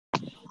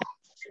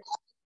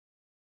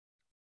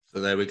So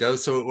there we go.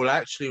 So it will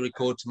actually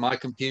record to my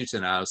computer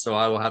now. So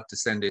I will have to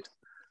send it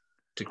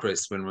to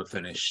Chris when we're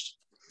finished.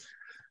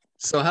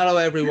 So hello,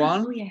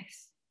 everyone. Oh,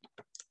 yes.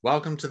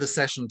 Welcome to the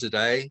session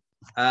today.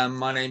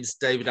 My name is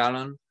David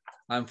Allen.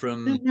 I'm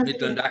from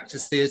Midland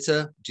Actors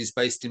Theatre, which is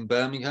based in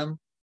Birmingham.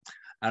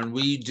 And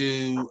we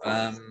do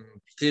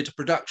theatre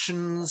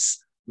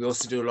productions. We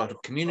also do a lot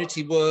of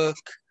community work,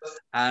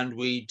 and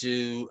we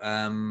do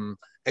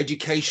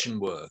education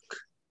work.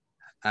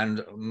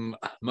 And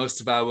most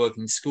of our work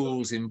in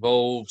schools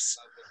involves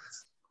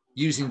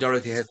using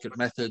Dorothy Heathcote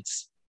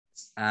methods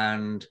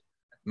and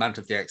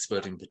Mantle the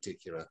Expert in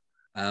particular.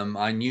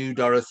 I knew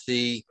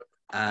Dorothy,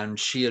 and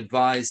she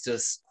advised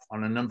us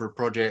on a number of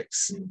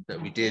projects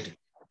that we did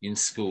in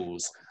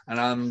schools. And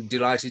I'm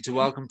delighted to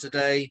welcome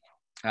today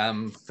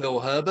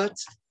Phyl Herbert,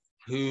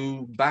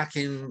 who back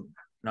in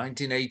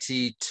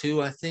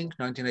 1982, I think,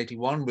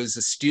 1981, was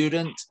a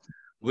student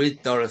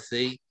with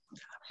Dorothy.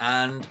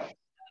 And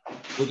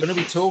we're going to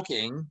be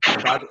talking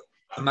about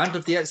a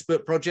Mantle the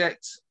Expert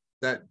project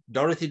that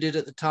Dorothy did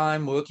at the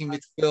time, working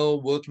with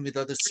Phyl, working with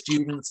other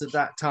students at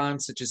that time,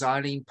 such as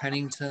Eileen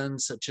Pennington,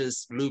 such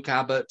as Luke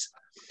Abbott.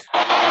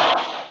 We're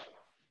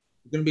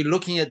going to be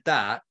looking at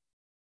that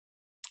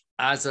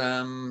as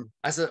a,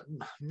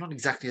 not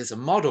exactly as a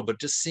model, but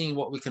just seeing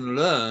what we can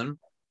learn,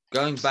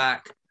 going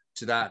back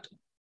to that,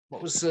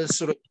 what was the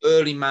sort of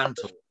early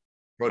Mantle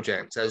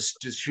project, as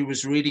she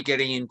was really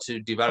getting into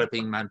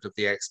developing Mantle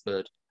the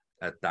Expert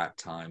at that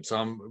time.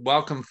 So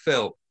welcome,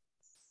 Phyl.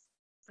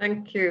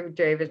 Thank you,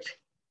 David.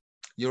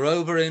 You're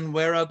over in,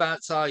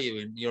 whereabouts are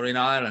you? You're in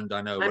Ireland,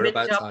 I know.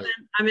 Whereabouts are you?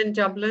 I'm in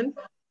Dublin.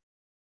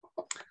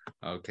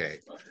 Okay.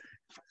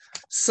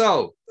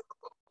 So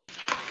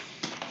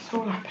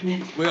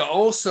we're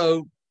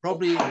also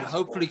probably,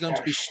 hopefully going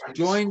to be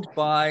joined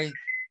by,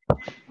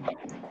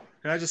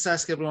 can I just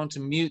ask everyone to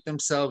mute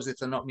themselves if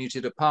they're not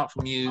muted, apart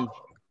from you,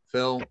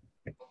 Phyl,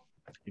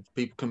 if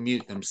people can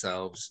mute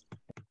themselves.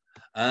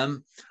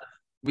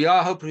 We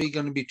are hopefully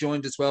going to be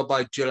joined as well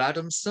by Jill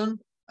Adamson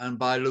and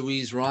by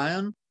Louise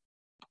Ryan.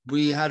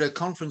 We had a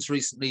conference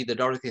recently, the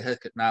Dorothy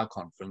Heathcote Now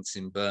conference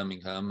in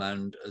Birmingham,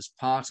 and as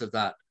part of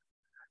that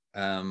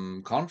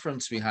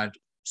conference, we had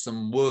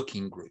some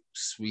working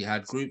groups. We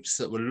had groups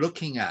that were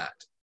looking at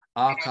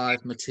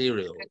archive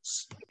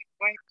materials.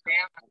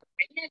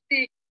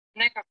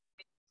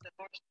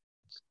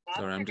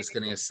 Sorry, I'm just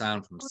getting a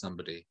sound from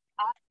somebody.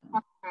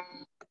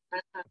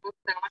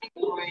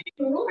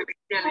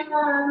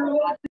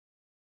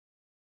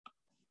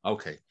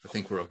 Okay, I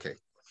think we're okay.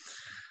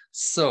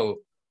 So,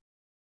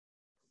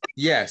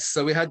 yes,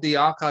 so we had the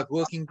archive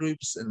working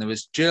groups, and there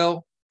was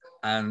Jill,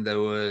 and there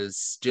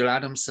was Jill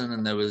Adamson,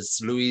 and there was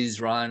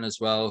Louise Ryan as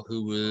well,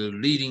 who were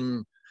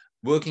leading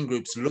working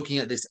groups looking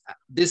at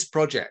this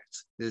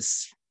project,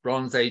 this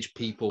Bronze Age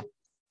people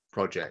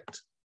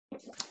project,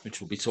 which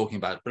we'll be talking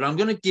about. But I'm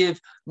going to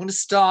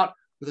start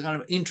with a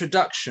kind of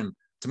introduction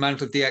to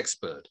Mantle the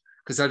Expert,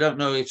 because I don't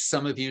know if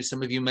some of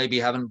you maybe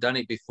haven't done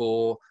it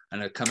before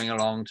and are coming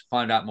along to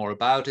find out more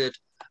about it.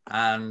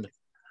 And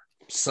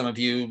some of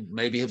you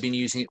maybe have been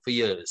using it for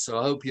years. So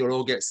I hope you'll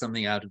all get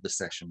something out of the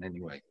session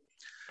anyway.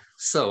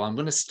 So I'm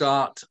going to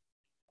start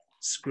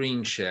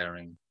screen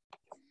sharing.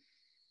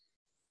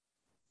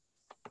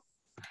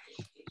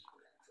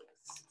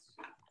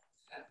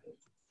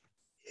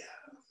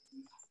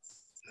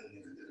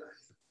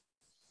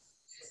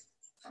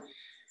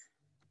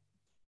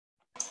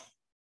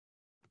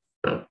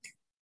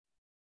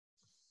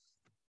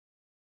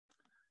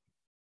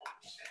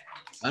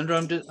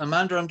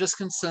 Amanda, I'm just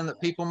concerned that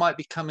people might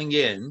be coming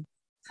in,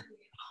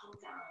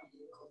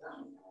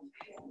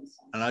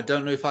 and I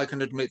don't know if I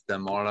can admit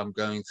them while I'm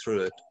going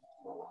through it.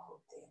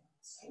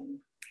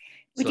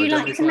 Would you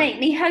like to make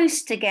me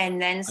host again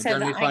then? I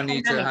don't know if I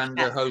need to hand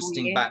the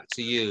hosting back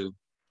to you,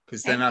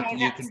 because then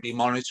you can be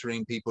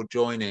monitoring people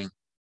joining.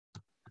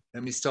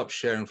 Let me stop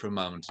sharing for a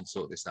moment and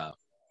sort this out.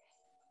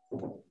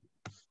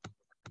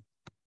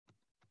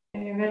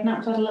 Have you ever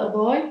napped as a little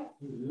boy?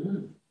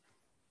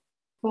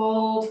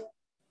 Called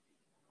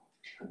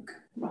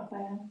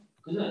Raphael.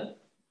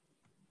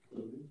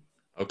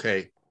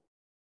 Okay,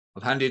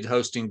 I've handed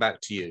hosting back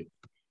to you,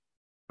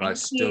 but I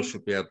still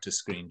should be able to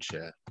screen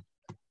share.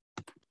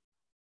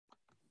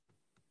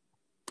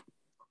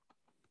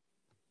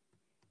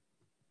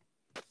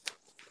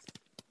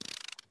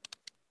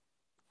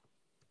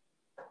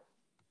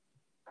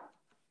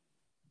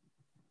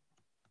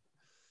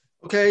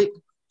 Okay,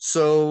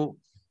 so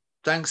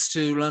thanks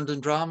to London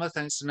Drama,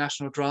 thanks to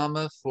National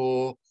Drama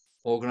for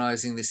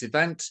organising this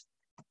event.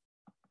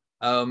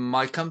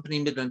 My company,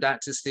 Midland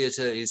Actors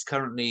Theatre, is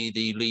currently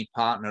the lead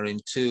partner in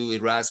 2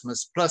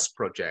 Erasmus Plus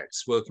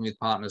projects, working with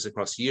partners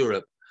across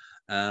Europe,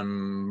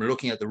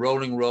 looking at the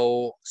rolling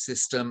role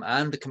system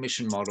and the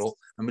commission model.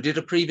 And we did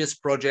a previous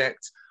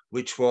project,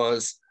 which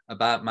was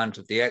about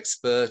Mantle the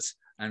Expert.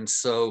 And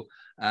so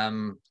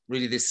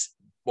really this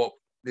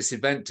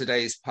event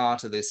today is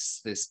part of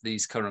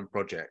these current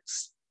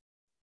projects.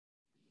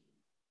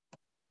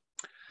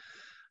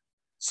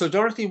 So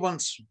Dorothy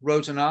once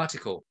wrote an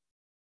article,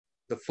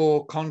 The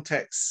 4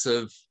 Contexts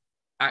of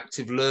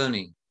active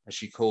learning, as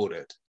she called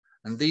it.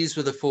 And these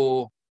were the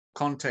 4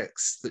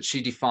 contexts that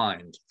she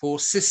defined, 4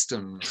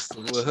 systems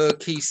that were her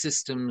key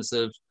systems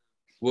of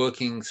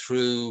working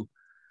through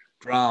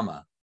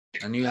drama.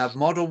 And you have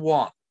model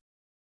 1,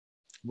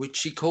 which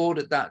she called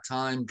at that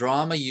time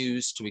drama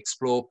used to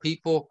explore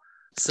people,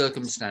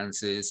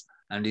 circumstances,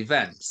 and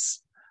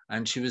events.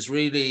 And she was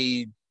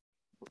really,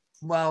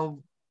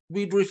 well,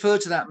 we'd refer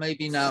to that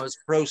maybe now as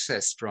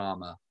process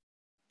drama.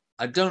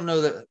 I don't know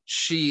that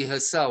she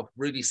herself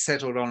really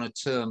settled on a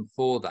term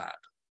for that.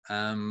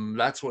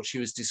 That's what she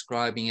was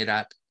describing it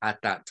at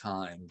that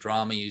time,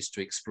 drama used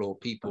to explore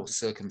people,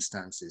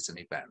 circumstances, and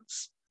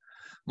events.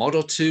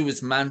 Model 2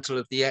 was Mantle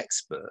of the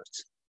expert.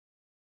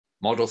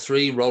 Model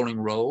 3, rolling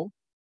role,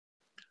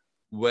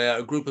 where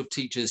a group of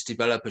teachers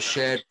develop a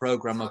shared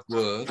program of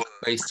work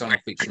based on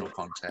a fictional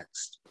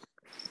context.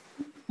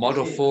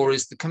 Model 4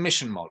 is the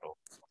commission model,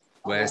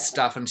 where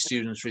staff and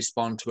students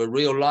respond to a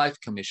real-life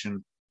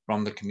commission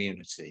from the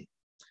community.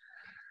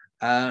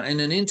 In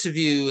an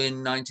interview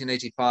in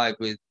 1985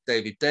 with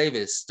David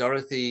Davis,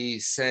 Dorothy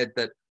said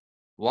that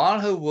while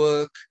her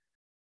work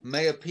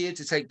may appear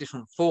to take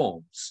different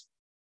forms,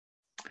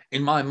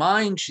 in my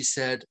mind, she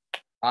said,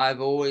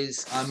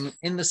 I'm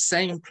in the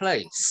same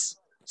place.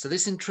 So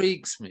this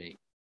intrigues me.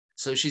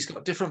 So she's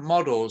got different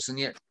models, and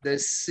yet there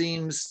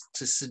seems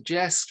to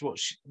suggest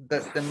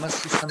that there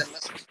must be some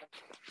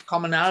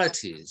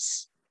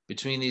commonalities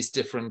between these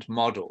different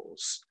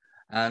models.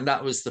 And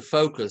that was the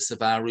focus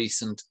of our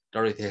recent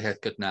Dorothy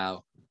Heathcote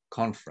Now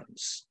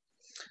conference.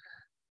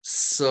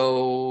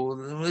 So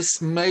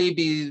this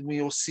maybe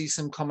we'll see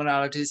some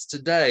commonalities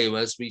today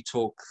as we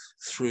talk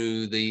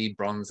through the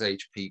Bronze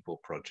Age People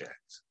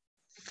project.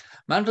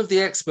 Mantle of the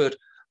Expert,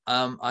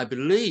 I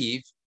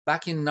believe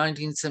back in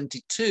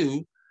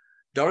 1972,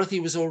 Dorothy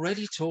was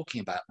already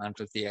talking about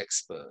Mantle of the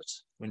Expert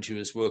when she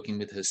was working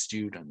with her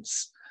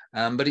students.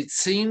 But it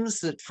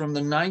seems that from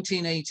the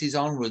 1980s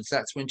onwards,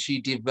 that's when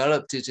she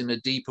developed it in a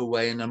deeper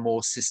way, in a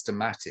more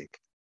systematic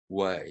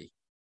way.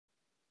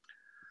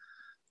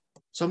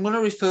 So I'm going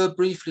to refer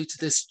briefly to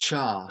this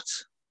chart,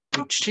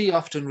 which she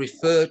often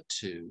referred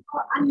to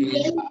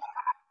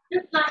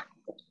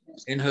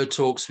in her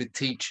talks with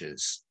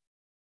teachers.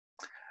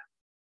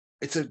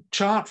 It's a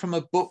chart from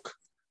a book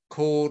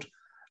called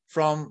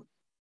From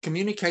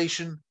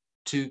Communication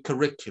to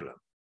Curriculum,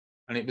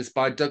 and it was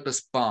by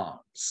Douglas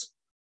Barnes.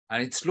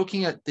 And it's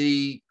looking at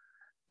the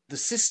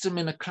system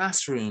in a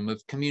classroom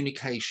of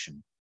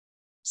communication.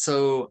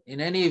 So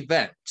in any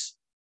event,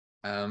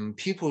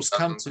 pupils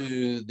come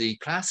to the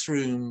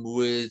classroom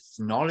with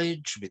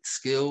knowledge, with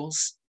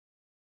skills,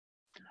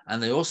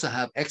 and they also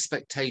have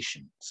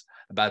expectations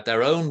about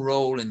their own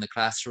role in the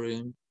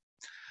classroom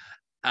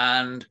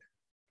and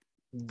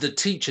the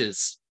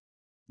teacher's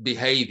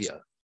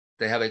behavior.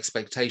 They have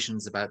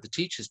expectations about the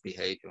teacher's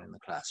behavior in the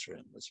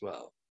classroom as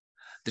well.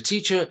 The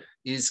teacher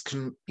is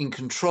in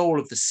control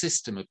of the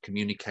system of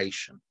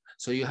communication.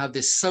 So you have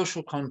this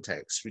social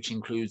context, which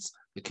includes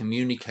the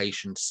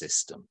communication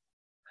system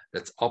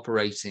that's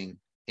operating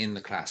in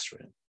the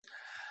classroom.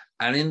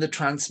 And in the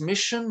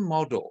transmission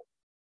model,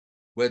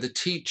 where the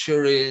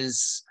teacher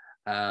is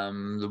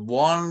the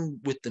one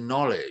with the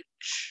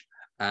knowledge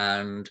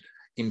and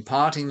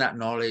imparting that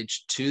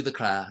knowledge to the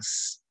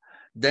class,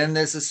 then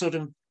there's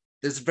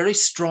a very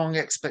strong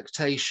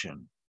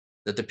expectation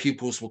that the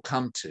pupils will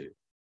come to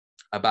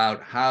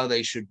about how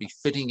they should be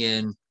fitting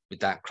in with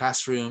that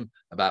classroom,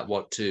 about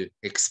what to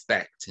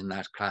expect in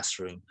that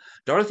classroom.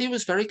 Dorothy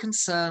was very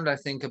concerned, I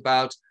think,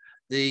 about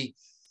the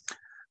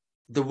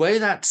way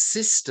that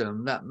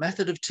system, that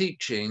method of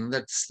teaching,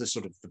 that's the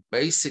sort of the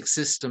basic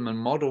system and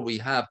model we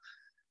have,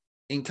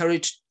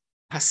 encouraged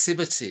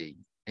passivity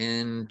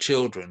in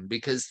children,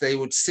 because they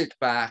would sit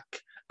back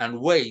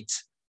and wait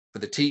for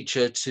the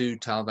teacher to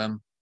tell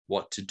them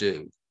what to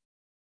do.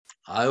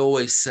 I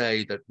always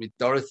say that with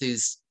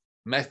Dorothy's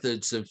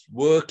methods of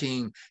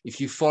working,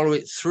 if you follow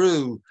it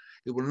through,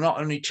 it will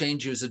not only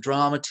change you as a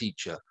drama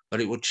teacher,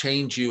 but it will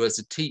change you as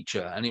a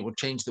teacher, and it will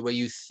change the way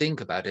you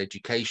think about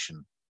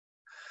education.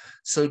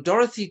 So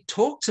Dorothy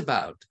talked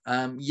about,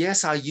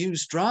 yes, I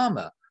use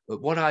drama,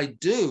 but what I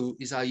do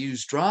is I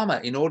use drama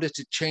in order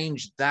to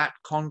change that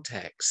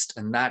context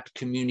and that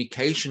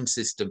communication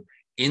system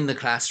in the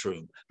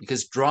classroom,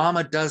 because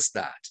drama does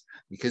that.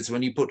 Because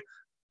when you put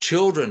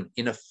children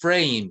in a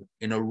frame,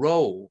 in a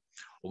role,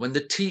 or when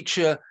the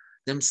teacher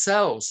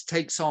themselves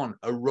takes on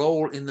a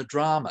role in the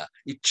drama,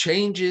 it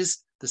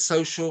changes the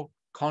social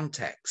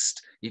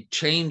context. It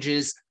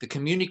changes the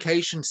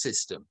communication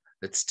system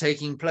that's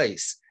taking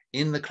place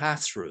in the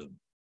classroom.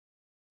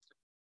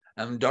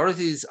 And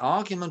Dorothy's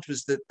argument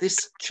was that this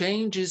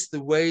changes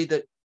the way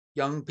that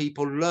young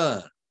people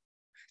learn.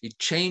 It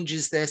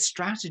changes their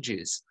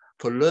strategies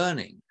for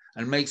learning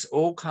and makes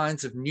all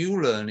kinds of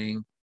new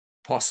learning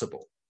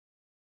possible.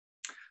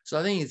 So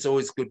I think it's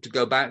always good to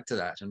go back to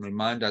that and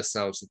remind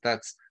ourselves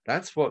that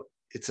that's what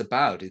it's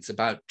about. It's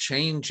about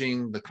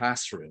changing the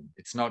classroom.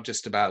 It's not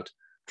just about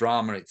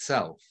drama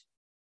itself.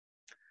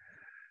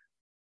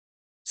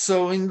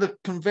 So in the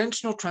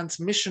conventional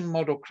transmission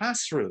model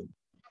classroom,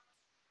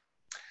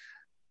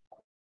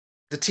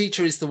 the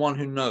teacher is the one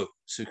who knows,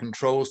 who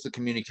controls the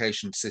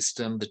communication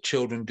system. The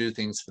children do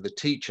things for the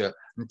teacher,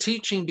 and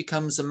teaching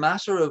becomes a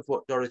matter of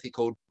what Dorothy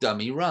called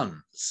dummy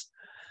runs.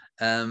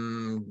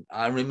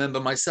 I remember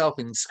myself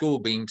in school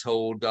being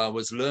told I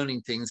was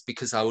learning things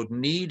because I would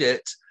need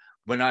it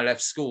when I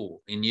left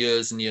school in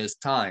years and years'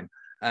 time.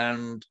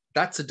 And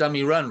that's a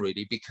dummy run,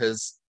 really,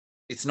 because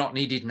it's not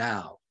needed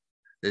now.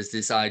 There's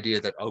this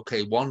idea that,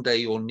 okay, one day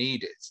you'll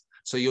need it.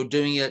 So you're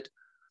doing it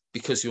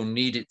because you'll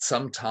need it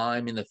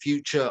sometime in the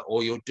future,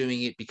 or you're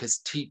doing it because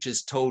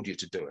teachers told you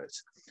to do it.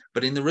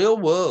 But in the real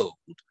world,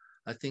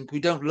 I think we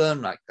don't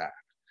learn like that.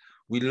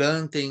 We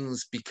learn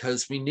things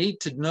because we need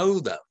to know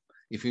them.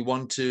 If we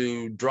want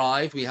to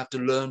drive, we have to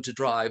learn to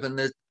drive, and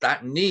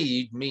that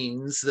need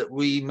means that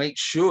we make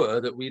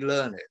sure that we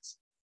learn it.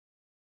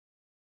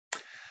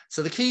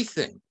 So the key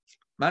thing,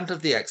 Mantle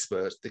of the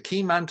expert, the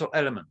key Mantle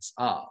elements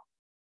are,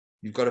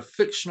 you've got a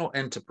fictional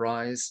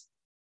enterprise,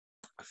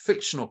 a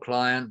fictional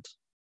client,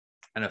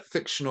 and a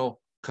fictional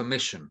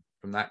commission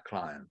from that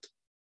client.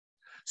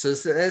 So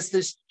there's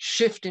this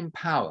shift in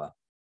power.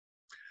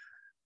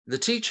 The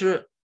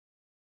teacher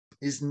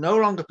is no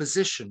longer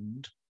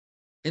positioned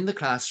in the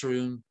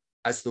classroom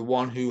as the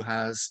one who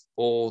has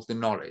all the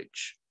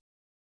knowledge.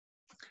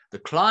 The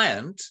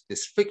client,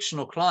 this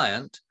fictional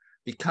client,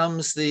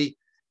 becomes the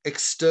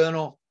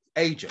external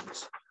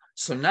agent.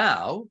 So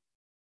now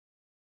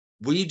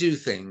we do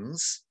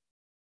things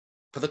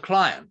for the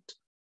client,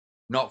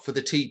 not for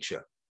the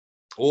teacher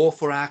or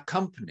for our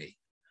company.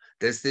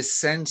 There's this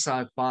sense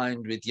I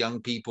find with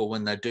young people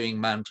when they're doing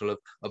Mantle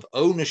of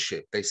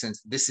ownership. They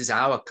sense this is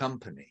our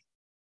company.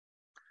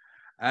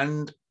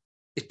 And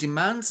it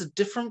demands a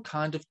different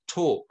kind of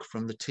talk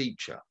from the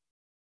teacher.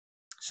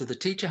 So the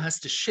teacher has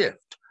to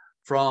shift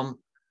from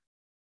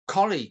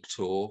colleague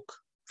talk,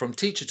 from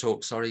teacher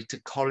talk, sorry,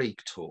 to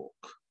colleague talk.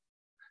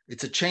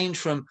 It's a change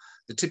from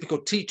the typical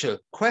teacher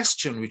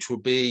question, which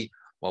would be,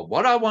 well,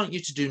 what I want you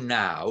to do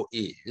now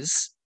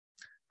is,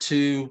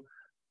 to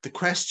the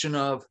question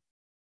of,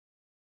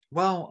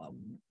 well,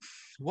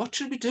 what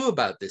should we do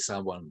about this, I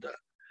wonder?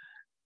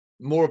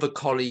 More of a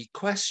colleague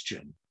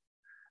question,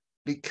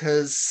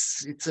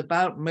 because it's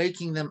about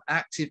making them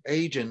active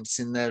agents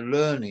in their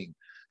learning.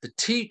 The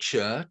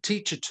teacher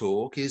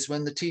talk is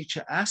when the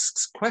teacher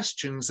asks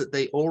questions that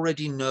they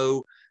already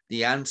know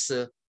the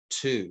answer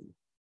to.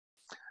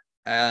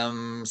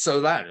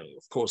 So that,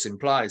 of course,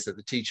 implies that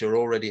the teacher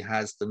already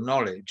has the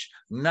knowledge.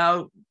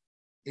 Now,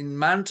 in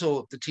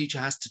Mantle, the teacher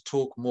has to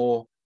talk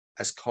more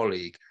as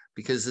colleague,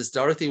 because as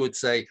Dorothy would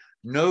say,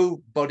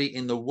 nobody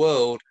in the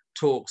world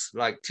talks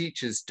like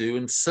teachers do,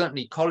 and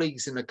certainly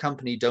colleagues in a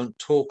company don't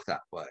talk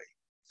that way.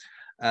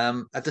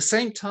 At the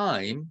same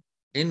time,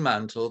 in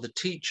Mantle, the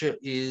teacher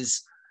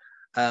is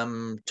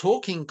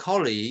talking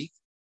colleague,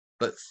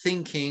 but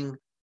thinking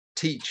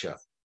teacher.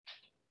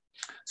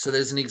 So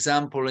there's an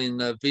example in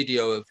the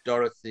video of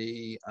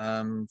Dorothy,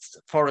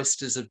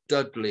 Foresters of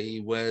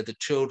Dudley, where the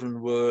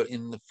children were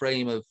in the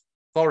frame of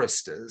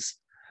foresters,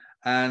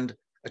 and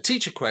a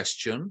teacher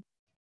question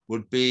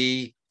would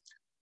be,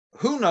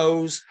 who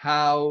knows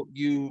how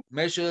you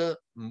measure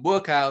and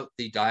work out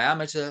the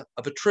diameter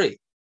of a tree?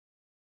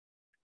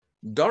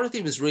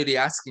 Dorothy was really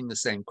asking the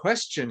same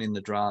question in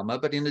the drama,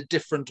 but in a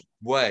different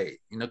way,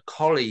 in a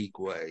colleague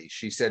way.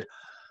 She said,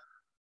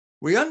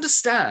 we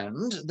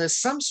understand there's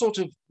some sort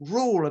of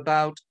rule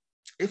about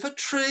if a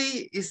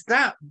tree is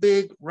that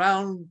big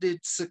rounded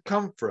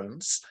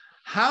circumference,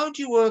 how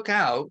do you work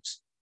out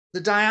the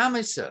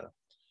diameter?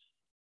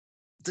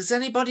 Does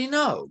anybody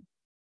know?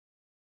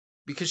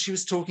 Because she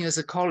was talking as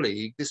a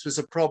colleague, this was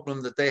a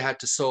problem that they had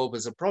to solve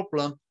as a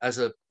problem, as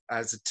a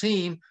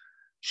team.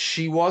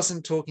 She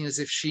wasn't talking as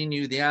if she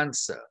knew the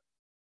answer.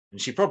 And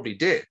she probably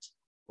did,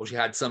 or she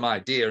had some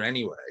idea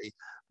anyway.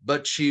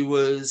 But there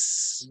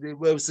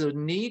was a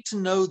need to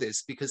know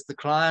this because the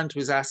client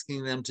was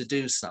asking them to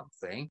do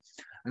something.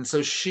 And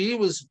so she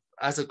was,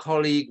 as a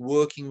colleague,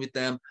 working with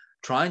them,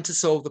 trying to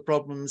solve the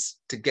problems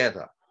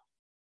together.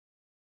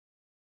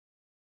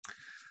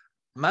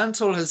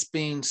 Mantle has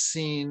been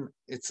seen,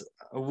 it's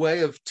a way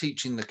of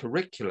teaching the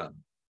curriculum.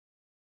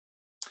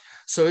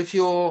 So if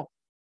your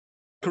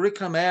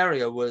curriculum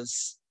area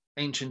was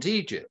ancient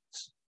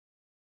Egypt,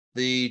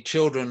 the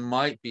children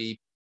might be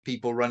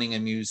people running a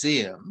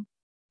museum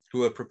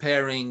who are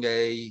preparing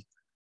a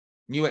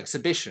new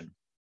exhibition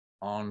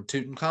on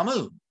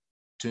Tutankhamun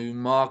to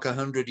mark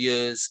 100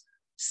 years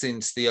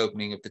since the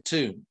opening of the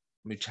tomb,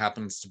 which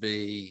happens to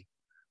be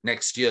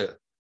next year.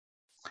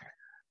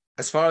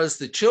 As far as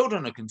the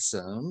children are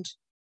concerned,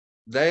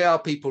 they are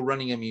people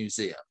running a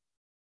museum,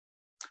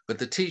 but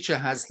the teacher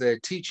has their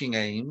teaching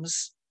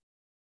aims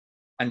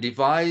and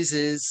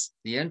devises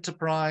the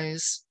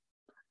enterprise,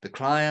 the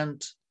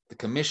client, the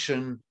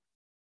commission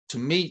to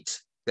meet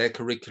their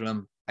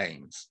curriculum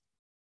aims.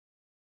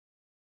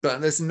 But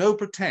there's no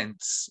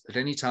pretense at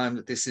any time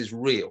that this is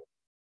real.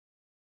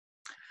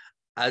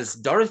 As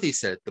Dorothy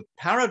said, the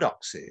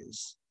paradox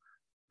is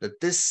that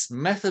this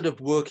method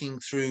of working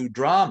through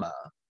drama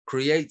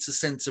creates a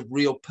sense of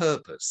real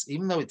purpose.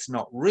 Even though it's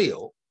not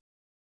real,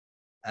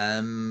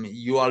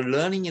 You are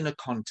learning in a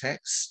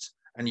context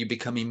and you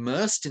become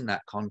immersed in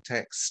that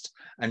context,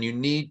 and you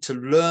need to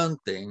learn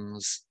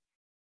things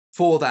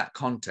for that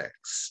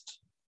context.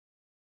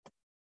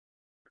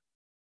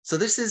 So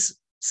this is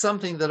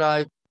something that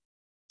I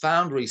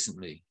found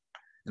recently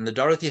in the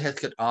Dorothy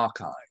Heathcote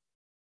Archive.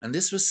 And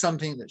this was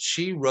something that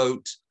she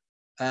wrote,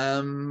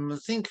 I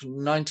think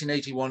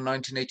 1981,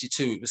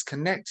 1982. It was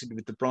connected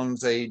with the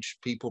Bronze Age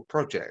People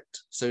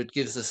Project. So it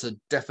gives us a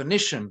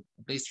definition,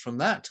 at least from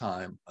that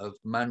time, of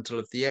Mantle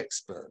of the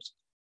Expert.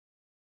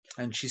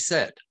 And she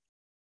said,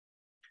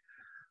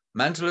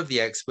 Mantle of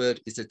the Expert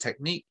is a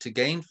technique to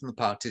gain from the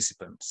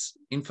participants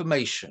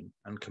information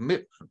and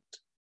commitment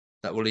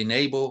that will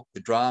enable the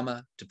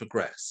drama to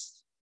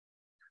progress.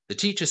 The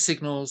teacher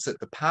signals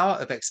that the power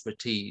of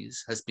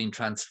expertise has been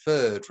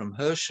transferred from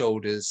her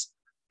shoulders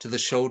to the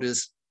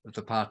shoulders of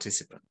the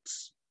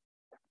participants.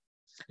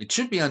 It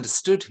should be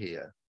understood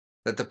here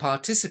that the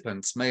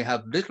participants may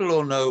have little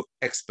or no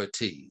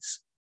expertise,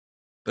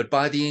 but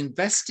by the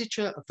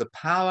investiture of the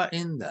power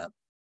in them,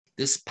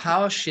 this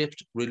power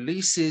shift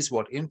releases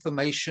what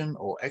information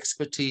or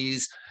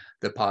expertise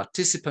the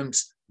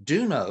participants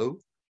do know,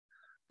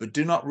 but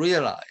do not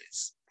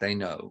realize they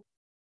know.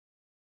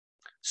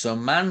 So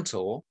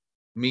mantle,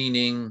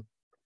 meaning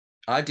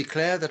I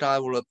declare that I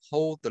will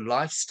uphold the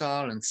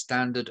lifestyle and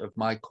standard of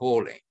my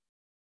calling.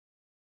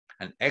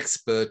 An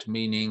expert,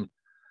 meaning,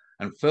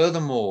 and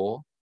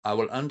furthermore, I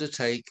will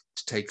undertake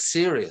to take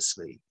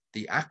seriously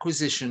the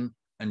acquisition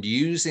and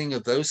using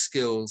of those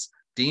skills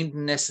deemed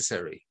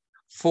necessary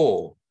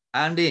for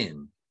and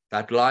in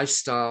that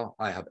lifestyle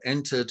I have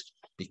entered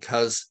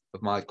because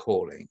of my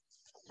calling.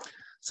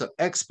 So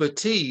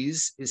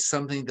expertise is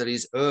something that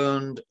is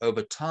earned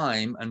over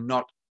time and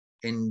not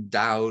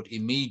endowed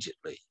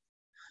immediately.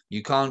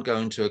 You can't go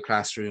into a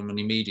classroom and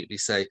immediately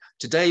say,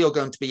 today you're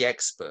going to be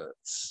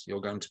experts.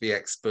 You're going to be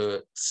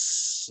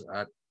experts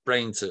at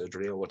brain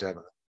surgery or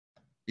whatever.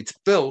 It's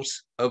built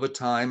over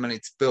time and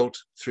it's built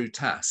through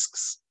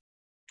tasks.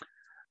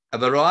 A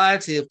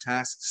variety of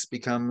tasks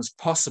becomes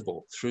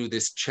possible through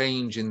this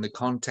change in the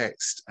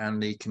context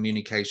and the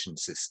communication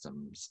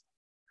systems.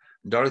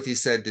 Dorothy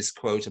said this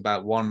quote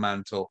about one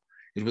mantle,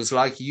 it was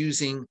like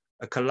using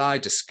a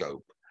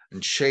kaleidoscope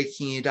and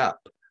shaking it up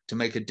to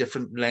make a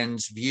different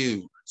lens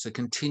view. So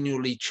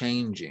continually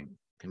changing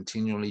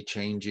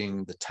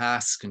the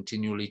task,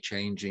 continually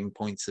changing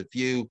points of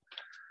view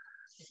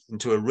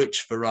into a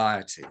rich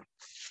variety.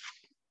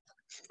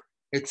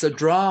 It's a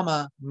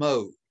drama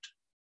mode.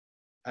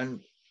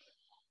 And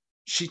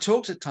she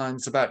talked at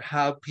times about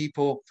how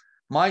people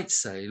might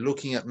say,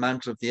 looking at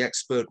Mantle of the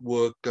Expert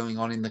work going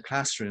on in the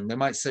classroom, they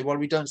might say, well,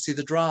 we don't see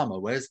the drama.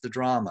 Where's the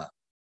drama?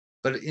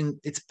 But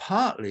it's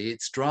partly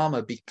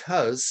drama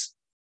because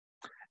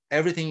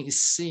everything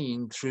is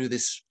seen through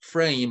this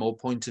frame or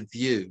point of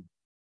view.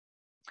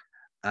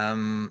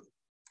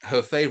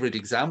 Her favorite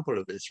example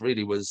of this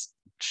really was,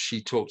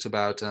 she talked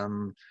about,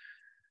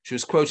 she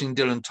was quoting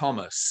Dylan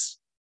Thomas.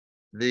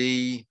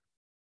 The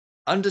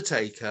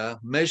undertaker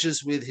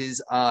measures with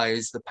his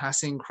eyes the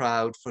passing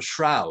crowd for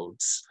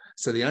shrouds.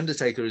 So the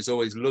undertaker is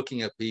always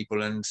looking at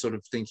people and sort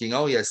of thinking,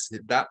 oh yes,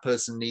 that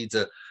person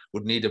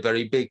would need a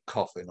very big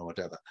coffin or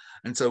whatever.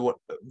 And so what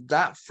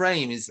that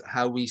frame is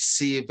how we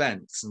see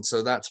events. And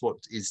so that's what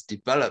is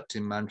developed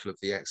in Mantle of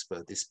the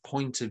Expert, this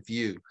point of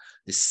view,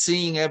 this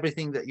seeing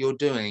everything that you're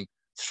doing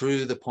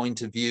through the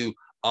point of view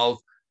of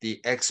the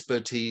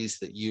expertise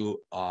that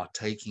you are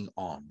taking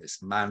on,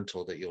 this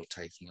mantle that you're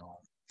taking on.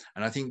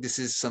 And I think this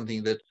is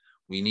something that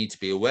we need to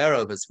be aware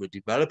of as we're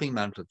developing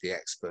Mantle of the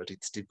Expert.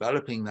 It's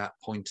developing that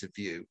point of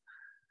view.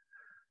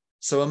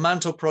 So a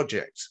mantle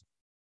project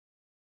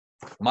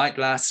might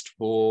last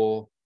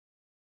for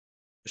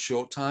a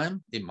short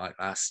time. It might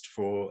last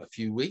for a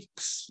few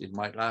weeks. It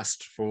might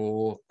last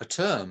for a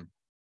term.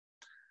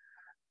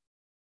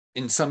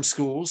 In some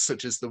schools,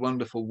 such as the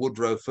wonderful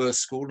Woodrow First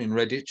School in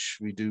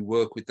Redditch, we do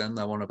work with them.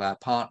 They're one of our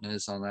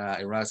partners on our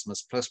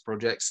Erasmus Plus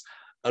projects.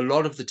 A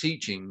lot of the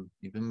teaching,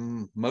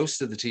 even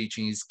most of the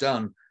teaching, is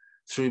done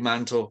through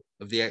Mantle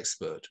of the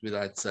Expert with,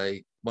 I'd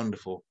say,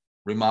 wonderful,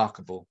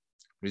 remarkable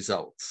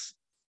results.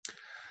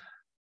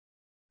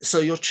 So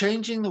you're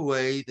changing the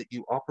way that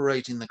you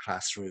operate in the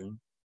classroom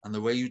and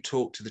the way you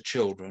talk to the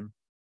children.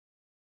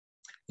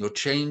 You're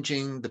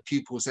changing the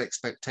pupils'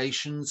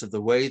 expectations of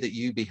the way that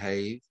you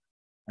behave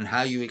and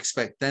how you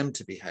expect them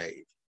to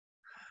behave.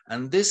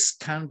 And this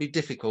can be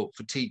difficult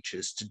for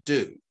teachers to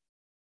do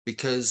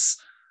because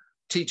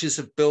teachers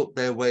have built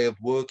their way of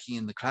working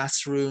in the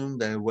classroom,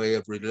 their way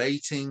of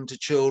relating to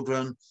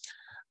children,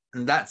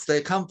 and that's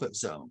their comfort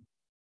zone.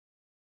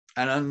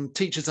 And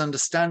teachers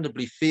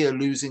understandably fear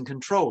losing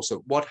control.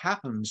 So what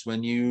happens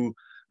when you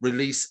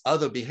release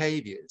other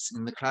behaviors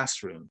in the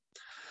classroom?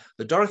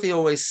 But Dorothy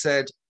always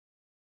said,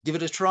 give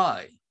it a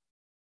try.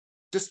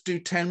 Just do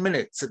 10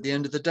 minutes at the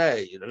end of the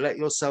day. Let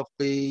yourself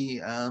be,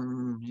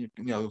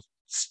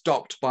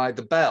 stopped by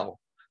the bell,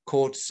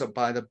 caught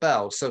by the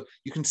bell. So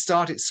you can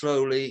start it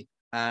slowly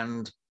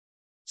and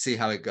see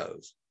how it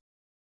goes.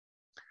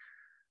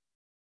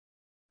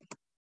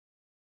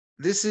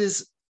 This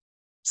is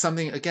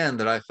something, again,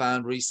 that I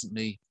found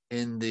recently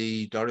in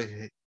the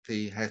Dorothy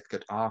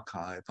Heathcote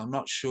Archive. I'm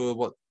not sure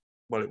what,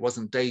 well, it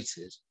wasn't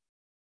dated,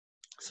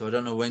 so I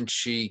don't know when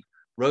she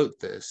wrote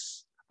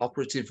this.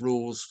 Operative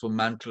rules for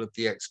Mantle of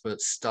the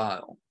Expert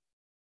style.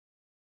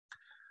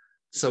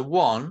 So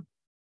 1,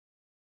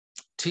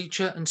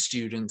 teacher and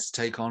students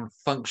take on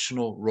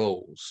functional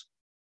roles,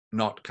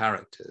 not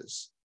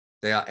characters.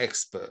 They are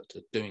expert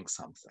at doing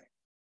something.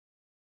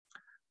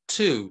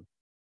 2,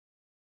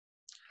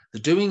 the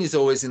doing is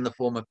always in the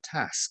form of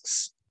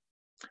tasks,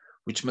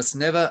 which must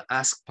never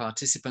ask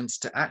participants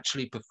to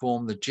actually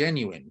perform the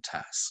genuine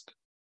task.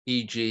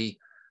 E.g.,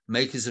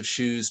 makers of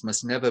shoes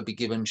must never be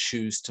given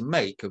shoes to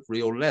make of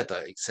real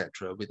leather,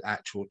 etc., with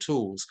actual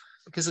tools.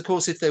 Because, of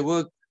course, if they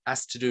were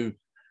asked to do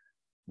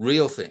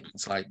real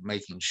things like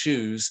making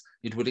shoes,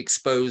 it would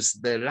expose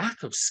their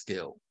lack of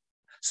skill.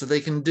 So they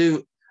can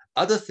do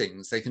other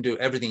things. They can do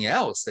everything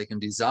else. They can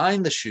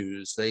design the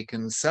shoes. They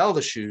can sell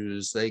the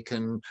shoes. They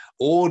can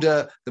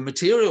order the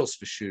materials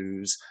for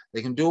shoes.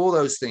 They can do all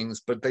those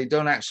things, but they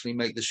don't actually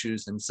make the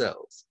shoes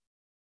themselves.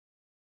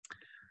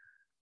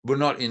 We're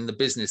not in the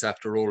business,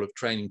 after all, of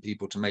training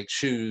people to make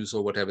shoes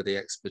or whatever the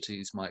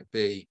expertise might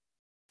be.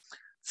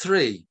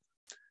 3,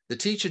 the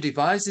teacher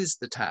devises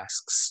the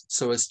tasks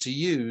so as to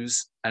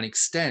use and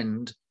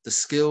extend the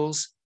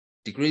skills,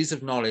 degrees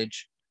of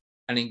knowledge,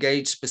 and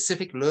engage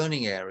specific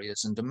learning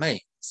areas and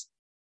domains.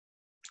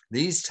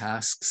 These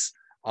tasks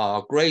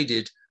are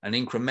graded and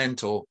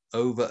incremental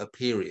over a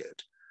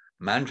period.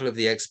 Mantle of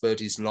the Expert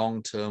is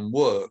long-term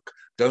work.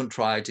 Don't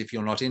try it if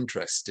you're not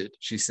interested,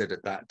 she said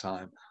at that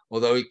time.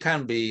 Although it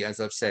can be,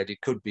 as I've said,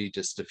 it could be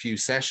just a few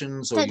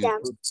sessions, or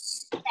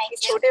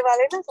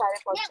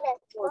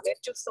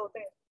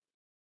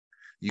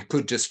you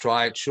could just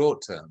try it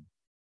short-term.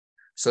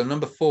 So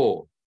number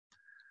 4,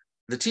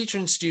 the teacher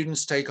and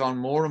students take on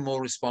more and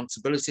more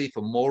responsibility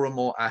for more and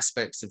more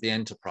aspects of the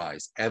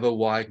enterprise, ever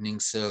widening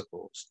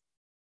circles.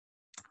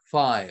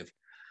 5,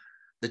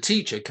 the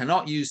teacher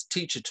cannot use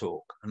teacher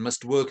talk and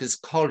must work as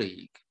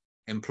colleague,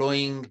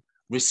 employing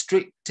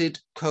restricted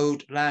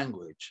code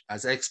language,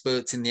 as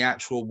experts in the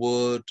actual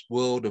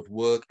world of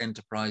work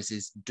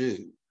enterprises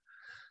do.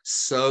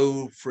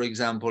 So, for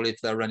example, if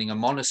they're running a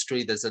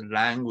monastery, there's a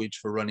language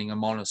for running a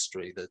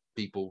monastery that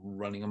people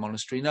running a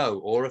monastery know,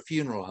 or a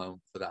funeral home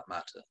for that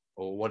matter,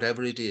 or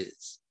whatever it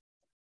is.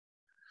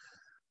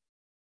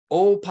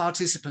 All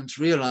participants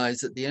realize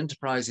that the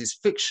enterprise is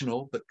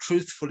fictional, but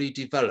truthfully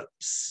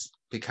develops.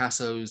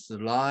 Picasso's The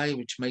Lie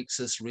Which Makes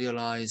Us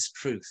Realize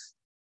Truth.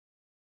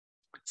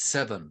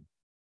 7,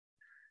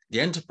 the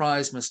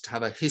enterprise must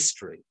have a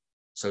history,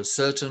 so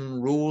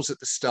certain rules at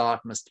the start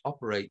must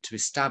operate to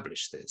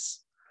establish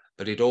this,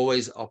 but it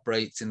always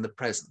operates in the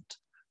present,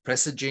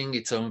 presaging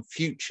its own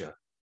future,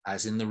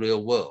 as in the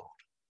real world.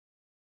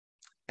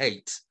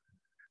 8,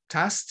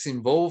 tasks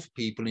involve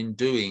people in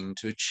doing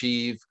to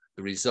achieve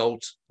the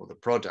result or the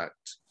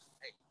product.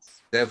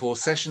 Therefore,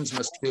 sessions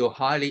must feel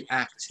highly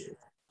active,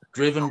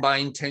 driven by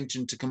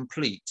intention to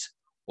complete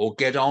or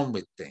get on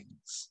with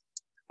things.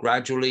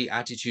 Gradually,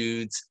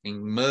 attitudes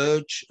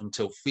emerge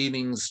until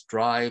feelings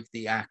drive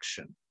the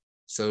action.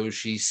 So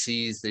she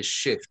sees this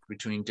shift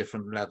between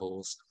different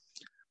levels.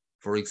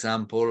 For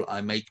example,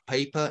 I make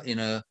paper in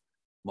a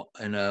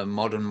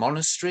modern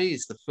monastery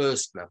is the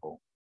first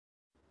level.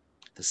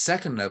 The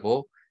second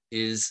level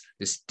is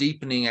this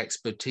deepening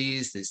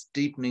expertise, this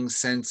deepening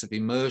sense of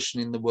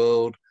immersion in the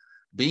world.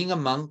 Being a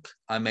monk,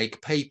 I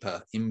make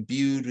paper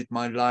imbued with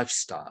my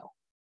lifestyle.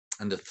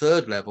 And the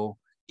third level,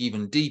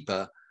 even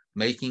deeper,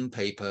 making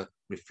paper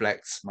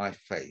reflects my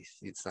faith.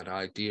 It's that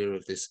idea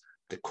of this,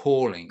 the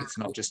calling. It's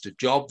not just a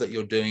job that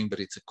you're doing, but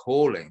it's a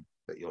calling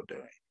that you're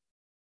doing.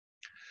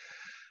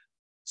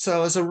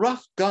 So as a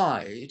rough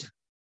guide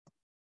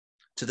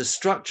to the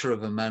structure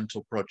of a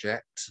Mantle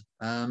project,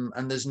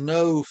 and there's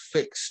no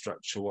fixed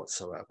structure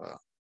whatsoever,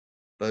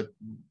 but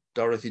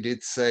Dorothy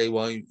did say,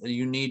 well,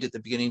 you need at the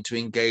beginning to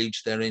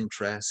engage their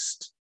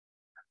interest.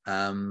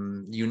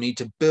 You need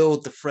to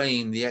build the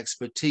frame, the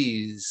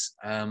expertise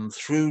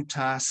through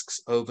tasks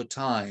over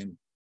time.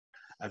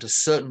 At a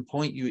certain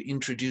point, you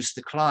introduce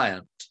the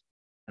client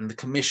and the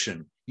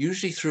commission,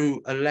 usually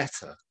through a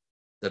letter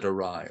that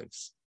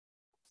arrives.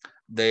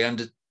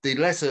 The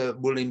letter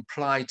will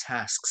imply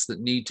tasks that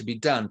need to be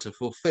done to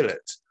fulfill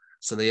it.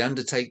 So they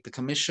undertake the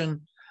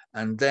commission,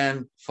 and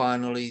then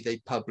finally they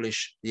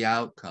publish the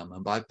outcome.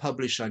 And by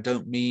publish, I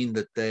don't mean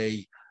that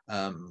they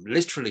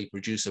literally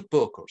produce a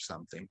book or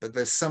something, but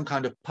there's some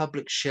kind of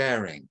public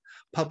sharing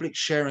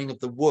of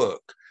the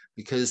work,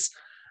 because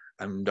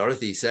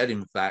Dorothy said,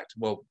 in fact,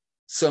 well,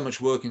 so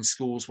much work in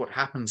schools, what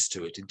happens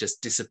to it? It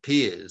just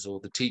disappears, or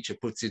the teacher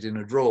puts it in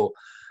a drawer.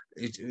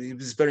 It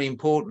was very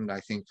important, I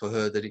think, for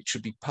her that it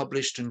should be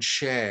published and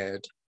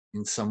shared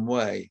in some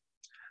way.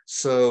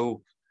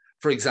 So,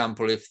 for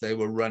example, if they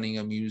were running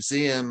a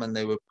museum and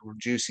they were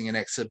producing an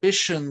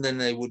exhibition, then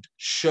they would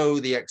show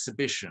the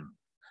exhibition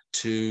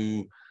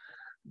to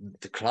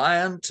the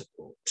client,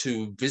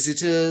 to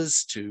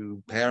visitors,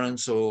 to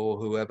parents, or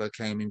whoever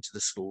came into the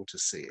school to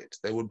see it.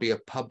 There would be a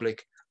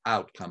public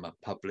outcome of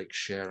public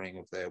sharing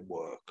of their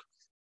work.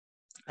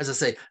 As I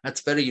say,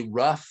 that's very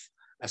rough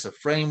as a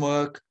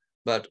framework,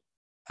 but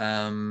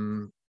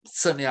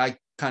certainly I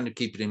kind of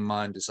keep it in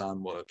mind as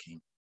I'm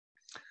working.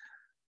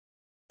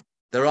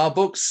 There are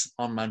books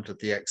on Mantle of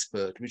the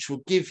Expert, which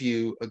will give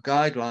you a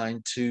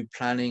guideline to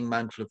planning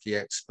Mantle of the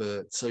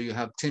Expert. So you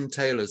have Tim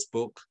Taylor's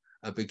book,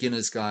 A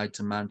Beginner's Guide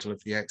to Mantle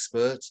of the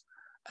Expert,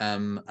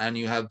 and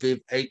you have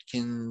Viv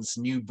Aitken's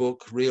new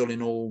book, Real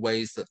in All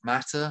Ways That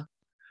Matter,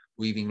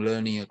 Weaving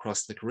Learning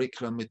Across the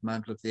Curriculum with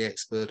Mantle of the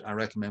Expert. I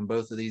recommend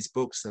both of these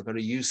books. They're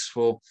very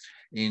useful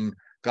in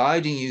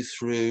guiding you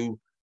through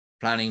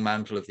planning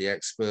Mantle of the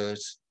Expert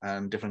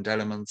and different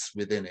elements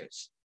within it.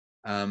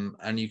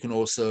 And you can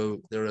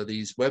also, there are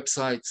these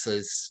websites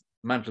as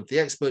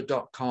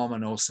mantleoftheexpert.com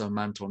and also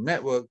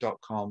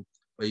mantlenetwork.com,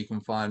 where you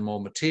can find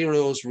more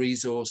materials,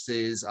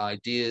 resources,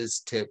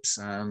 ideas, tips,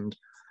 and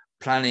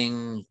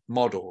planning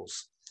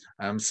models.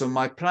 So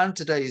my plan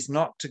today is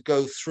not to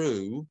go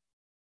through,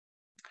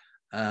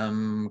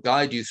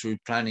 guide you through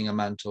planning a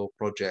Mantle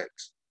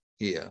project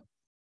here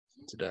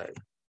today,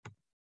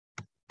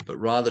 but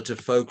rather to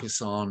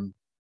focus on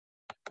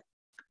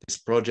this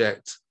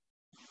project,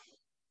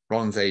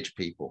 Bronze Age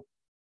people.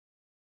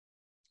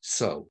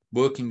 So,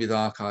 working with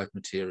archive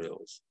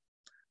materials.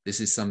 This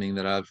is something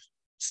that I've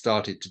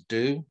started to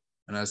do.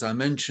 And as I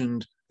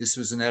mentioned, this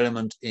was an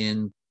element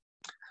in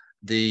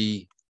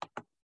the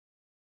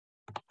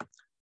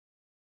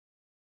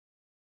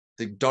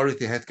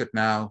Dorothy Heathcote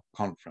Now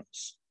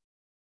conference.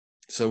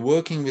 So,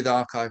 working with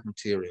archive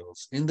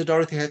materials. In the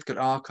Dorothy Heathcote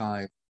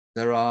Archive,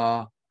 there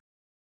are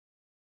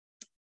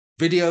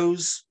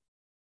videos,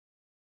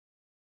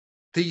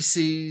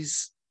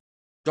 theses,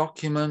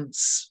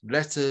 documents,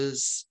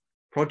 letters,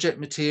 project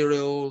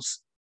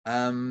materials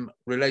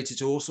related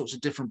to all sorts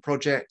of different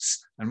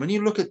projects. And when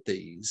you look at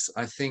these,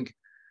 I think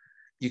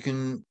you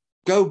can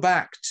go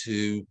back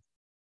to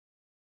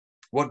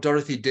what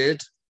Dorothy did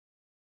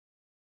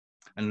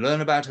and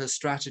learn about her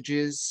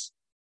strategies,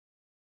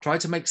 try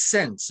to make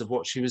sense of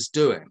what she was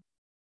doing.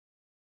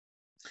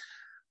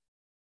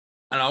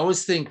 And I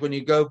always think when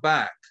you go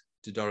back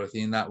to Dorothy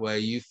in that way,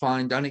 you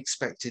find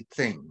unexpected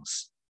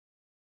things.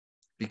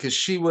 Because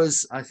she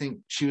was, I think,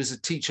 she was a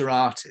teacher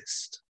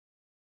artist.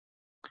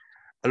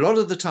 A lot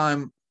of the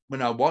time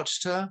when I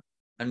watched her,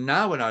 and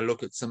now when I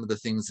look at some of the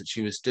things that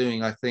she was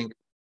doing, I think,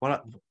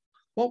 well,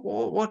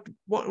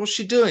 what was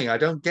she doing? I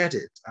don't get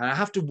it. And I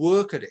have to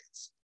work at it,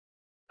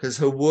 because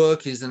her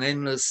work is an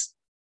endless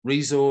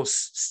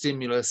resource,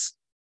 stimulus,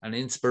 and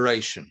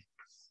inspiration.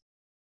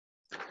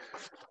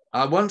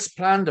 I once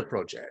planned a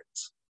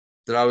project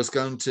that I was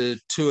going to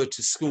tour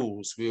to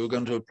schools. We were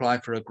going to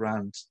apply for a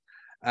grant.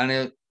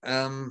 And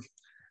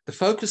the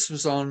focus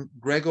was on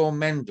Gregor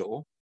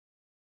Mendel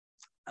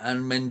and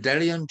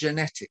Mendelian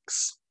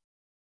genetics.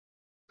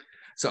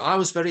 So I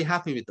was very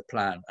happy with the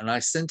plan, and I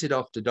sent it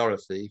off to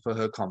Dorothy for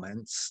her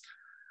comments.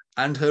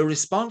 And her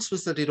response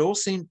was that it all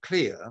seemed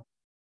clear,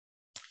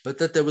 but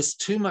that there was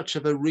too much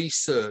of a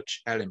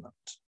research element,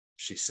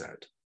 she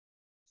said.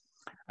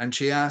 And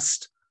she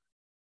asked,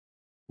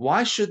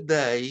 why should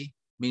they,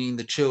 meaning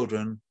the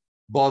children,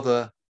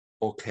 bother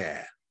or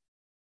care?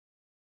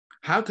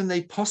 How can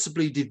they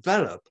possibly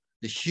develop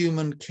the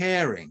human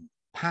caring,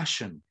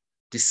 passion,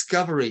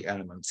 discovery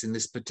elements in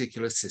this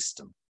particular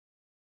system?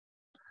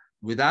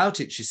 Without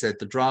it, she said,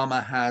 the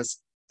drama has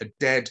a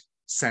dead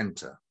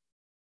center.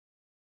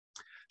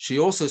 She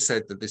also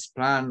said that this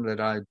plan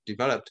that I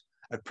developed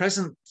at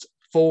present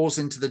falls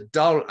into the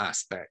dull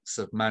aspects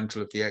of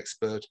Mantle of the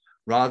Expert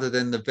rather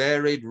than the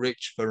varied,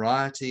 rich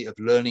variety of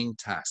learning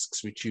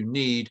tasks which you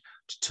need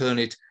to turn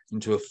it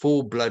into a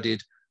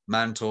full-blooded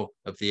Mantle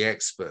of the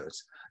Expert.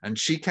 And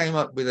she came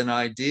up with an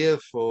idea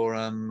for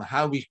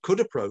how we could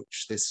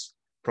approach this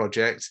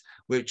project,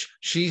 which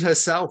she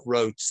herself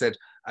wrote, said,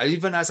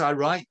 even as I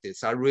write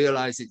this, I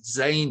realize it's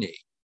zany.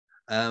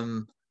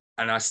 And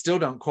I still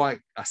can't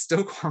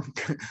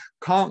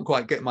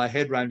quite get my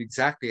head around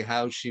exactly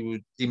how she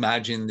would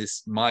imagine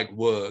this might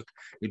work.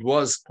 It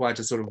was quite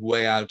a sort of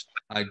way out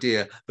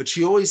idea, but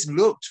she always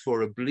looked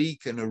for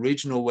oblique and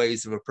original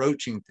ways of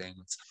approaching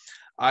things.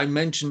 I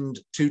mentioned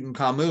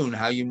Tutankhamun,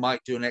 how you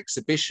might do an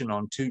exhibition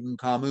on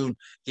Tutankhamun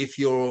if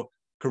your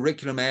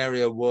curriculum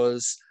area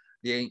was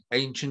the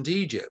ancient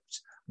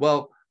Egypt.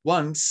 Well,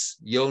 once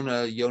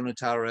Yona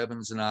Tower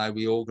Evans and I,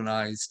 we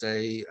organized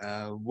a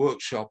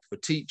workshop for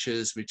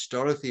teachers, which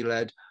Dorothy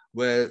led,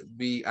 where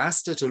we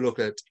asked her to look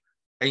at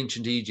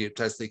ancient Egypt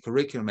as the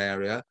curriculum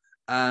area.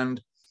 And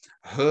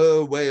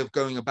her way of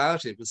going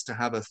about it was to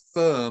have a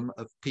firm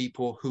of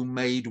people who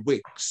made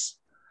wigs.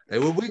 They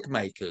were wig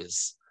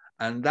makers.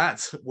 And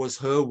that was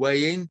her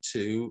way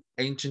into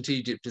ancient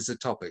Egypt as a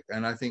topic.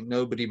 And I think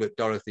nobody but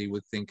Dorothy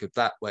would think of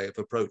that way of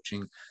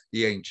approaching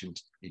the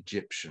ancient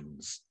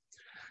Egyptians.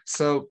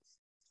 So,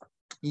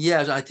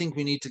 yeah, I think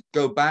we need to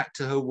go back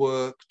to her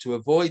work to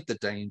avoid the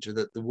danger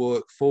that the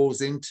work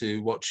falls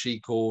into what she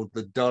called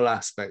the dull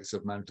aspects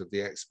of Mantle of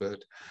the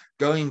Expert,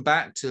 going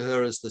back to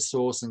her as the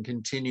source and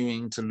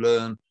continuing to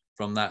learn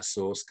from that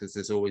source because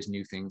there's always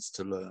new things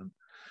to learn.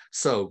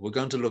 So we're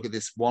going to look at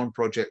this one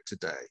project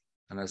today.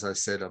 And as I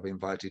said, I've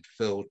invited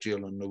Phil,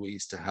 Jill, and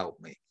Louise to help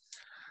me.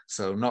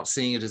 So not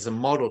seeing it as a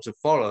model to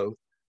follow,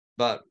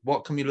 but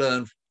what can we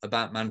learn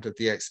about Mantle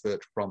the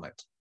Expert from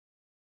it?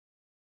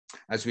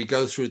 As we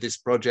go through this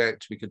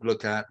project, we could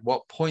look at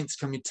what points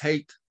can we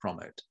take from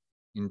it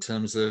in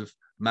terms of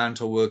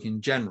Mantle work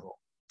in general.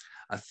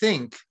 I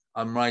think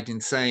I'm right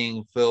in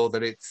saying, Phil,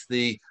 that it's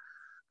the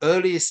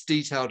earliest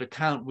detailed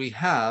account we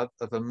have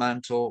of a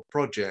Mantle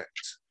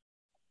project.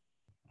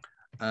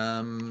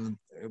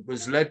 It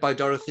was led by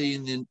Dorothy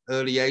in the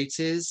early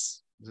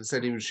 80s. As I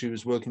said, she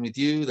was working with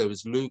you. There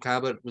was Luke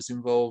Abbott was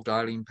involved,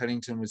 Eileen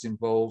Pennington was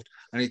involved,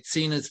 and it's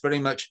seen as very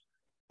much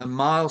a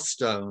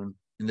milestone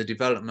in the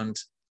development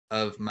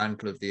of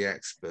Mantle of the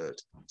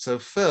Expert. So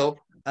Phil,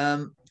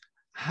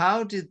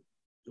 how did,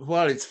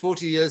 well, it's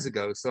 40 years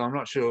ago, so I'm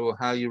not sure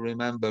how you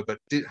remember, but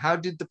how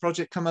did the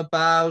project come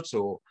about,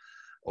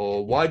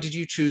 or why did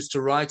you choose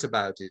to write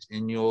about it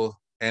in your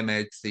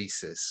M.Ed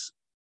thesis?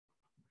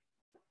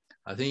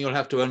 I think you'll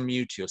have to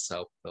unmute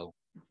yourself, Phil.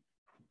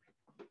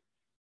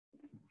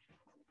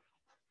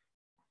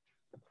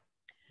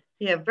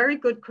 Yeah, very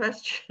good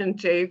question,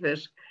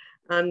 David.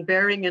 And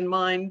bearing in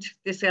mind,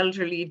 this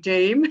elderly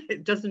dame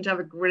doesn't have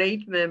a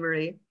great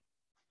memory.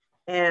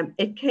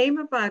 It came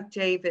about,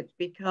 David,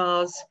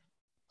 because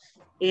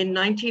in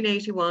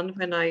 1981,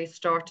 when I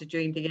started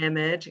doing the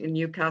M.Ed in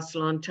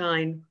Newcastle on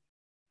Tyne,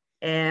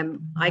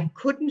 I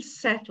couldn't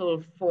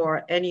settle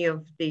for any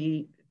of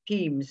the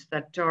themes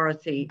that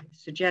Dorothy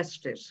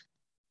suggested.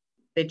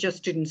 They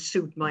just didn't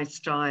suit my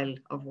style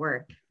of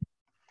work.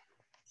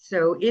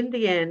 So in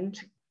the end,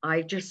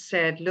 I just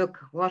said, look,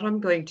 what I'm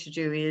going to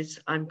do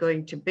is I'm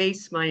going to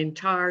base my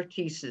entire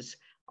thesis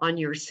on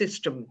your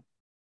system.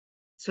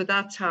 So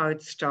that's how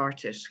it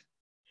started.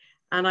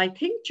 And I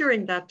think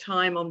during that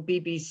time on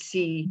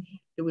BBC,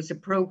 there was a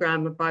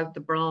program about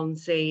the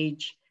Bronze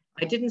Age.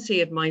 I didn't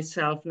see it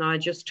myself, and I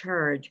just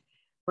heard,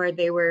 where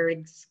they were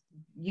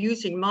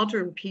using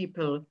modern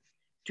people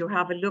to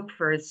have a look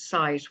for a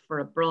site for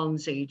a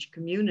Bronze Age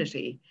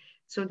community.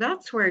 So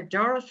that's where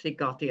Dorothy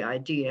got the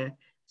idea.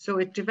 So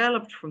it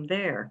developed from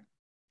there.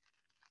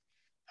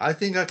 I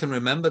think I can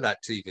remember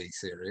that TV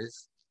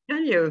series.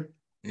 Can you?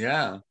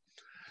 Yeah.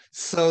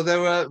 So there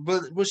were,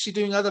 was she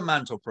doing other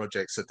Mantle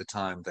projects at the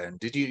time then?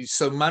 Did you,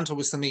 so Mantle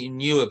was something you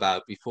knew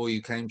about before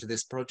you came to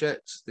this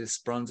project, this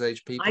Bronze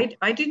Age people?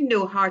 I didn't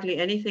know hardly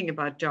anything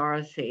about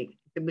Dorothy.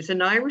 There was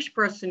an Irish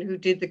person who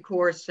did the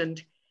course,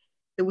 and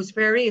there was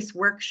various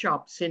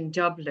workshops in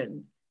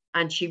Dublin,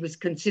 and she was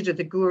considered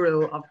the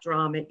guru of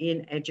drama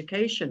in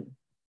education.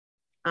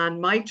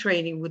 And my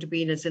training would have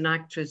been as an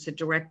actress, a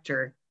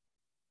director,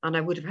 and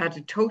I would have had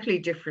a totally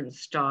different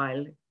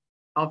style,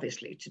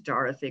 obviously, to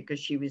Dorothy, because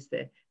she was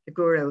the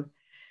guru.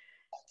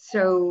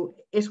 So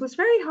it was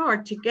very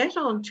hard to get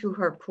onto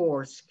her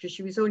course because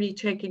she was only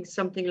taking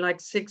something like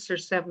 6 or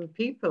 7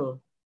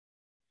 people.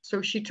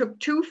 So she took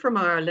 2 from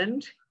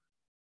Ireland,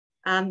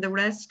 and the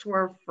rest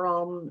were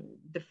from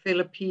the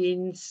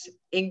Philippines,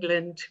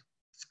 England,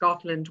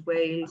 Scotland,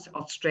 Wales,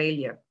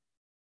 Australia.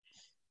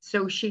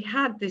 So she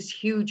had this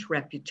huge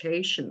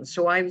reputation.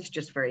 So I was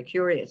just very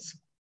curious.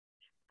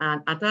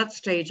 And at that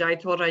stage, I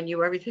thought I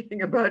knew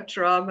everything about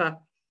drama,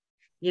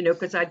 you know,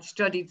 because I'd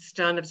studied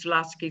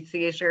Stanislavski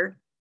theatre.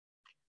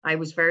 I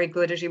was very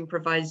good at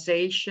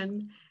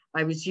improvisation.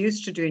 I was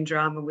used to doing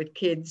drama with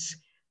kids.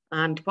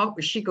 And what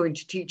was she going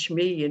to teach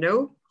me, you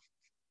know?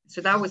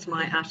 So that was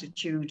my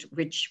attitude,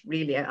 which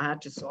really I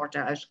had to sort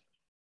out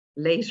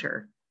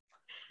later.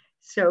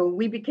 So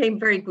we became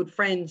very good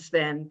friends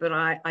then, but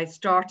I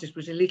started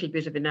with a little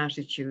bit of an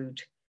attitude.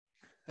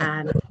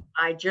 And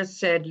I just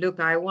said,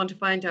 look, I want to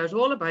find out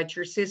all about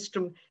your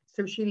system.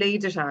 So she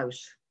laid it out.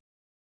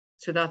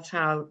 So that's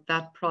how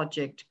that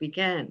project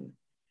began.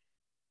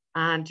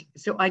 And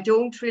so I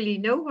don't really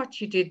know what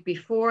she did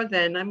before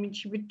then. I mean,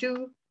 she would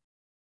do,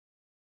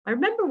 I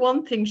remember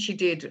one thing she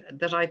did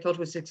that I thought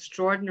was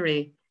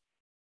extraordinary.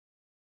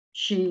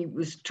 She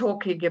was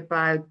talking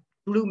about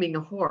grooming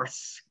a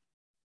horse,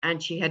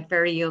 and she had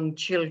very young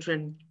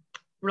children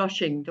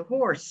brushing the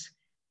horse.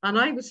 And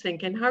I was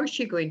thinking, how is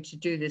she going to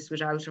do this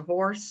without a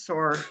horse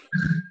or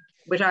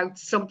without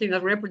something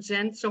that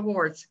represents a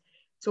horse?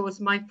 So it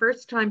was my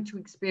first time to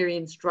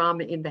experience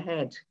drama in the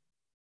head,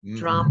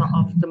 drama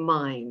of the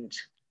mind.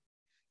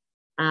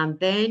 And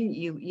then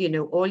you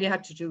know, all you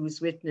had to do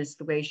was witness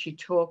the way she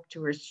talked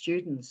to her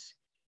students.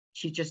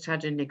 She just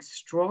had an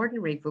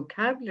extraordinary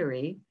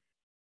vocabulary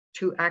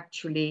to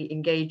actually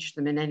engage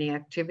them in any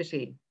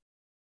activity.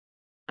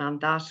 And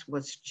that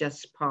was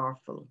just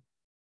powerful.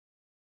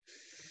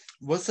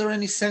 Was there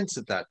any sense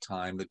at that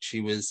time that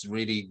she was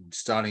really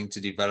starting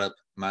to develop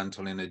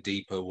Mantle in a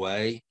deeper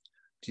way,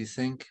 do you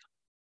think?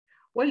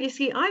 Well, you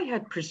see, I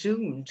had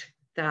presumed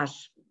that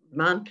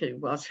Mantle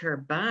was her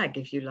bag,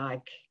 if you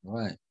like.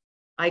 Right.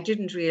 I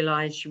didn't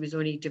realize she was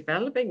only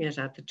developing it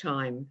at the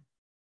time,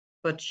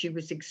 but she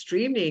was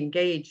extremely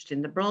engaged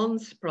in the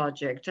Bronze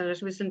project, and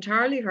it was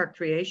entirely her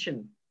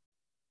creation.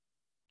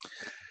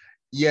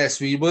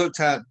 Yes, we worked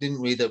out,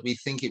 didn't we, that we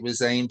think it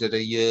was aimed at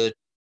a year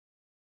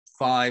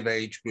 5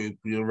 age group,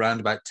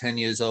 around about 10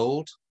 years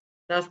old.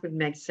 That would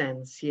make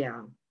sense,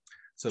 yeah.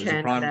 So it was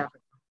a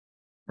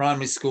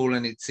primary school,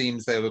 and it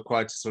seems they were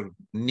quite a sort of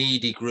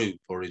needy group,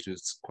 or it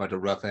was quite a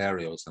rough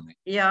area or something.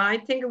 Yeah, I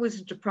think it was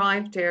a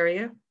deprived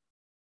area.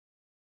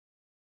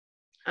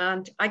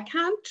 And I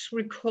can't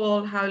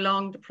recall how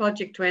long the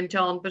project went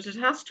on, but it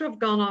has to have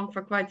gone on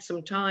for quite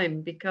some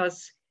time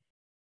because,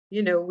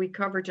 you know, we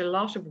covered a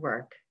lot of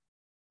work.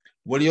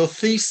 Well, your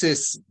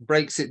thesis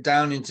breaks it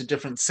down into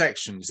different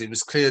sections. It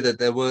was clear that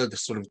there were the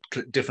sort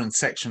of different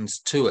sections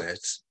to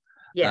it.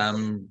 Yes.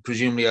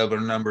 Presumably over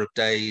a number of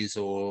days,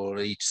 or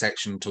each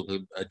section took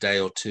a day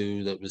or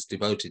two that was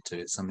devoted to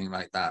it, something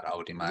like that, I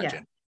would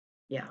imagine.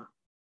 Yeah.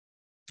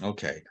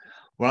 Okay.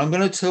 Well, I'm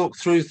going to talk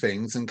through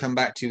things and come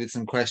back to you with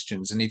some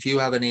questions. And if you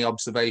have any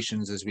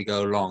observations as we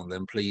go along,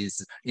 then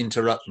please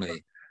interrupt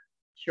me.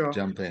 Sure.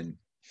 Jump in.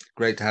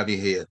 Great to have you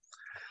here.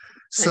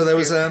 So there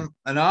was an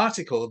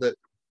article that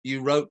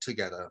you wrote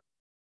together,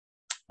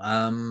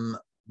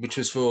 which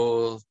was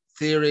for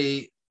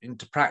Theory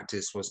into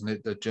Practice, wasn't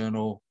it? The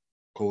journal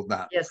called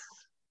that. Yes.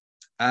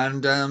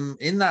 And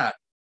in that,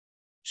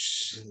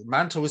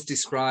 Mantle was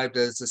described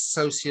as a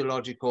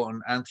sociological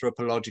and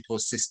anthropological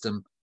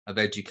system of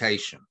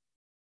education.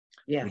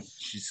 Yes.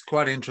 Which is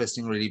quite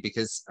interesting, really,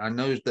 because I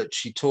know that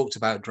she talked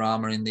about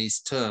drama in these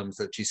terms,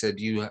 that she said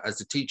you,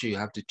 as a teacher, you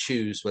have to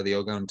choose whether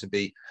you're going to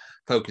be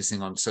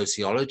focusing on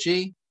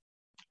sociology,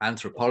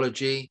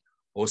 anthropology,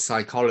 or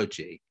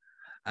psychology.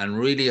 And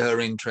really her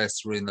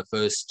interests were in the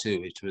first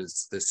two. It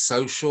was the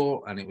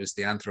social and it was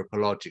the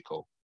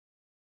anthropological.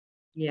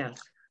 Yes.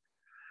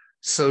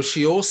 So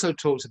she also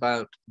talked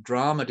about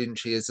drama, didn't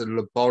she, as a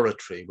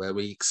laboratory where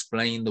we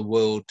explain the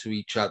world to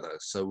each other.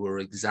 So we're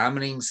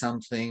examining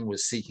something, we're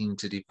seeking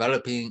to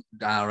developing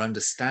our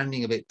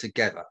understanding of it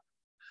together.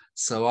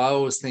 So I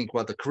always think,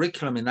 well, the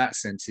curriculum in that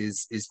sense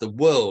is the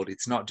world.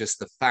 It's not just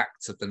the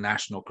facts of the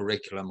national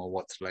curriculum or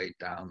what's laid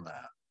down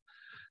there.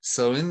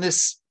 So in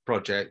this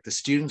project, the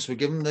students were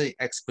given the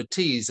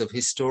expertise of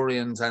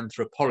historians,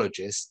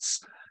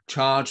 anthropologists,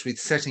 charged with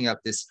setting up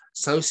this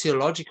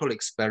sociological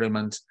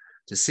experiment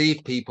to see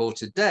if people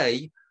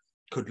today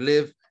could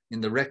live in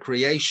the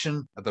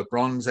recreation of a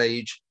Bronze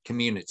Age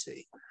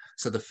community.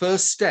 So the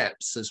first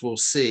steps, as we'll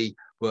see,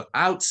 were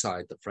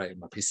outside the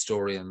frame of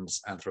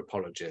historians,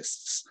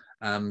 anthropologists.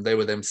 They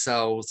were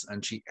themselves,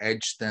 and she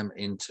edged them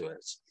into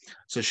it.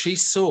 So she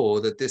saw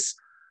that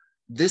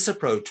this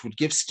approach would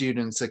give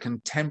students a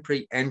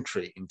contemporary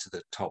entry into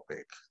the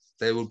topic.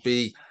 They would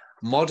be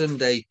modern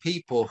day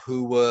people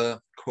who were,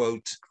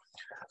 quote,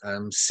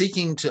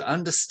 seeking to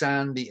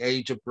understand the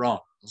age of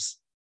bronze,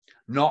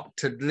 not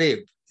to live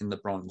in the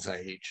Bronze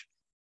Age.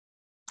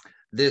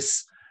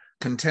 This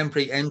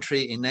contemporary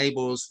entry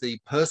enables the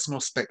personal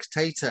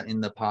spectator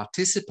in the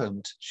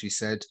participant, she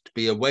said, to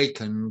be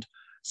awakened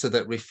so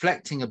that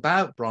reflecting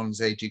about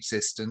Bronze Age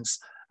existence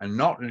and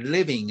not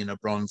living in a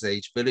Bronze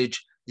Age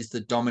village is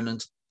the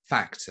dominant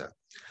factor.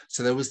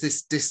 So there was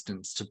this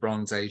distance to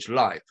Bronze Age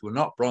life. We're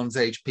not Bronze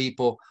Age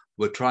people,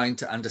 we're trying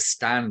to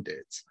understand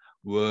it.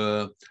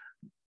 We're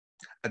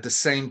at the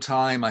same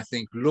time, I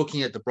think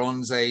looking at the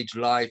Bronze Age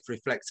life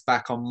reflects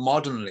back on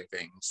modern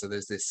living. So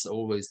there's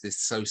always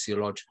this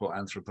sociological,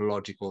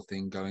 anthropological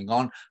thing going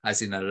on,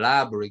 as in a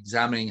lab, we're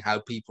examining how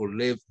people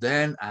live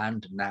then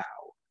and now.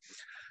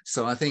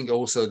 So I think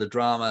also the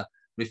drama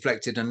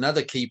reflected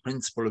another key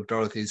principle of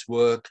Dorothy's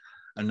work,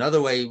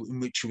 another way in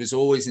which she was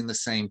always in the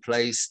same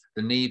place,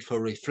 the need for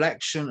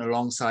reflection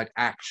alongside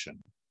action.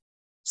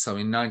 So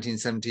in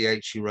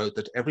 1978, she wrote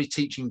that every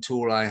teaching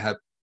tool I have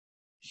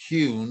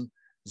hewn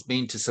has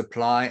been to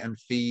supply and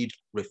feed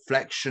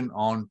reflection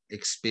on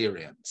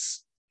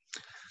experience.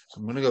 So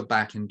I'm going to go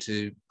back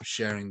into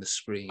sharing the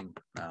screen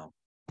now.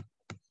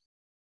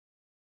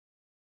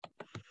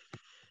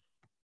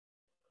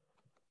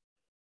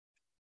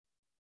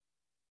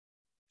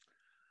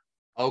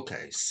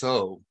 Okay,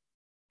 so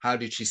how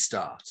did she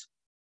start?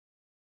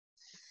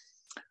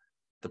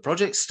 The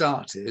project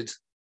started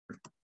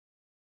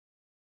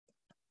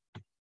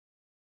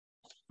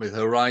with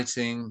her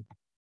writing.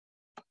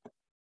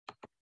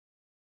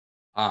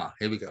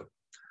 Here we go.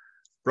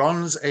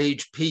 Bronze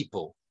Age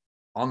people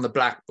on the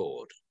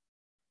blackboard.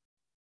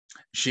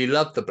 She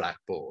loved the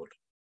blackboard.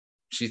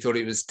 She thought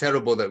it was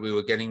terrible that we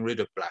were getting rid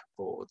of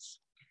blackboards.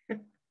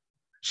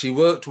 She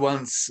worked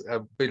once, I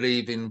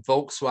believe, in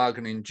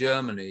Volkswagen in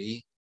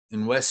Germany,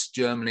 in West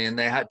Germany, and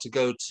they had to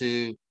go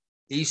to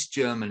East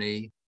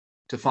Germany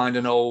to find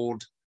an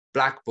old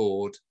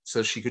blackboard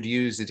so she could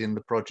use it in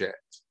the project.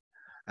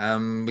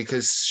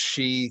 Because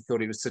she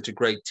thought it was such a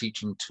great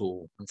teaching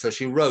tool. And so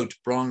she wrote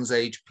Bronze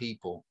Age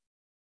people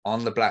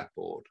on the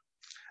blackboard.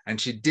 And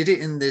she did it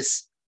in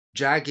this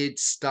jagged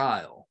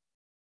style.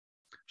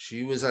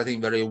 She was, I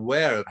think, very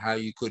aware of how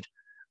you could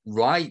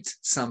write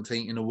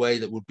something in a way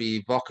that would be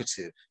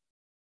evocative.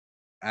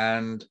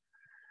 And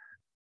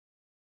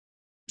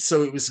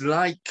so it was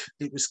like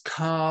it was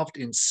carved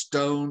in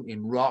stone,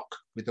 in rock,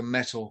 with a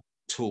metal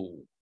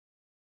tool.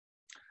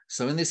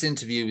 So in this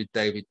interview with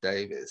David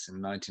Davis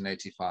in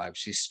 1985,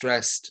 she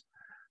stressed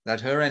that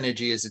her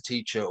energy as a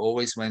teacher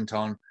always went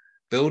on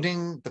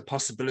building the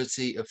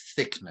possibility of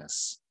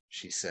thickness,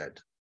 she said.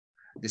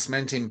 This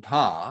meant in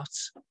part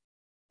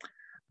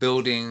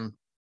building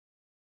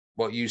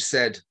what you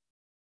said,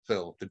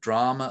 Phyl, the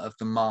drama of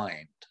the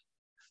mind,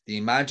 the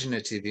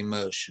imaginative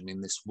immersion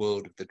in this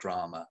world of the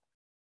drama.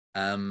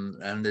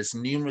 And there's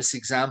numerous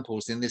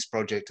examples in this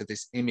project of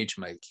this image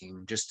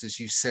making, just as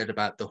you said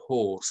about the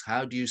horse.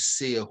 How do you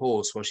see a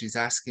horse? Well, she's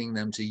asking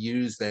them to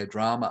use their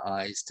drama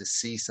eyes to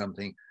see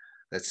something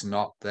that's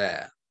not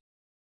there.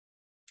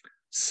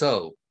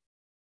 So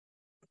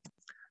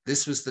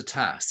this was the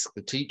task.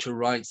 The teacher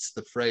writes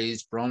the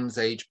phrase Bronze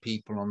Age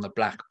people on the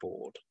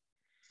blackboard.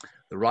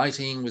 The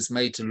writing was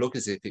made to look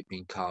as if it'd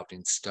been carved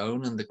in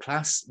stone, and the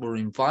class were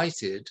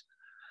invited,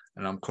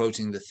 and I'm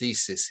quoting the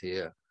thesis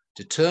here,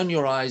 to turn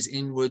your eyes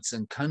inwards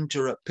and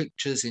conjure up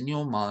pictures in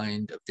your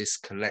mind of this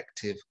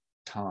collective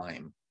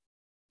time.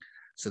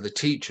 So the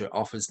teacher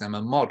offers them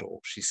a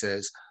model. She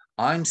says,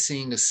 I'm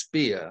seeing a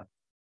spear,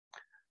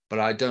 but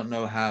I don't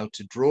know how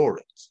to draw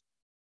it.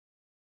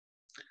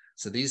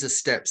 So these are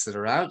steps that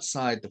are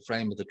outside the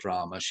frame of the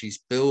drama.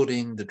 She's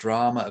building the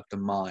drama of the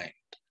mind.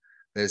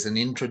 There's an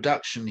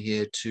introduction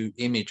here to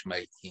image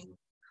making,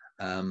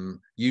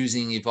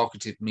 using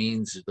evocative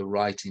means of the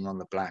writing on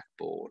the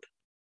blackboard.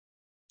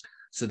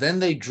 So then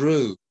they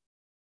drew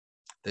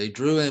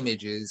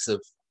images of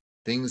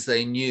things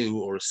they knew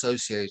or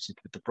associated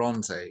with the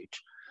Bronze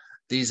Age.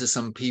 These are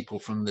some people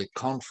from the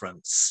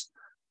conference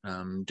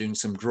doing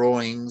some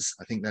drawings.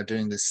 I think they're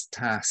doing this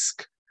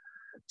task.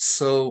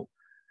 So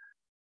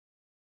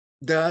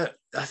I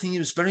think it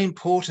was very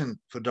important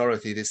for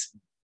Dorothy, this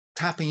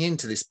tapping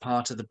into this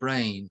part of the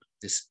brain,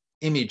 this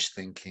image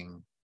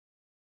thinking.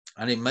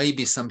 And it may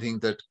be something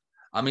that,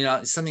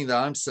 it's something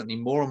that I'm certainly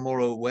more and more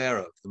aware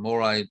of, the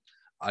more I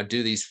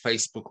do these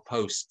Facebook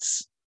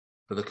posts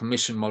for the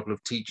Commission Model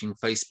of Teaching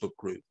Facebook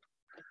group.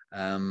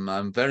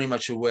 I'm very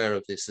much aware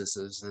of this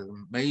as a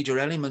major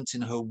element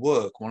in her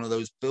work, one of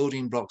those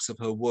building blocks of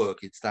her work.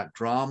 It's that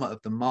drama of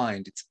the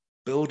mind. It's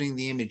building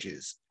the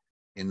images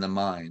in the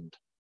mind.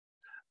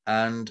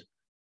 And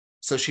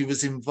so she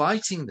was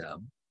inviting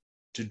them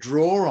to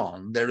draw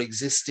on their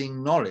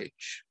existing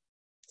knowledge.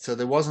 So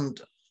there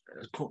wasn't,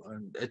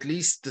 at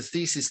least the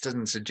thesis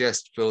doesn't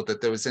suggest, Phyl, that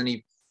there was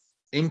any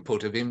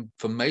input of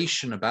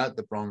information about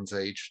the Bronze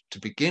Age to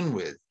begin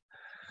with.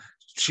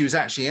 She was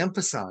actually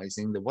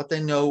emphasizing that what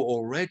they know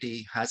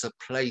already has a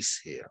place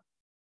here.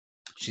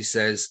 She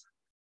says,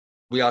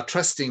 we are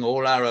trusting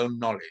all our own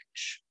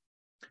knowledge.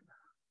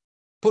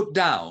 Put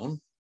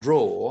down,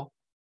 draw,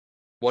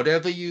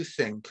 whatever you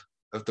think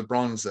of the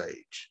Bronze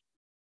Age.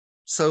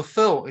 So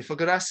Phyl, if I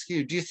could ask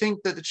you, do you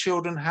think that the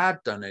children had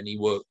done any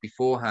work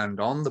beforehand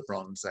on the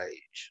Bronze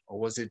Age? Or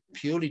was it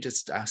purely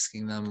just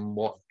asking them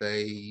what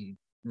they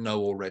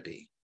know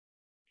already?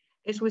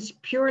 It was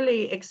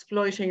purely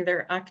exploiting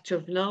their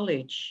active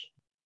knowledge.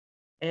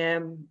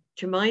 To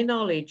my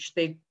knowledge,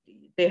 they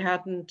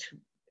hadn't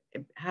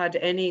had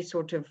any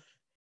sort of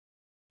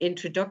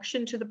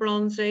introduction to the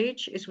Bronze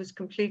Age. It was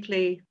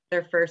completely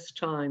their first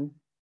time,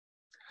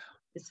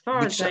 as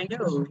far as I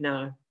know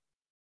now.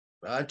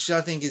 Which I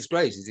think is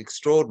great. It's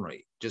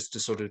extraordinary just to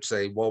sort of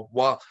say, well,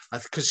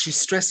 because she's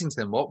stressing to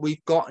them, what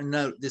we've got in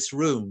this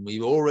room, we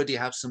already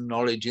have some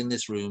knowledge in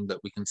this room that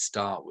we can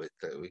start with,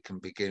 that we can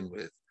begin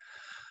with.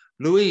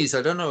 Louise,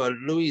 I don't know,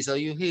 Louise, are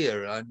you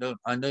here?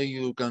 I know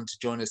you're going to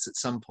join us at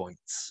some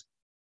points.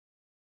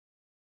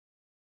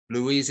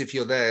 Louise, if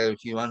you're there,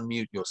 if you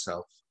unmute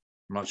yourself.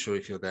 I'm not sure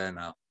if you're there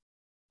now.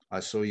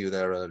 I saw you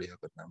there earlier,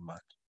 but never mind.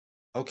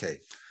 Okay,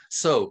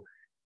 so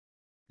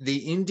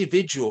the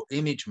individual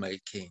image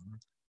making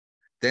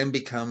then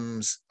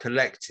becomes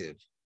collective.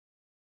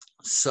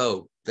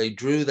 So they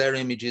drew their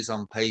images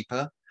on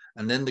paper,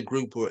 and then the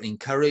group were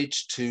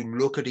encouraged to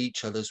look at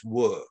each other's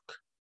work.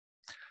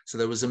 So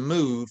there was a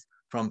move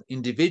from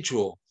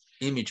individual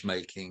image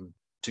making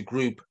to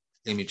group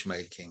image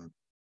making,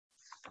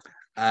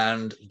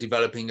 and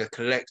developing a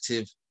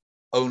collective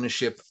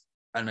ownership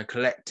and a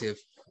collective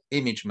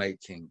image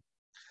making.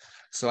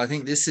 So I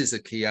think this is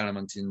a key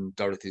element in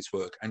Dorothy's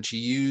work, and she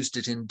used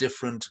it in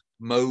different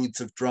modes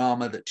of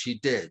drama that she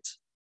did.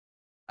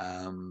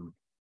 I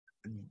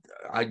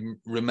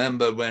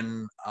remember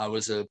when I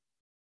was a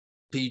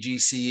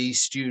PGCE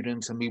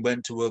student and we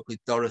went to work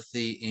with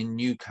Dorothy in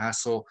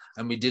Newcastle,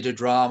 and we did a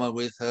drama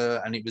with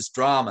her, and it was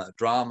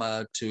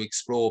drama to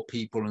explore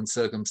people and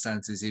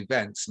circumstances,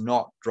 events,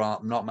 not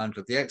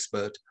Mantle the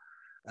expert.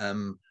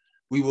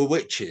 We were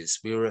witches.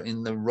 We were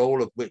in the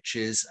role of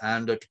witches,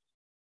 and at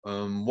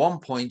one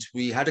point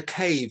we had a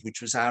cave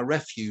which was our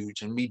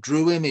refuge, and we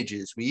drew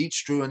images. We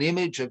each drew an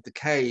image of the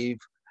cave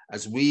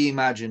as we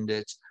imagined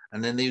it,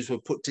 and then these were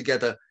put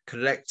together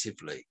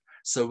collectively.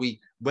 So we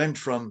went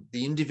from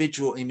the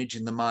individual image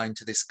in the mind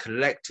to this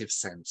collective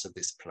sense of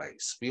this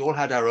place. We all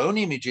had our own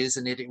images,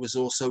 and yet it was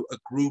also a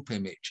group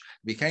image.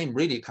 It became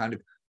really kind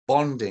of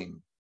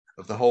bonding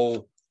of the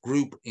whole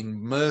group,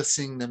 immersed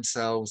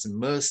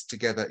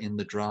together in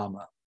the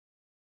drama.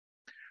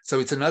 So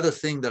it's another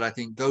thing that I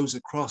think goes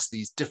across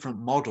these different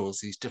models,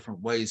 these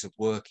different ways of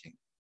working.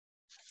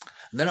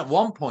 And then at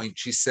one point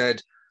she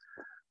said,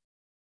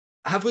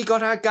 have we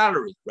got our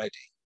gallery ready?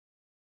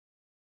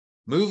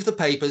 Move the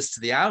papers to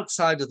the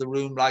outside of the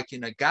room like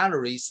in a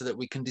gallery so that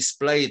we can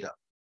display them.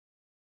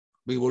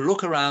 We will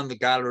look around the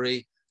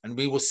gallery and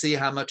we will see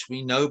how much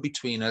we know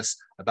between us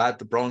about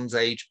the Bronze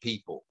Age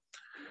people.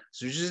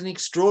 So it was an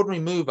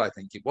extraordinary move, I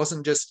think. It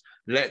wasn't just,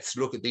 let's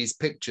look at these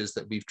pictures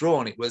that we've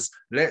drawn. It was,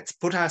 let's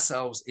put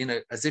ourselves in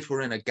as if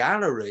we're in a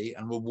gallery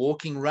and we're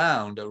walking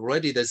around.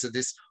 Already there's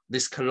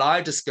this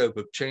kaleidoscope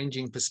of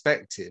changing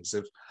perspectives,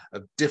 of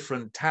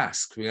different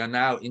tasks. We are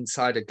now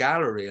inside a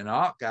gallery, an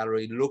art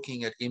gallery,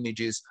 looking at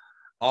images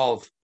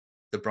of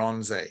the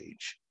Bronze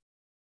Age.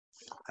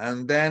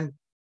 And then,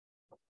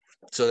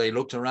 so they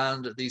looked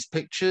around at these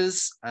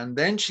pictures, and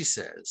then she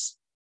says,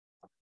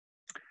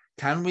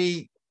 can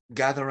we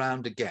gather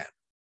round again?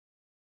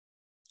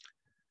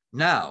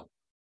 Now,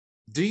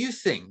 do you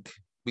think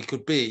we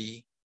could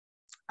be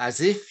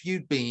as if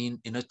you'd been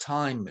in a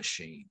time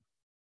machine?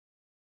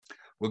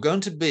 We're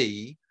going to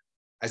be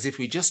as if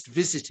we just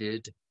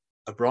visited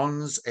a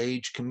Bronze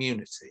Age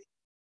community.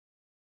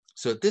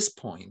 So at this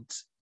point,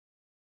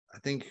 I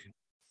think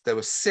there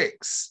were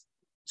 6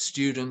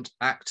 student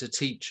actor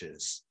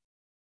teachers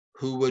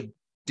who were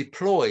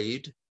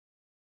deployed,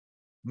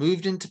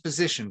 moved into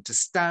position to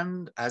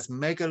stand as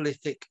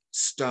megalithic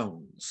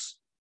stones,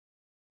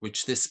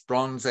 which this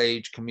Bronze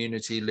Age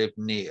community lived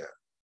near.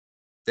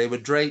 They were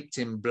draped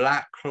in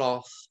black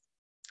cloth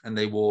and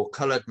they wore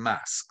colored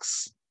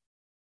masks.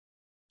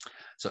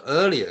 So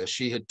earlier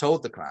she had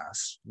told the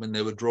class, when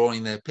they were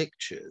drawing their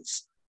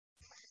pictures,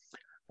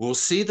 we'll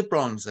see the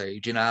Bronze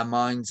Age in our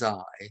mind's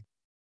eye,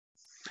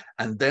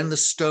 and then the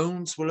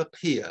stones will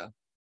appear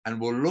and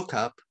we'll look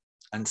up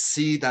and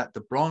see that the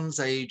Bronze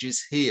Age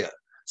is here.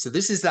 So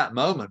this is that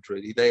moment,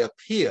 really. They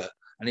appear,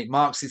 and it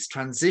marks this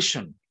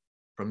transition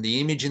from the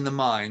image in the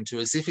mind to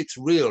as if it's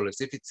real, as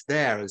if it's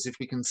there, as if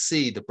we can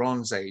see the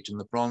Bronze Age and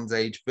the Bronze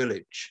Age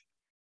village.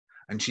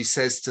 And she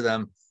says to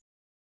them,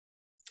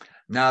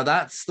 now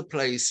that's the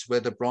place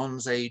where the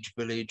Bronze Age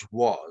village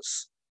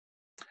was.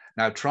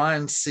 Now try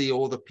and see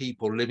all the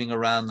people living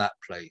around that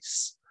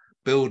place,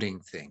 building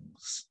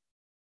things.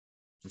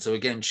 And so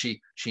again,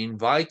 she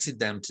invited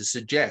them to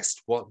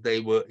suggest what they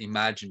were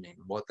imagining,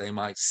 what they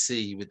might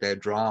see with their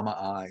drama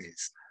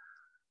eyes.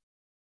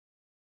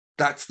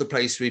 That's the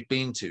place we've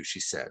been to,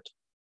 she said.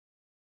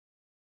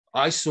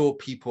 I saw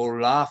people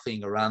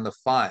laughing around the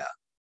fire,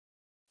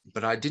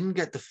 but I didn't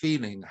get the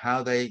feeling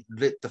how they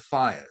lit the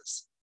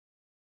fires.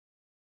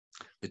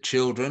 The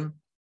children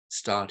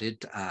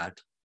started to add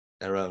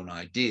their own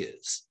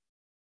ideas.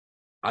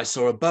 I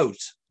saw a boat,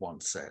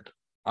 one said.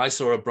 I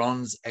saw a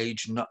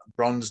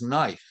Bronze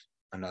knife,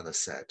 another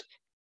said.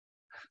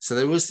 So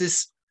there was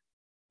this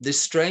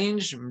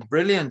strange,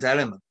 brilliant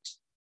element.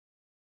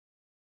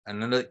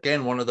 And then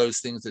again, one of those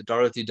things that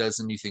Dorothy does,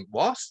 and you think,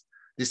 what?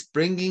 This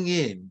bringing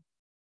in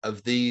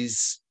of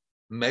these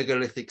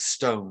megalithic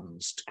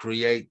stones to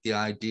create the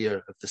idea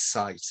of the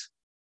site.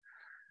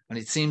 And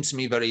it seems to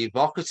me very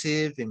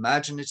evocative,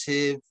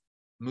 imaginative,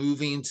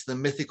 moving into the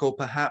mythical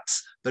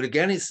perhaps, but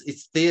again,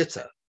 it's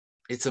theatre.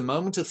 It's a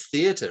moment of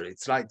theatre.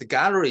 It's like the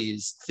gallery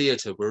is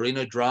theatre. We're in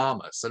a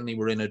drama. Suddenly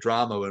we're in a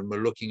drama and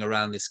we're looking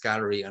around this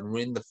gallery and we're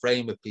in the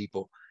frame of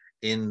people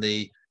in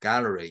the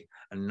gallery.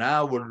 And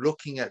now we're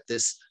looking at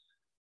this,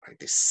 like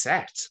this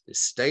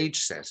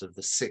stage set of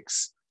the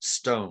 6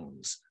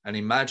 stones and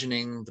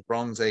imagining the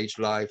Bronze Age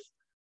life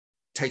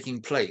taking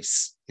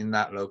place in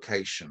that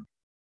location.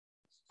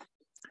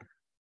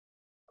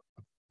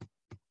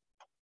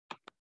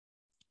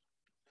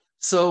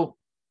 So,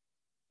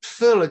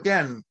 Phyl,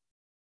 again,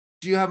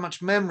 do you have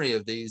much memory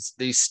of these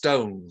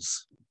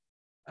stones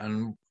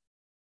and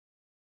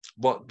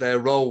what their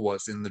role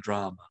was in the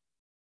drama?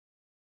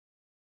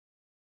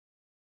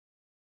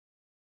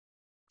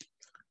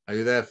 Are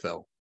you there,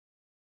 Phyl?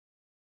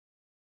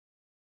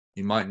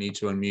 You might need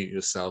to unmute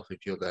yourself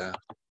if you're there.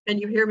 Can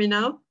you hear me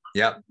now?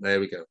 Yep, there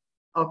we go.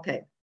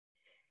 Okay.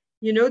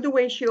 You know the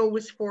way she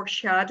always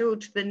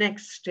foreshadowed the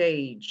next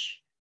stage?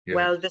 Yeah.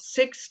 Well, the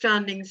 6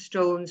 standing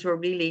stones were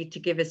really to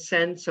give a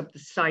sense of the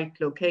site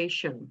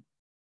location.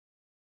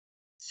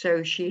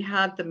 So she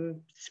had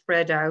them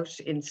spread out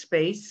in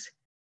space,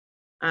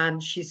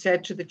 and she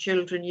said to the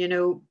children, you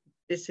know,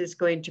 this is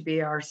going to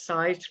be our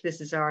site,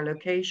 this is our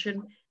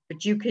location,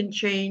 but you can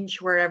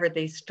change wherever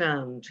they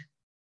stand.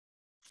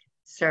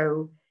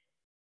 So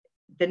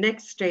the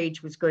next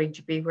stage was going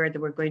to be where they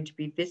were going to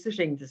be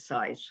visiting the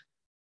site,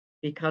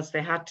 because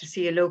they had to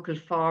see a local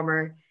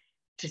farmer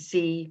to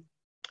see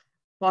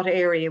what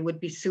area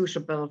would be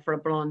suitable for a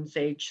Bronze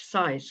Age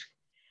site.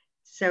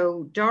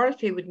 So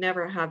Dorothy would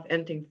never have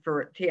anything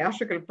for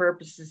theatrical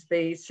purposes.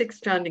 The 6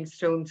 standing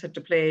stones had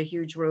to play a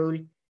huge role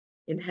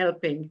in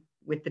helping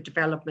with the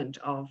development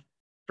of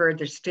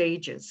further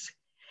stages.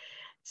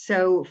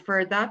 So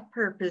for that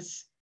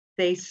purpose,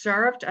 they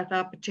served at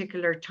that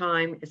particular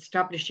time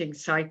establishing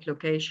site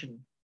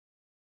location.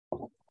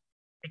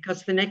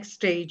 Because the next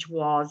stage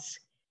was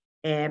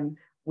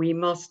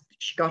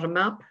she got a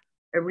map,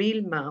 a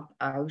real map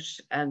out,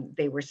 and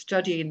they were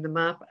studying the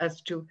map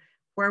as to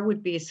where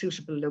would be a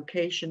suitable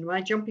location. Am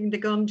I jumping the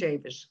gun,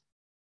 David?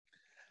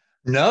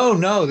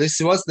 No, this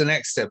was the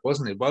next step,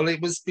 wasn't it? Well,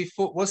 it was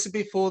before, was it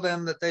before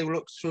then that they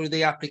looked through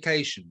the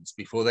applications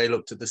before they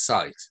looked at the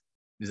site?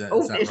 Is that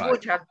It right?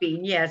 would have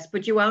been, yes,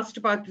 but you asked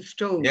about the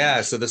stones.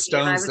 Yeah, so the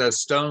stones, Yeah,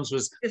 stones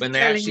was when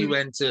they actually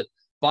went to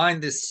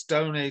find this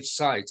Stone Age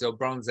site or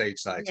Bronze Age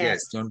site.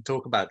 Yes, do you want to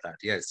talk about that?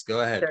 Yes,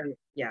 go ahead. So,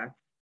 yeah.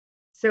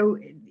 So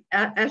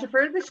at a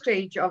further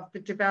stage of the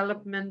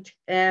development,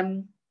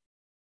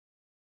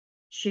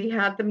 she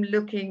had them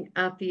looking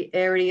at the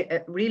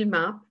area, real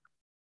map,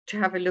 to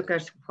have a look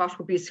at what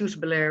would be a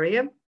suitable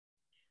area.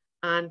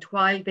 And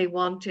while they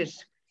wanted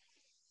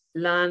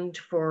land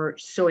for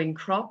sowing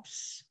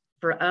crops,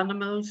 for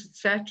animals,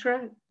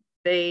 etc.,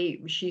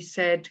 she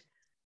said,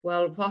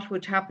 well, what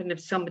would happen if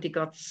somebody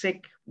got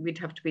sick? We'd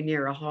have to be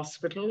near a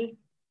hospital.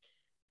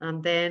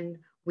 And then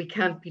we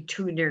can't be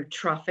too near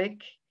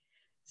traffic.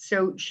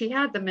 So she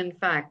had them, in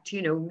fact,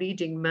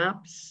 reading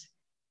maps,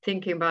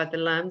 thinking about the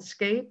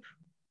landscape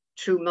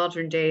through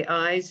modern day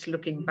eyes,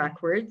 looking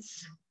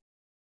backwards.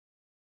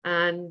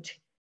 And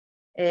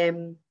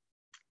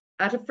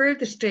at a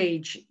further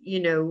stage,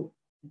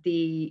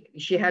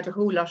 she had a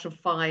whole lot of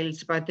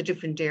files about the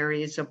different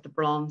areas of the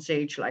Bronze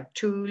Age, like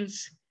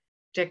tools,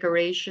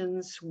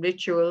 decorations,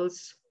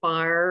 rituals,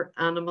 fire,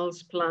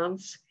 animals,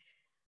 plants.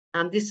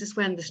 And this is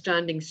when the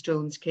standing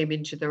stones came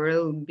into their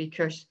own,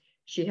 because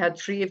she had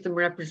 3 of them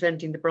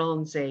representing the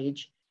Bronze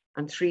Age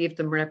and 3 of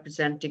them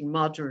representing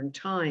modern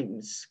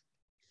times.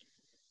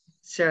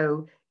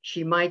 So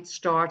she might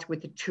start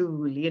with a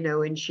tool,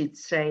 and she'd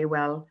say,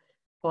 well,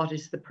 what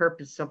is the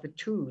purpose of a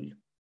tool?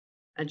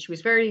 And she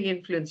was very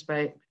influenced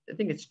by, I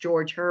think it's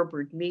George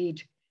Herbert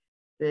Mead,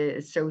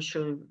 the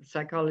social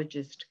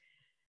psychologist.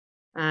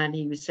 And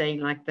he was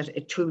saying like that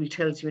a tool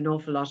tells you an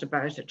awful lot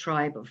about a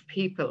tribe of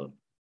people.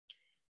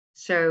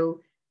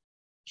 So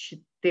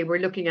they were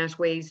looking at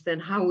ways then,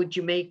 how would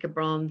you make a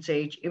Bronze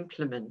Age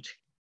implement?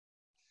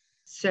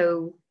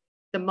 So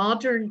the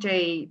modern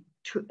day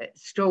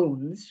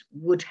stones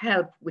would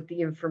help with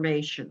the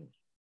information.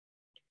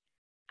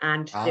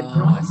 And the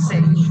Bronze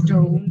Age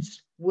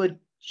stones would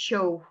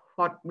show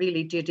what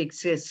really did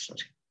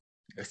exist.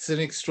 It's an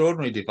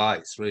extraordinary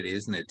device, really,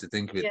 isn't it, to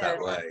think of it that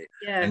way,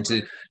 and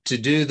to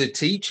do the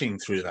teaching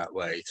through that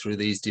way, through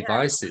these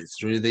devices,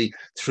 through the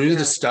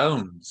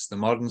stones, the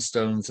modern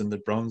stones and the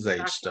Bronze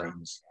Age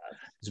stones.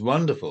 It's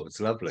wonderful.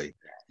 It's lovely.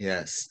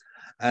 Yes,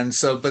 and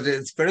so, but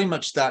it's very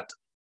much that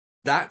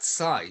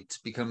site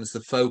becomes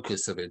the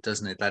focus of it,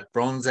 doesn't it? That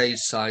Bronze Age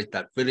site,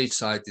 that village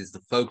site, is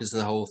the focus of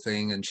the whole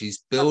thing, and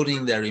she's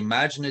building their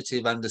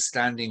imaginative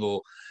understanding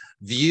or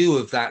view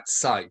of that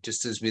site,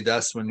 just as with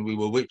us when we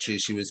were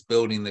witches, she was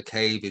building the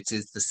cave. It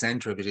is the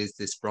center of it, is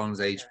this Bronze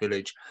Age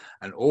village,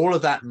 and all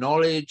of that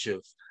knowledge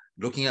of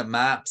looking at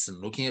maps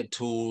and looking at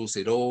tools,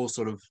 it all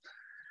sort of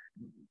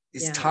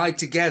is tied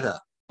together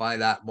by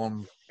that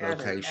one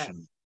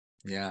location.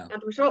 Yeah.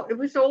 And it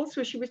was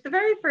also, she was the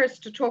very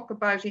first to talk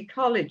about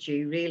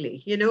ecology,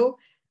 really.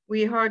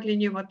 We hardly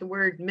knew what the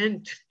word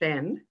meant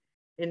then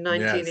in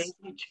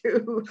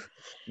 1982.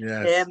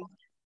 Yes.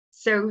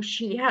 So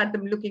she had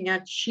them looking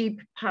at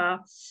sheep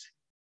paths,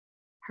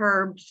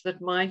 herbs that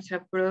might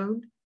have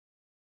grown,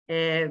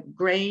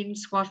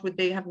 grains, what would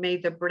they have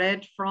made the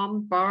bread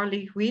from,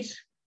 barley, wheat?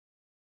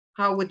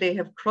 How would they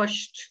have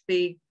crushed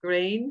the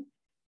grain?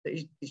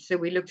 So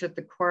we looked at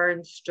the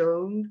quern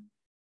stone,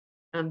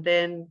 and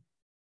then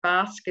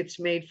baskets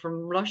made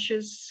from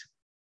rushes,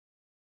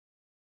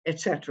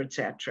 etc.,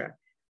 etc.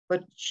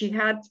 But she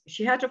had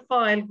a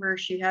file where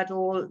she had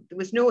there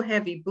was no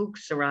heavy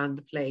books around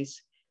the place.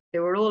 They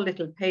were all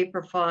little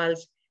paper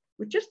files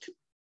with just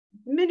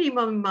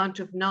minimum amount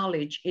of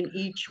knowledge in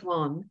each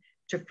one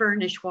to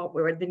furnish what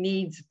were the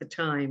needs at the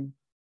time.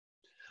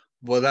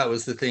 Well, that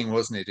was the thing,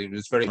 wasn't it? It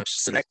was very much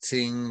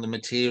selecting the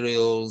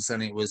materials,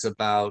 and it was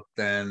about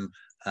then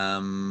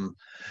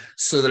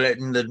so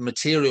letting the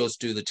materials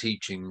do the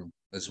teaching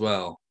as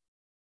well.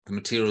 The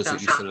materials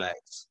that you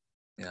select.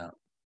 Yeah.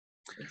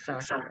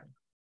 Exactly.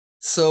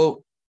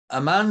 So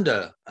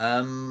Amanda,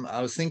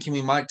 I was thinking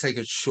we might take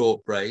a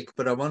short break,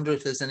 but I wonder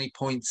if there's any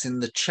points in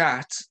the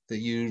chat that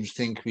you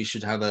think we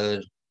should have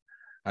a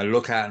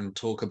look at and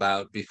talk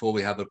about before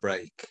we have a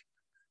break.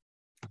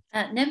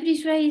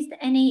 Nobody's raised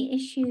any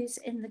issues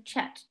in the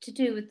chat to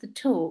do with the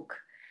talk,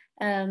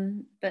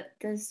 but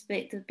there's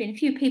been a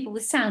few people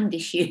with sound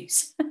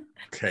issues.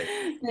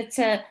 Okay.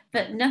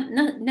 But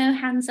no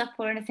hands up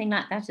or anything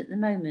like that at the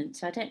moment.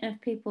 So I don't know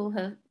if people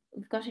have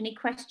got any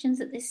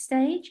questions at this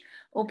stage,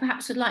 or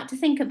perhaps would like to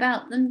think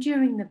about them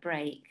during the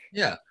break.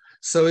 Yeah.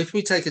 So if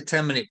we take a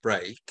 10-minute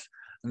break,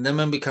 and then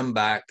when we come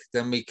back,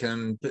 then we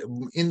can,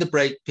 in the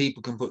break,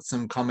 people can put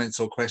some comments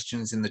or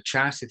questions in the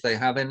chat if they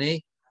have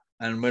any.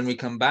 And when we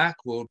come back,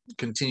 we'll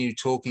continue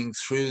talking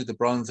through the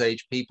Bronze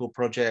Age People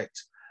Project,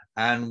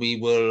 and we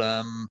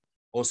will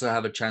also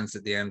have a chance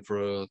at the end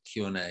for a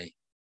Q&A.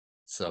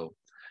 So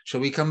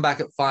shall we come back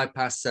at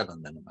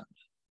 7:05 then, Amanda?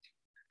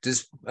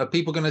 Are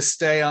people going to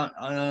stay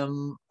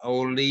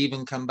or leave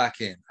and come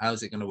back in?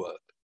 How's it going to work?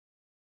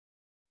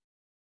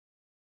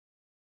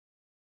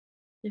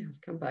 Yeah,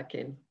 come back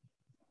in.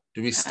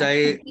 Do we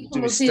stay?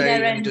 Do we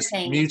stay and just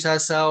mute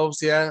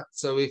ourselves? Yeah.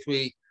 So if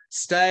we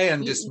stay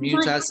and just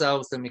mute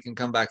ourselves, then we can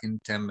come back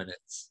in 10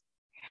 minutes.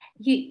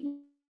 You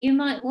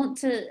might want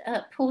to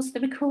pause the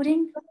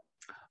recording.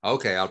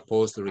 Okay, I'll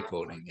pause the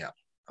recording. Yeah.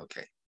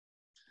 Okay.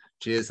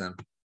 Cheers then.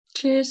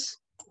 Cheers.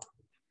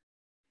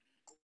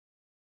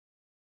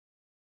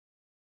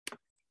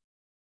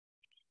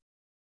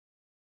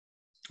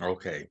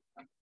 Okay.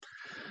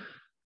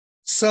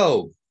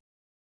 So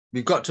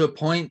we've got to a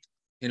point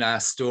in our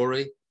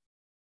story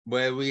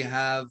where we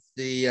have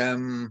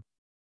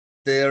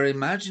they're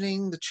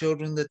imagining, the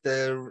children, that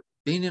they're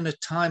been in a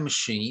time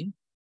machine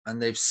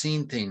and they've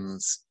seen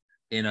things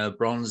in a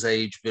Bronze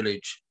Age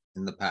village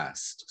in the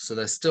past. So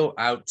they're still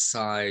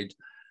outside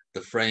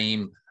the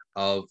frame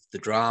of the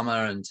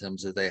drama in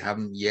terms of they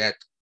haven't yet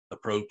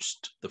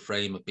approached the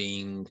frame of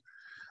being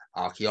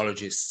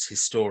archaeologists,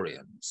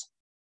 historians.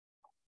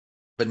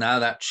 But now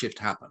that shift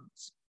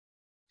happens.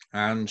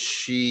 And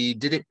she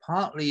did it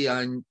partly,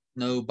 I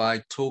know,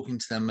 by talking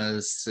to them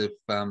as if,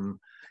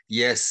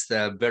 yes,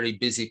 they're very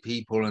busy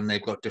people and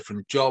they've got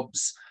different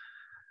jobs,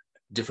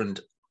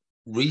 different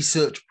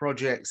research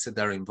projects that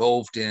they're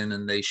involved in,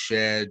 and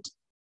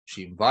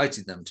she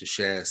invited them to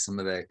share some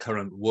of their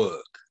current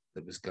work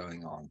that was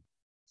going on.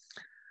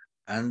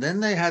 And then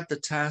they had the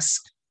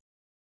task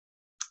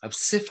of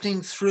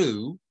sifting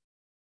through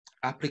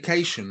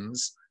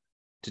applications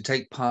to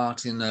take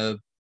part in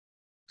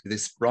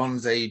this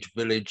Bronze Age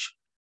village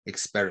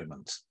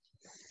experiment.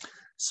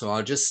 So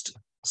I'll just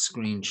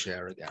screen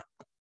share again.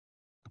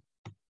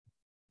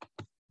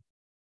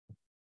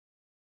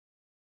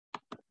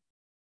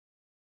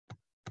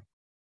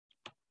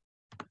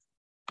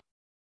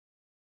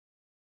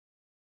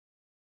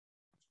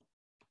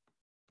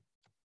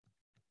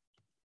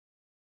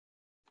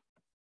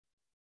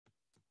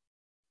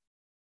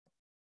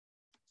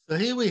 So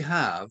here we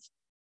have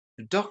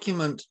a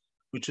document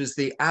which was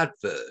the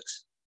advert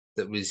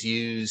that was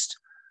used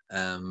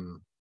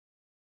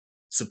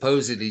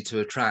supposedly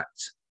to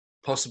attract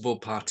possible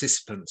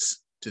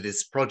participants to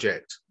this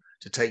project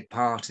to take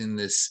part in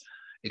this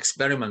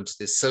experiment,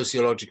 this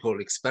sociological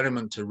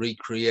experiment to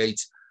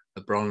recreate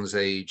a Bronze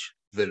Age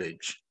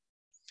village.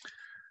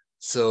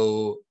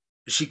 So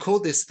she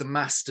called this the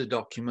master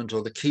document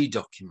or the key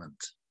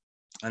document.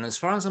 And as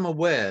far as I'm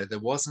aware, there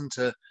wasn't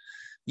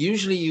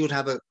usually you would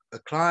have a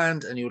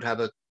client and you would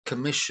have a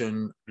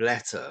commission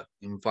letter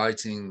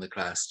inviting the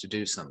class to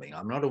do something.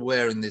 I'm not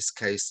aware in this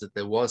case that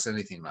there was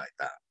anything like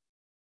that.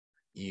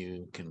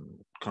 You can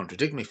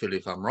contradict me, Phil,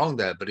 if I'm wrong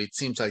there, but it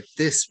seems like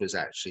this was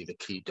actually the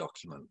key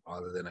document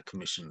rather than a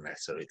commission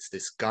letter. It's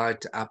this guide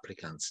to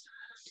applicants,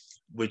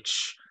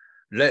 which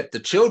let the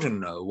children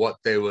know what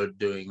they were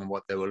doing and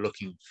what they were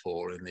looking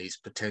for in these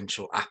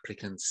potential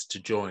applicants to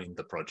join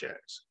the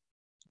project.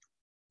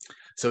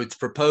 So it's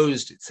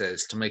proposed, it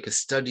says, to make a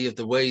study of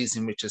the ways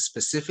in which a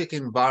specific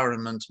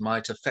environment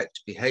might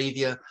affect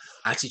behavior,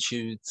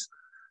 attitudes,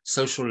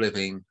 social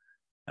living,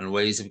 and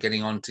ways of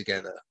getting on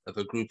together of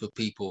a group of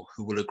people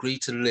who will agree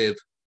to live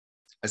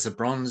as a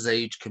Bronze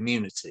Age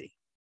community.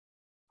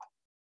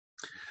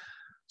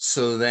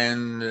 So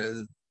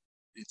then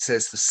it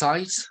says the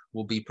site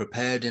will be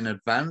prepared in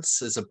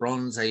advance as a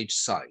Bronze Age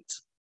site.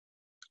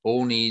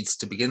 All needs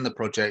to begin the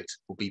project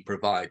will be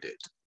provided.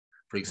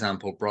 For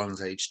example,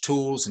 Bronze Age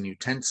tools and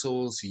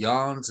utensils,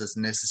 yarns as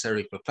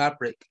necessary for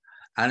fabric,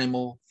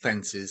 animal,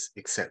 fences,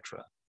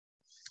 etc.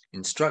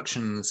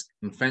 Instructions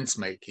in fence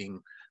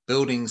making,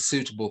 buildings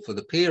suitable for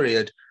the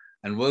period,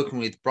 and working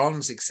with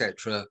bronze,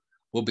 etc.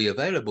 will be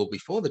available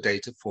before the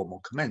date of formal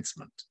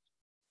commencement.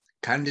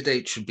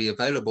 Candidates should be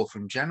available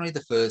from January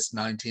the 1st,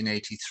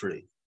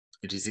 1983.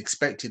 It is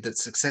expected that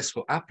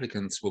successful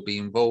applicants will be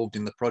involved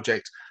in the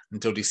project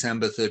until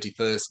December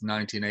 31st,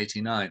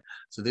 1989.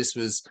 So this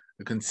was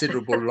a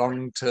considerable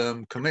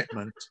long-term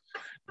commitment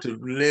to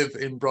live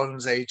in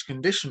Bronze Age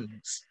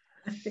conditions.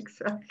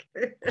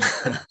 Exactly.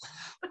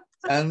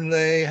 And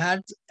they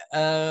had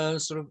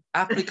sort of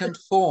applicant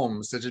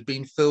forms that had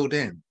been filled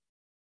in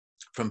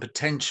from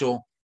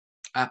potential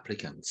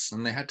applicants,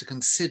 and they had to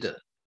consider,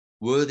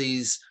 were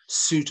these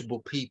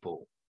suitable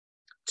people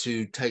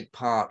to take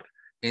part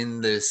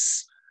in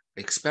this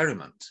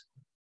experiment?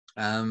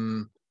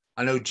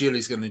 I know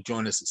Julie's going to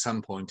join us at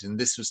some point, and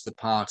this was the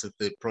part of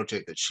the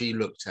project that she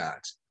looked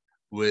at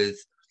with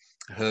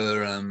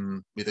her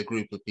with a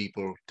group of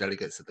people,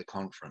 delegates at the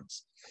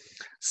conference.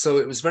 So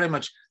it was very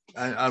much,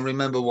 I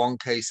remember one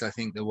case I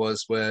think there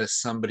was where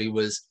somebody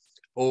was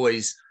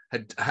always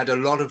had a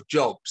lot of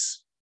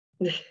jobs.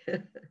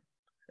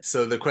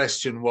 So the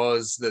question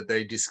was that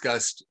they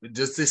discussed,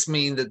 does this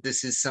mean that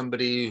this is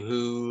somebody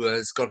who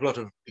has got a lot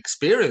of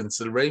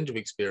experience, a range of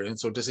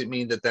experience, or does it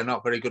mean that they're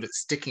not very good at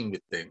sticking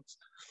with things?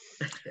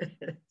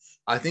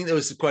 I think there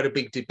was quite a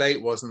big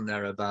debate, wasn't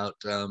there, about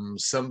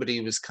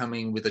somebody was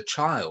coming with a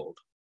child.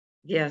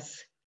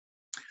 Yes.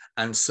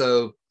 And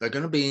so they're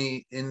going to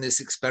be in this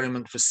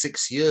experiment for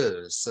 6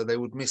 years, so they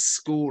would miss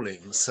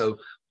schooling. So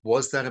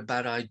was that a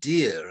bad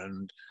idea?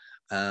 And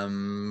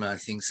I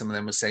think some of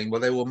them were saying,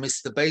 well, they will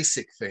miss the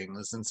basic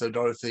things. And so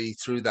Dorothy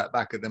threw that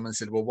back at them and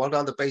said, well, what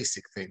are the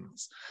basic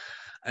things?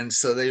 And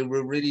so they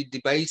were really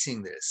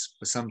debating this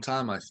for some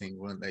time, I think,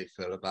 weren't they,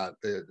 Phil, about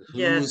who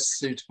was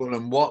suitable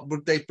and what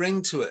would they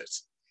bring to it.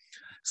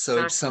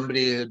 So if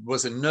somebody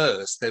was a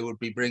nurse, they would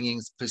be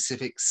bringing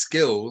specific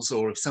skills,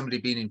 or if somebody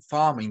been in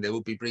farming, they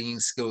would be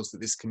bringing skills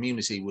that this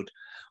community would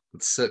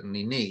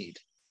certainly need.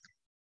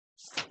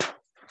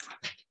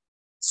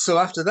 So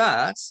after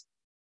that,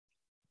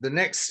 the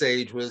next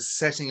stage was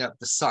setting up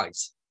the site.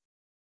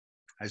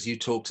 As you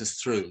talked us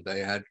through,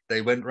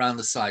 they went around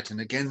the site,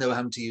 and again, they were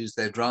having to use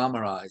their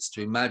drama eyes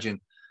to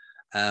imagine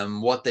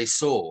what they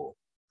saw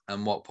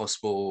and what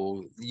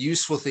possible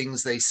useful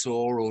things they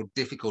saw or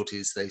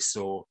difficulties they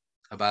saw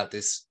about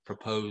this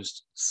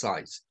proposed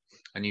site.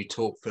 And you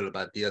talked, Phil,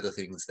 about the other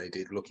things they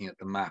did, looking at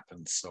the map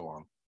and so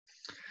on.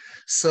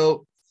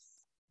 So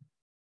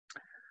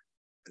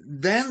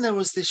then there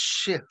was this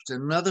shift,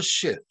 another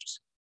shift.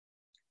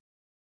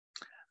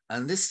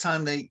 And this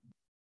time they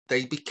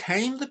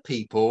became the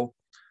people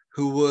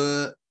who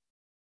were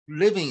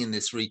living in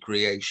this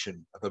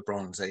recreation of a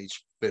Bronze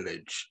Age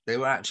village. They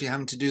were actually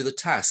having to do the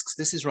tasks.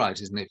 This is right,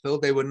 isn't it, Phil?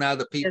 They were now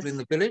the people in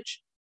the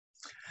village.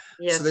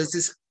 Yes. So there's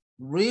this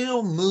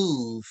real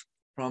move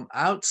from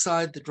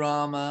outside the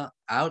drama,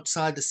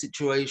 outside the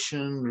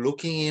situation,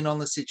 looking in on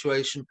the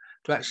situation,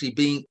 to actually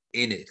being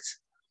in it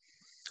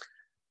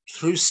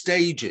through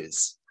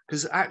stages.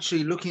 Because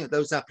actually looking at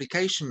those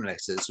application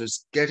letters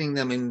was getting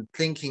them in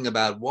thinking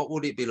about what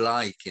would it be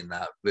like in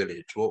that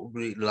village? What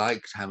would it be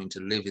like having to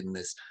live in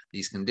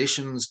these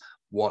conditions?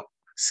 What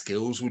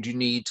skills would you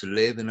need to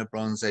live in a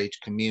Bronze Age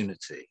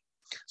community?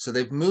 So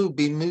they've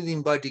been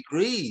moving by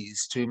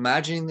degrees to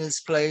imagining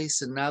this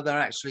place, and now they're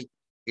actually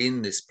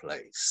in this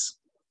place.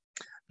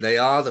 They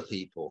are the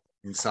people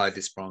inside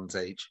this Bronze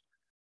Age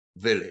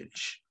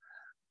village.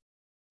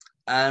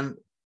 And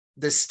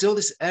there's still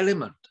this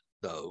element,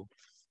 though,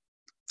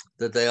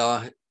 that they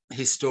are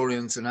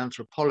historians and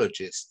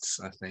anthropologists,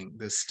 I think.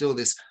 There's still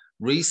this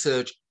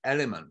research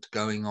element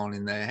going on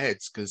in their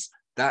heads, because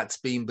that's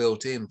been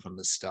built in from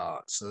the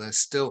start. So they're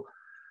still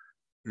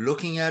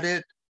looking at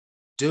it,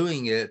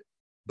 doing it,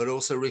 but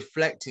also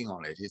reflecting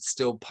on it. It's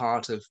still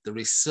part of the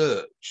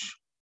research.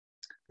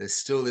 There's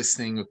still this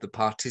thing of the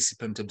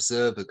participant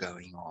observer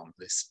going on,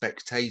 this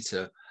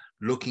spectator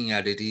looking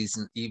at it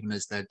even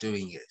as they're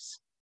doing it.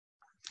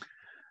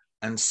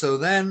 And so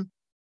then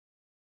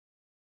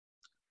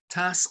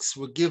tasks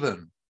were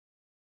given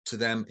to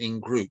them in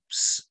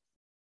groups.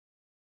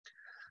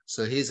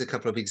 So here's a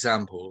couple of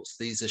examples.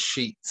 These are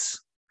sheets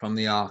from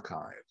the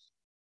archive.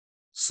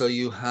 So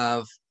you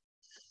have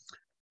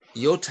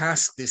your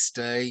task this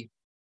day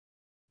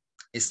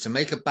is to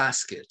make a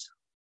basket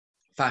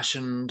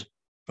fashioned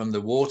from the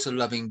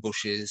water-loving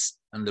bushes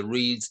and the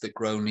reeds that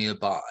grow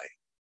nearby.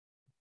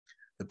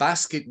 The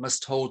basket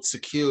must hold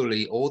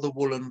securely all the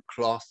woolen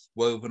cloth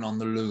woven on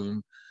the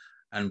loom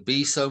and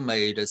be so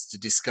made as to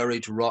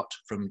discourage rot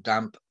from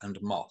damp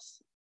and moth,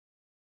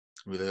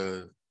 with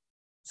a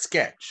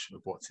sketch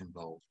of what's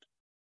involved.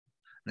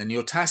 Then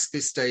your task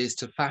this day is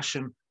to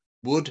fashion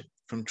wood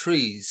from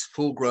trees,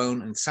 full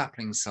grown and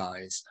sapling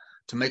size,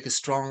 to make a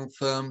strong,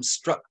 firm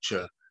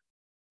structure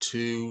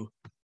to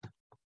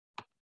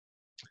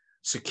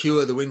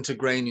secure the winter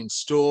grain in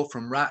store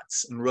from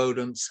rats and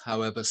rodents,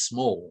 however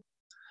small.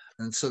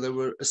 And so there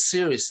were a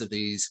series of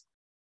these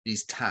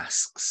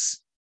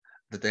tasks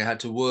that they had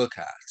to work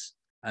at.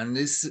 And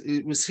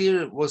it was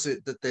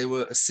that they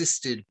were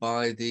assisted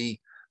by the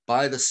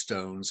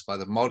stones, by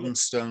the modern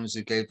stones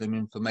who gave them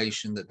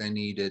information that they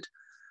needed,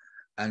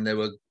 and they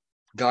were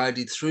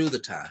guided through the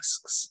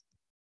tasks.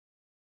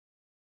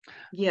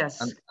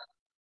 Yes.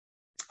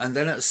 And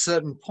then at a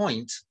certain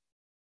point,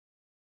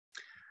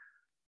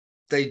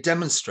 they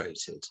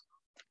demonstrated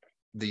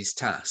these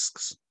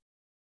tasks.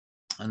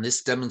 And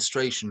this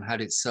demonstration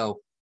had itself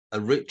a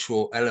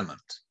ritual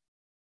element.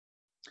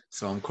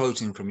 So I'm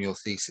quoting from your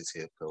thesis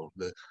here, Phil.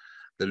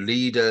 The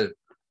leader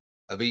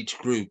of each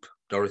group,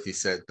 Dorothy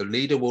said, the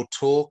leader will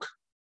talk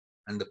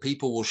and the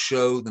people will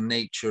show the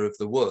nature of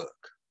the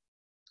work.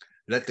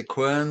 Let the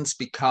querns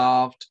be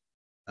carved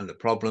and the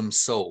problem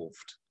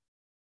solved.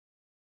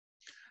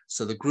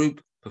 So the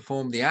group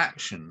performed the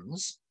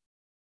actions,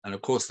 and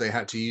of course they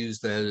had to use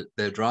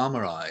their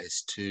drama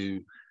eyes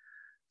to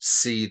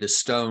see the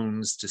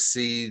stones, to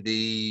see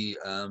the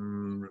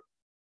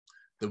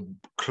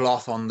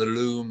cloth on the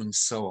loom and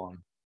so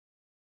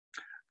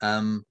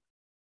on.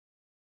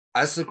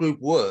 As the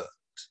group worked,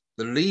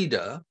 the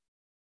leader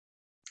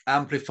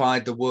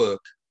amplified the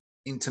work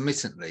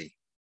intermittently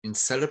in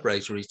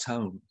celebratory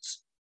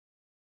tones.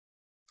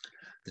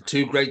 The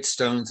two great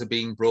stones are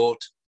being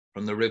brought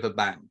from the river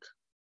bank.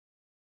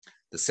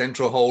 The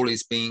central hole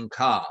is being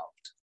carved.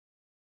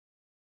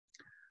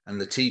 And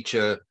the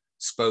teacher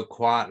spoke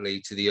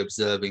quietly to the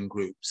observing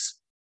groups.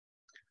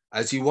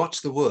 As you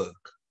watch the work,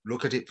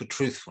 look at it for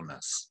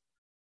truthfulness.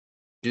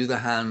 do the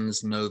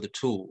hands know the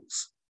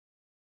tools?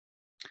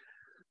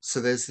 So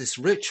there's this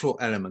ritual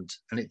element,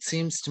 and it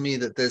seems to me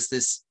that there's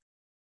this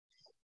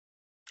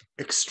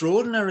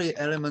extraordinary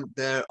element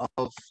there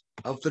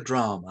of the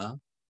drama,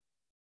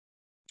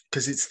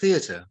 because it's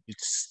theatre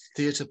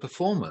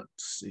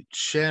performance, it's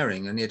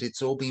sharing, and yet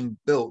it's all being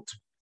built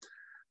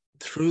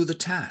through the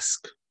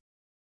task.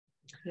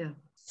 Yeah.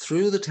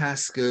 Through the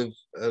task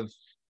of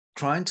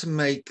trying to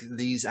make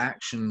these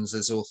actions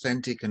as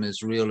authentic and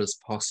as real as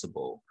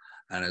possible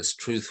and as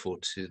truthful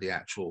to the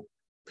actual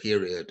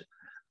period.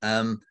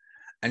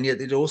 And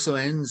yet it also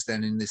ends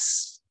then in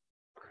this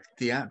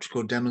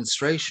theatrical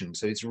demonstration.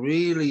 So it's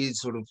really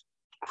sort of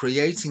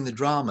creating the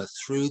drama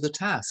through the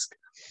task.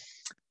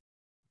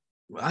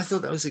 I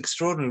thought that was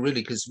extraordinary,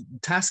 really, because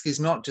task is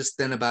not just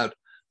then about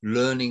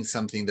learning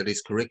something that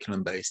is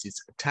curriculum based.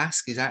 It's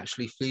task is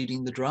actually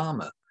feeding the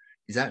drama.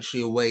 Is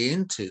actually a way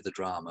into the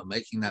drama,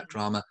 making that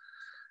drama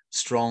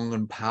strong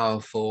and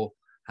powerful,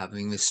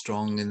 having this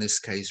strong, in this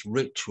case,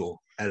 ritual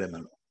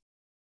element.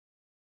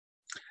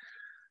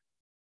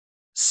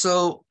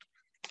 So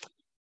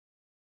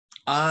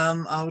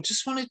I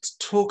just wanted to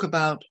talk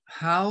about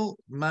how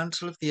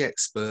Mantle of the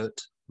Expert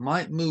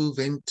might move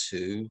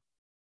into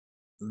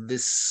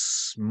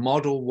this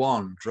Model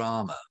 1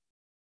 drama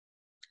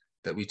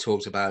that we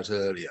talked about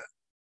earlier.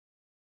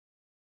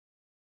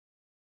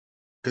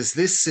 Because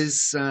this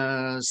is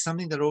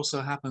something that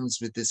also happens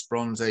with this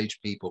Bronze Age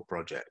People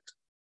project.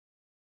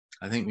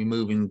 I think we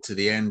move into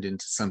the end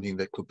into something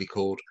that could be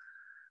called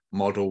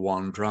Model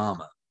 1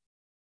 drama.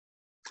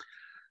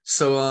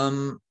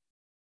 So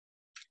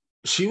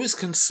she was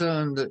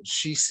concerned that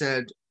she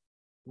said,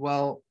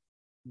 well,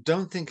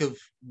 don't think of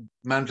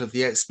Mantle of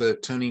the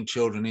Expert turning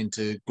children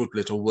into good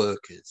little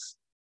workers,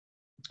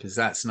 because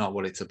that's not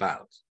what it's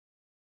about.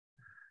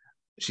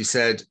 She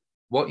said,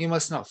 what you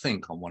must not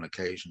think, on one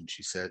occasion,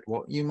 she said,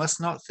 what you must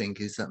not think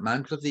is that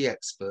Mantle of the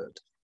Expert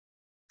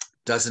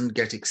doesn't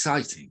get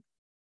exciting.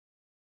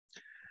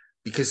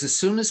 Because as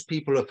soon as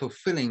people are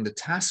fulfilling the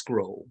task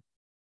role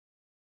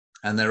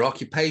and their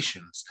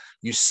occupations,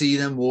 you see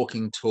them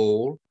walking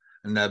tall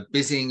and they're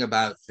busying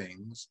about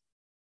things.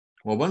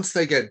 Well, once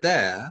they get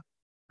there,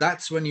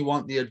 that's when you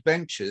want the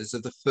adventures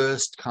of the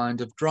first kind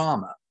of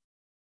drama,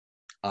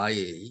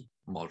 i.e.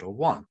 Model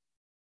 1.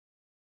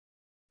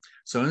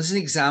 So as an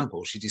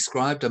example, she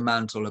described a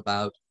mantle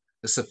about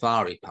a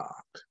safari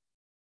park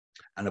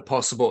and a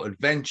possible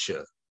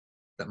adventure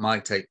that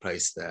might take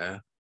place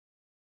there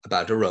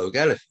about a rogue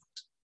elephant.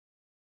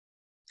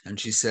 And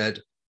she said,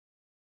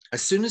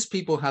 as soon as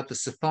people have the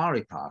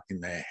safari park in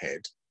their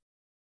head,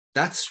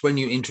 that's when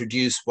you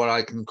introduce what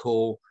I can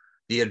call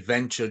the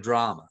adventure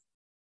drama.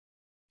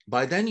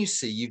 By then, you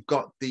see, you've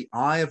got the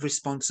eye of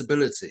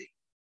responsibility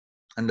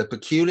and the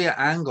peculiar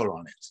angle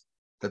on it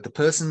that the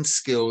person's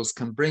skills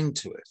can bring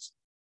to it.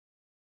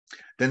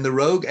 Then the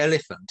rogue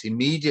elephant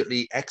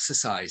immediately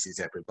exercises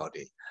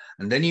everybody.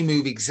 And then you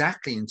move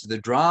exactly into the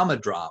drama.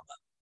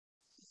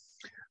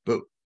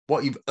 But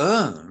what you've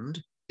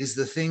earned is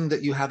the thing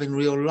that you have in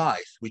real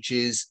life, which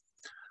is,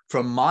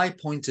 from my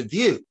point of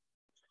view,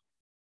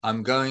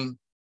 I'm going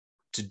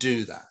to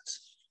do that.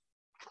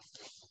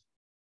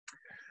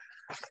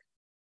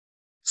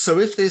 So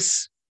if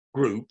this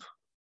group,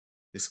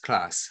 this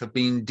class, have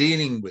been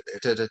dealing with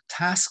it at a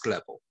task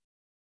level,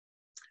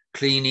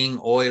 cleaning,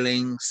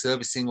 oiling,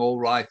 servicing all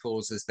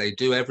rifles as they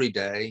do every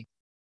day,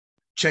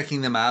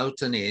 checking them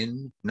out and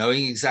in,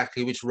 knowing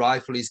exactly which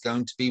rifle is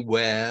going to be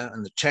where,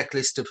 and the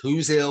checklist of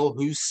who's ill,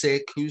 who's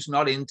sick, who's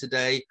not in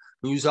today,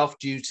 who's off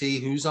duty,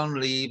 who's on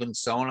leave, and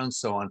so on and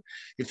so on.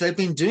 If they've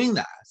been doing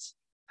that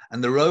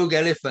and the rogue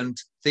elephant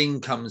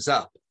thing comes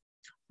up,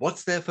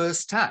 what's their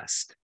first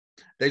task?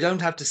 They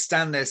don't have to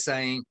stand there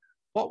saying,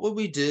 what will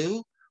we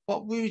do?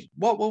 What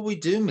will we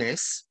do,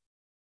 miss?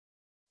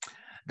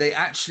 They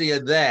actually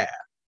are there.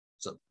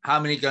 So how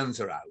many guns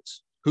are out?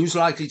 Who's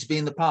likely to be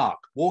in the park?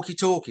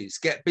 Walkie-talkies,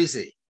 get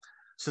busy,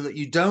 so that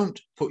you don't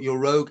put your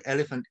rogue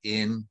elephant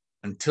in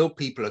until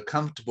people are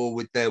comfortable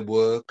with their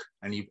work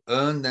and you've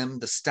earned them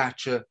the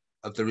stature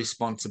of the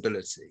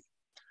responsibility.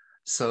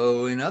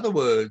 So in other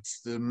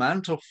words, the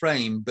Mantle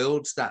frame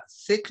builds that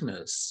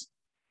thickness,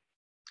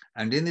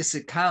 and in this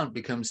account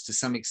becomes to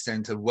some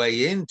extent a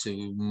way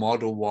into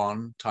Model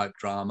 1 type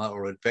drama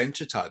or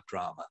adventure type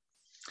drama.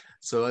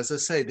 So as I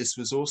say, this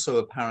was also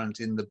apparent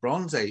in the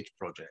Bronze Age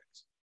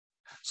project.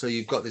 So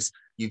you've got this,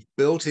 you've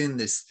built in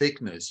this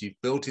thickness, you've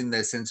built in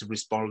their sense of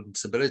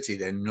responsibility,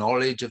 their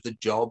knowledge of the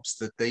jobs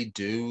that they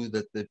do,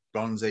 that the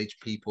Bronze Age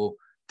people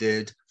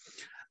did.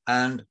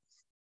 And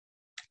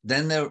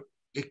then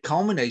it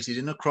culminated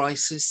in a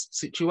crisis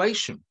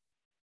situation,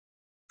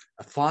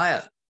 a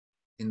fire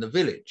in the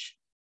village.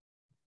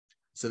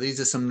 So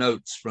these are some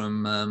notes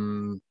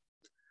from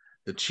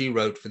that she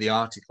wrote for the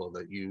article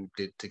that you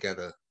did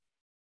together,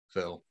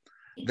 Phil.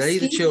 They,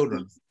 the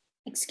children.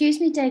 Excuse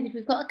me, David,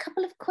 we've got a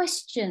couple of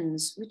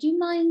questions. Would you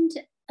mind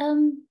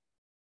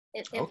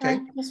if Okay. I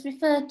just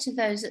referred to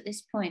those at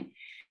this point?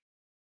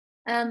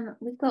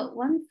 We've got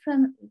one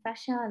from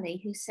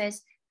Vashali who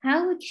says,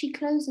 how would she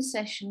close a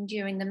session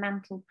during the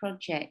Mantle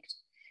project?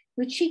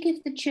 Would she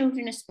give the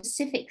children a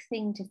specific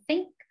thing to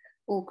think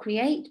or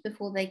create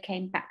before they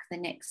came back the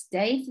next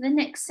day for the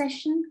next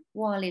session,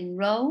 while in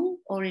role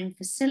or in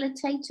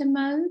facilitator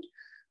mode?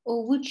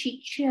 Or would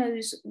she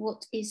choose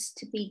what is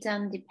to be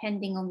done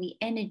depending on the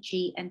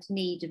energy and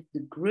need of the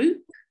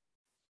group?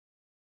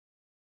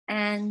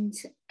 And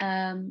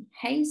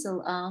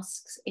Hazel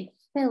asks if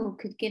Phyl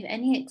could give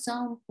any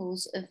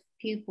examples of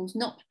pupils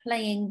not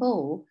playing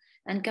ball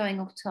and going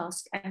off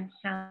task, and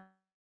how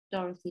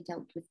Dorothy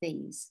dealt with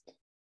these.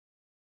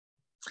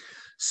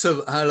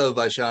 So, hello,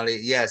 Vaishali.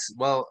 Yes,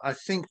 well, I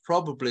think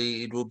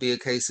probably it will be a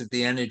case of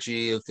the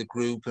energy of the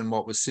group and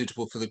what was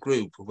suitable for the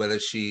group, whether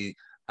she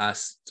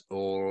asked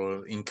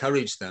or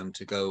encouraged them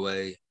to go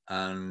away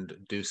and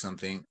do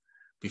something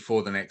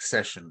before the next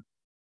session.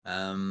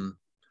 Phyl,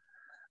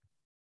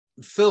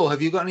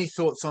 have you got any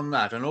thoughts on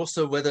that? And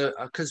also whether,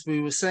 because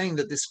we were saying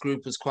that this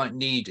group was quite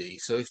needy,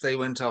 so if they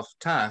went off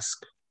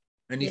task,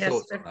 any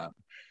thoughts on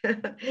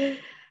that?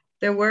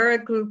 There were a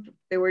group,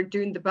 they were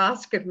doing the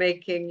basket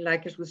making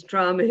like it was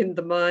drama in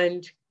the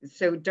mind.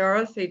 So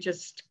Dorothy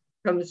just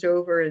comes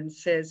over and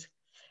says,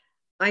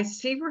 I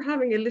see we're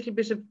having a little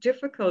bit of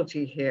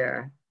difficulty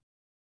here.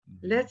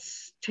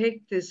 Let's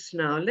take this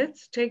now.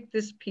 Let's take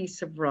this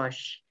piece of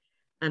rush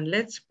and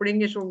let's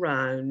bring it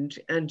around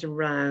and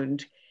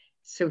around.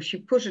 So she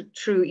put it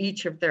through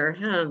each of their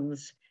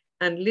hands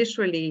and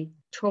literally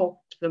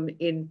talked them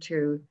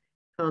into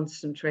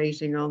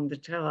concentrating on the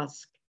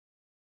task,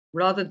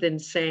 rather than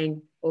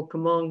saying, oh,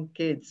 come on,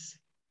 kids.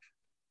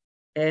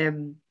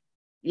 You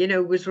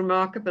know, it was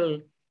remarkable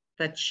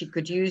that she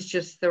could use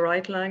just the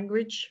right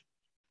language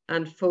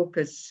and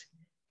focus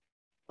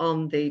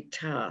on the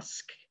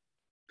task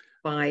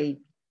by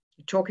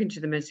talking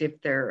to them as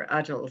if they're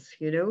adults,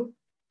 you know.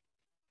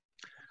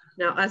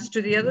 Now, as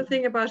to the other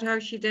thing about how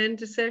she'd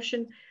end a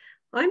session,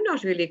 I'm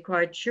not really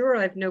quite sure.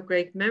 I have no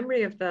great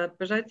memory of that,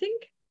 but I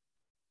think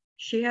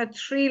she had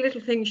 3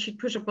 little things she'd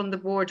put up on the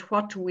board.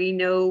 What do we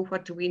know?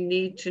 What do we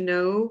need to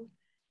know?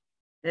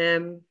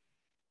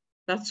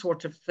 That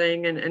sort of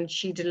thing. And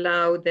she'd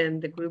allow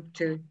then the group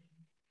to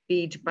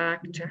feed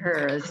back to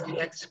her as the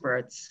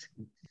experts.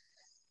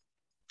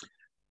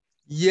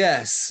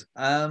 Yes,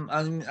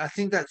 I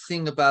think that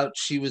thing about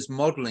she was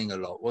modeling a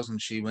lot,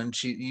 wasn't she? When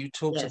you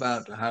talked Yes.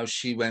 about how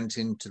she went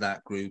into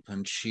that group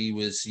and she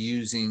was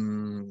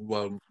using,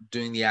 well,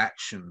 doing the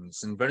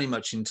actions, and very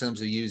much in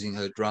terms of using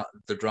her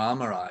the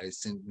drama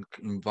eyes and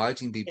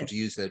inviting people to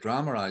use their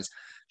drama eyes,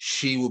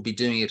 she would be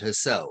doing it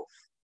herself.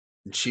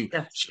 And she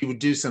would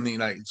do something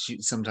like,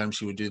 sometimes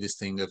she would do this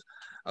thing of,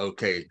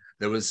 okay,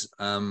 there was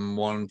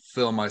one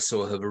film I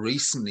saw her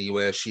recently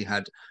where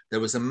there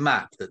was a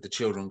map that the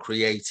children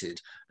created,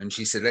 and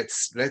she said,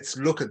 let's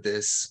look at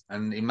this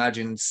and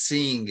imagine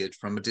seeing it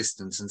from a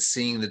distance and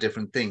seeing the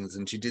different things.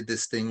 And she did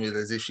this thing with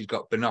as if she'd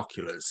got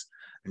binoculars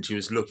and she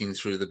was looking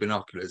through the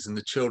binoculars, and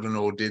the children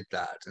all did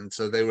that. And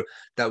so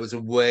that was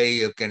a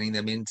way of getting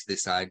them into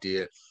this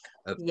idea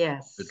of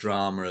the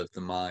drama of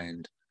the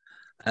mind.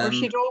 Or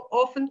she'd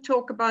often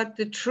talk about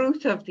the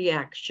truth of the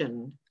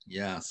action.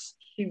 Yes.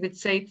 She would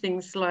say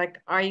things like,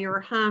 are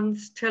your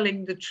hands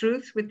telling the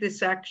truth with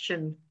this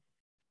action?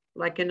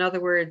 Like, in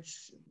other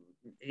words,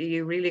 are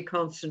you really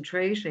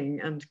concentrating,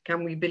 and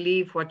can we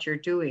believe what you're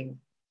doing?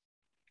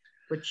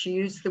 But she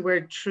used the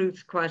word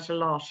truth quite a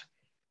lot,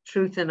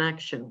 truth in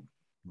action.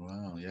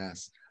 Wow,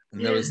 yes.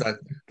 And there was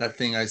that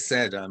thing I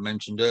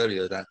mentioned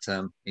earlier,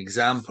 that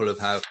example of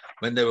how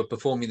when they were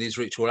performing these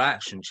ritual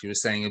actions, she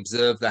was saying,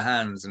 observe the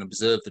hands and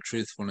observe the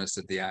truthfulness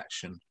of the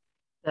action.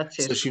 That's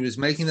it. So she was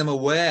making them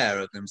aware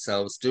of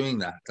themselves doing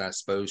that. I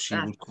suppose she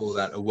would call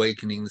that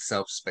awakening the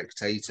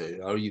self-spectator.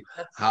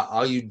 How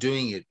are you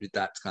doing it with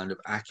that kind of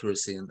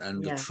accuracy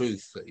and the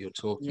truth that you're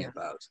talking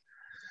about?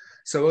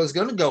 So I was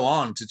going to go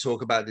on to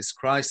talk about this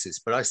crisis,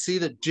 but I see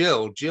that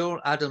Jill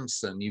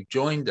Adamson, you've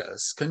joined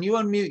us. Can you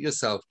unmute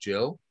yourself,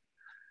 Jill?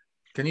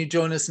 Can you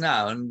join us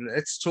now? And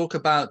let's talk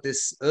about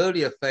this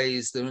earlier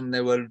phase when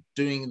they were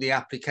doing the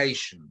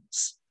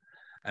applications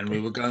and we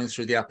were going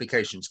through the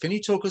applications. Can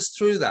you talk us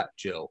through that,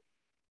 Jill?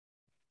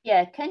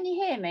 Yeah, can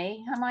you hear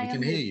me? We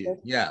can hear you,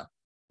 yeah.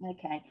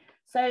 Okay,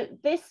 so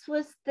this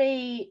was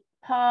the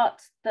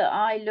part that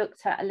I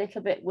looked at a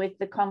little bit with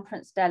the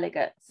conference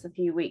delegates a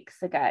few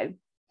weeks ago,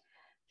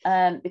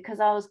 because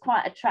I was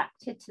quite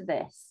attracted to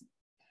this.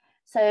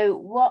 So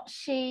what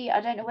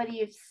I don't know whether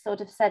you've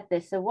sort of said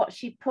this, so what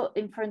she put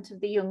in front of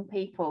the young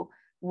people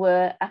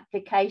were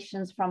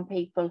applications from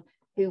people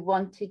who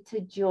wanted to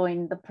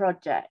join the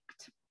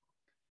project.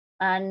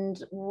 And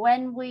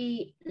when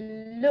we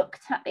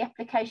looked at the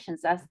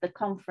applications as the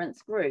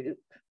conference group,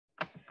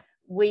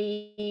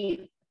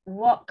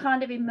 what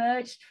kind of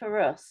emerged for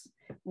us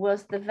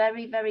was the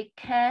very, very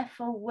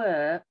careful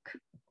work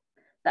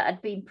that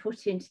had been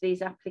put into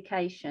these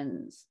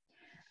applications.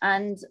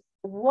 And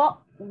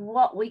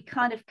what we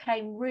kind of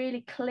came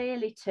really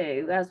clearly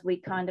to as we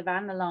kind of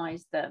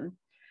analysed them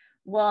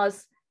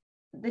was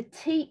the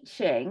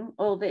teaching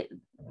or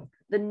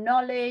the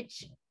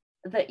knowledge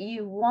that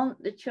you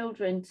want the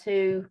children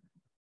to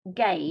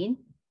gain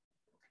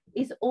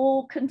is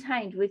all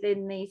contained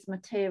within these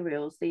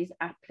materials, these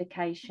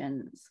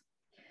applications.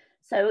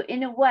 So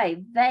in a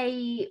way,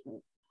 they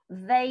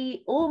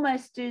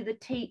almost do the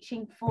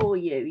teaching for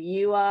you.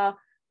 You are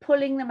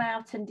pulling them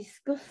out and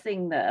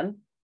discussing them,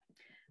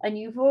 and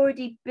you've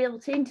already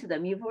built into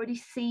them, you've already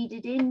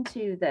seeded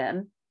into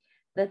them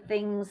the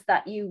things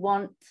that you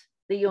want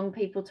the young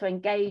people to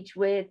engage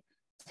with,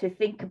 to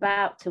think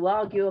about, to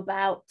argue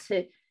about,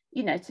 to,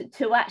 you know,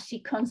 to actually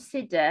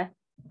consider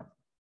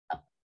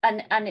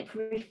and it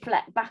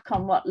reflect back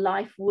on what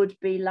life would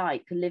be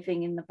like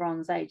living in the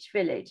Bronze Age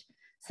village.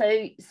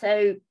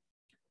 So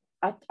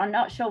I'm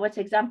not sure what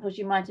examples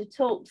you might have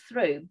talked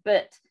through,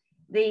 but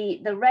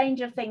the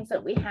range of things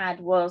that we had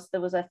was,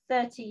 there was a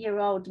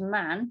 30-year-old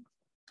man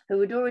who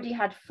had already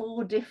had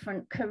 4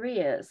 different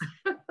careers.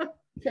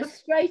 So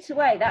straight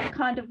away, that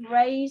kind of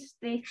raised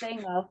the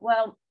thing of,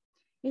 well,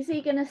 is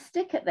he going to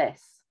stick at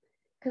this?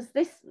 Because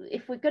this,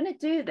 if we're going to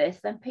do this,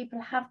 then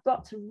people have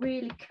got to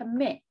really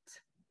commit.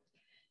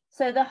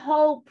 So the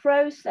whole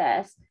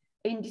process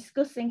in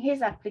discussing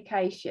his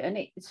application,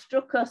 it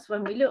struck us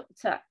when we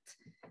looked at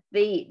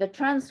the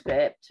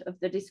transcript of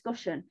the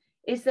discussion,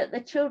 is that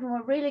the children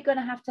were really going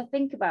to have to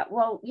think about,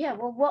 well, yeah,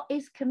 well, what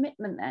is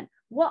commitment then?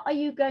 What are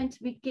you going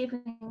to be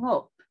giving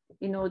up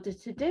in order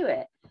to do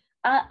it?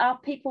 Are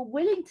people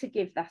willing to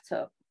give that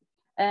up?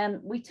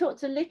 We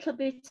talked a little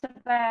bit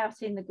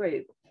about in the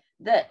group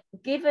that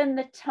given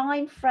the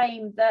time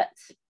frame that,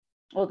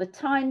 or the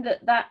time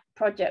that that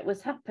project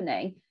was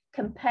happening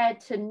compared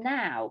to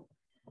now,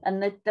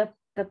 and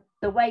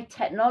the way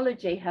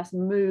technology has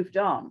moved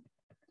on,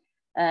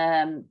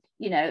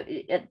 you know,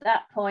 at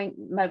that point,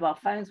 mobile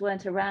phones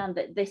weren't around,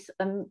 that this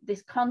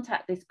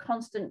contact, this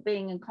constant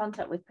being in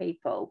contact with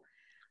people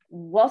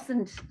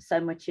wasn't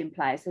so much in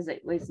place as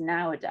it was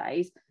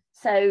nowadays.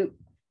 So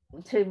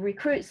to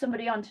recruit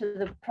somebody onto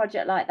the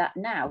project like that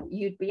now,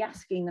 you'd be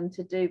asking them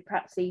to do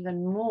perhaps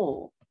even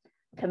more,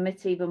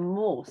 commit even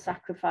more,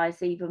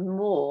 sacrifice even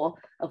more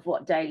of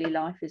what daily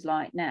life is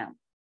like now.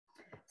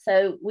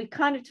 So we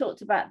kind of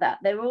talked about that.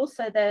 There were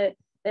also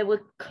there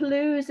were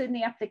clues in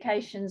the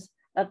applications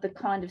of the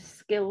kind of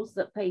skills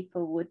that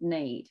people would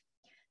need.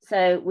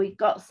 So we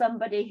got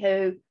somebody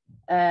who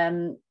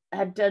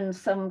had done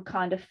some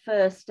kind of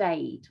first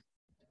aid.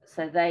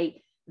 So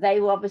they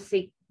were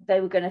obviously, they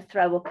were going to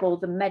throw up all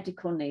the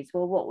medical needs.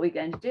 Well, what are we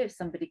going to do if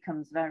somebody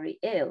comes very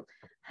ill?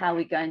 How are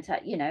we going to,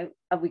 you know,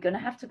 are we going to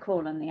have to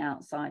call on the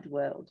outside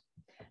world?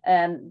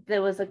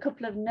 There was a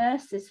couple of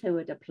nurses who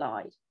had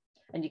applied,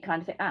 and you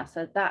kind of think,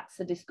 so that's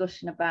a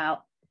discussion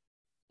about,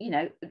 you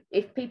know,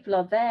 if people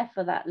are there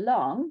for that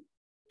long,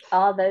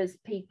 are those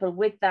people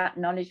with that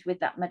knowledge, with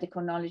that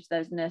medical knowledge,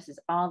 those nurses,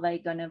 are they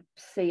going to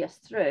see us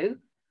through?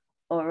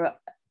 Or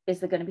is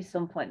there going to be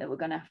some point that we're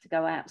going to have to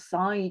go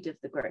outside of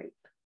the group?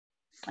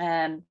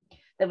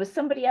 There was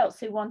somebody else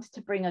who wanted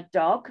to bring a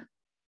dog.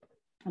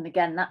 And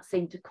again, that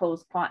seemed to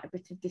cause quite a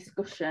bit of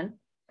discussion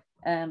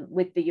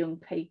with the young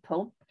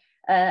people.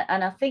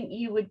 And I think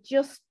you were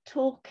just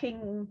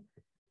talking,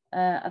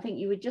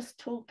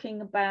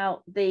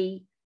 about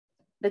the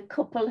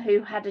couple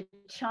who had a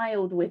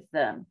child with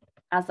them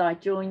as I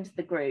joined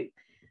the group,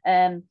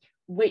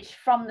 which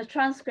from the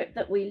transcript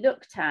that we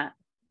looked at,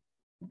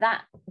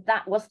 that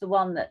was the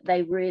one that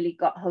they really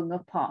got hung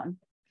up on.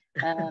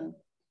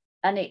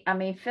 And I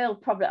mean, Phil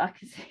probably, I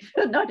can see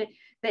Phil nodding,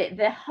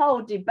 the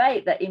whole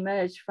debate that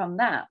emerged from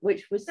that,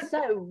 which was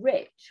so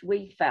rich,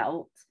 we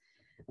felt,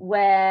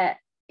 where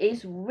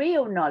is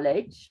real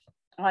knowledge,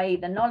 i.e.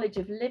 the knowledge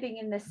of living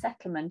in this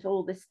settlement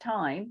all this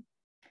time,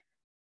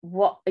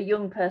 what a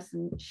young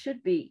person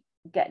should be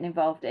getting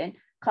involved in,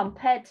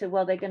 compared to,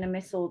 well, they're going to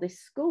miss all this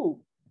school.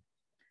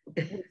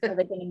 So they're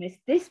going to miss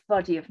this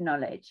body of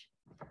knowledge.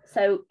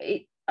 So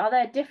are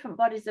there different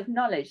bodies of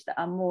knowledge that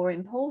are more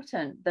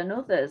important than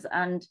others?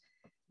 And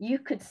you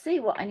could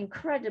see what an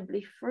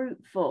incredibly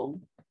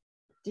fruitful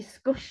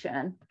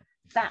discussion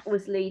that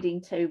was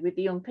leading to with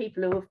the young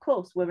people who, of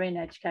course, were in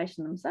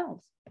education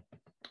themselves.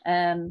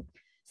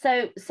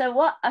 So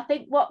what I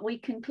think what we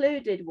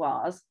concluded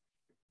was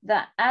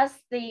that as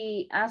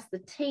the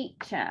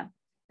teacher,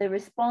 the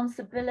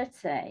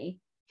responsibility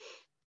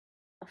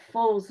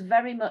falls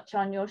very much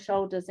on your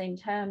shoulders in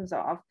terms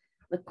of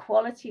the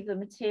quality of the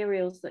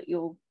materials that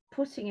you're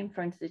putting in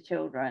front of the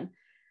children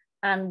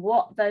and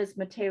what those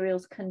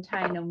materials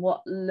contain and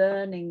what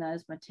learning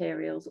those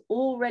materials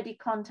already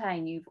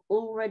contain. You've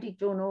already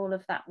done all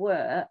of that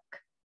work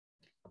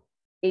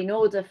in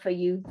order for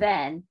you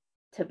then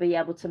to be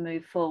able to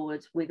move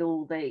forward with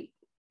all the,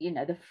 you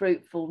know, the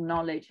fruitful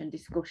knowledge and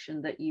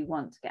discussion that you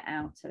want to get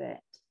out of it.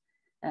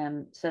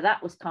 So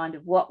that was kind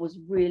of what was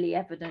really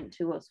evident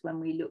to us when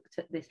we looked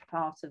at this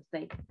part of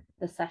the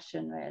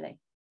session, really.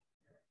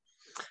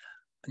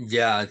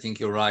 Yeah, I think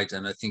you're right.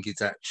 And I think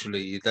it's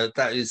actually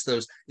that is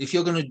those, if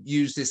you're going to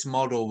use this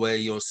model where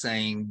you're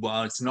saying,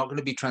 well, it's not going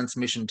to be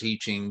transmission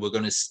teaching, we're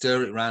going to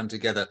stir it around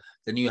together,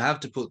 then you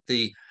have to put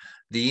the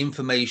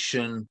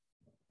information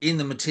in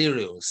the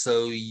materials.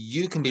 So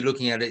you can be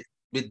looking at it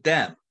with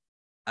them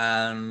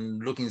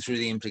and looking through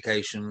the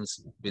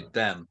implications with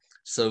them.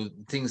 So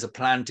things are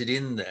planted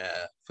in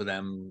there for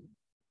them,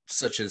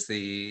 such as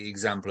the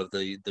example of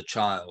the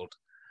child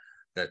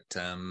that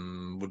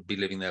would be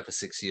living there for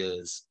 6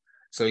 years.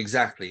 So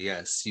exactly,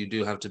 yes, you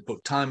do have to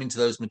put time into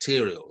those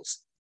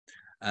materials.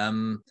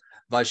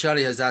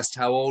 Vaishali has asked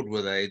how old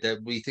were they?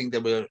 That we think they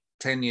were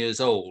 10 years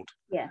old.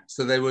 Yeah.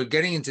 So they were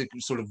getting into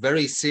sort of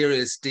very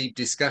serious, deep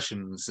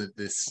discussions at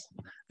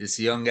this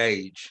young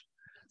age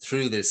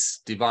through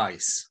this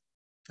device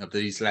of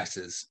these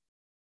letters.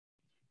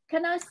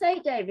 Can I say,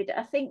 David,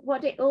 I think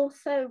what it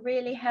also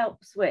really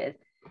helps with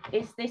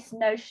is this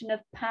notion of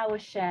power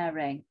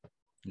sharing.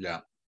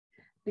 Yeah.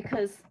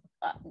 Because,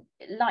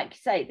 like you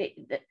say,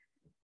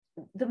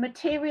 the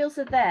materials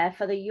are there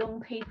for the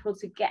young people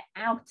to get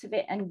out of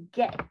it and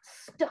get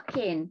stuck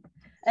in.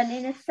 And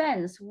in a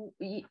sense,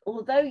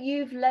 although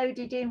you've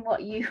loaded in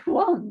what you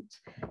want,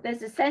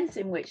 there's a sense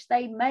in which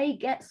they may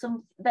get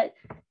some, that,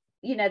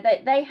 you know,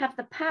 they have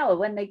the power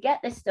when they get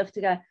this stuff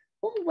to go,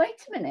 oh,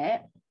 wait a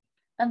minute,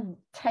 and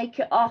take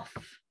it off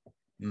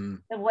the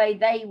way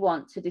they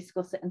want to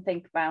discuss it and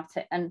think about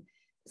it. And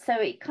so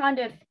it kind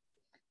of,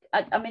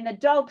 I mean, the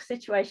dog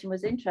situation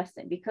was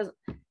interesting because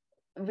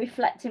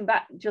reflecting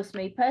back, just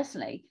me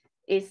personally,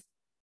 is,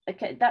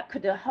 okay, that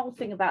could, the whole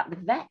thing about the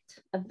vet,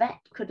 a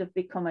vet could have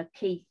become a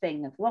key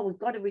thing of, well, we've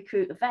got to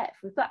recruit a vet,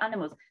 we've got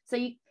animals.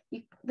 So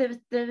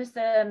there's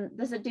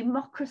a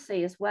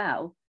democracy as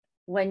well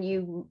when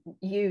you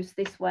use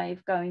this way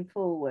of going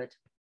forward.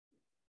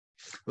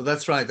 Well,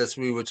 that's right. That's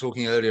we were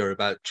talking earlier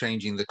about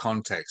changing the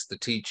context, the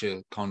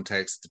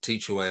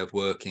teacher way of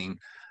working.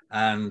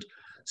 And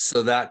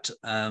so that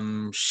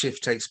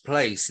shift takes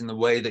place in the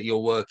way that you're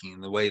working,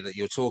 in the way that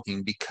you're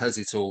talking, because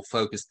it's all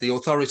focused. The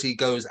authority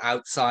goes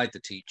outside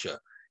the teacher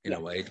in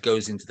a way. It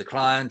goes into the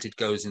client, it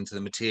goes into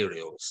the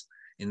materials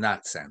in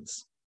that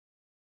sense.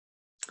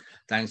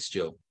 Thanks,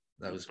 Jill.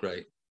 That was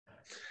great.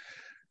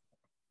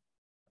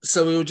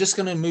 So we were just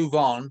going to move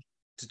on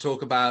to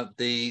talk about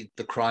the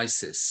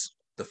crisis,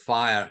 the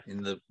fire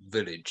in the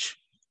village.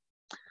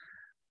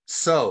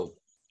 So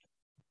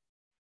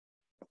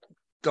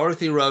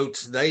Dorothy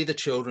wrote, they, the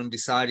children,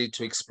 decided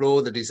to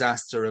explore the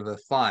disaster of a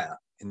fire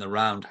in the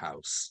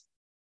roundhouse.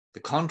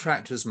 The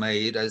contract was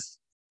made as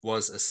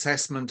was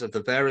assessment of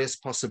the various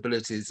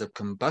possibilities of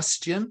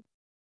combustion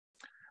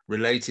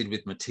related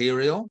with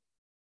material,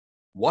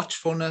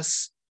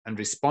 watchfulness and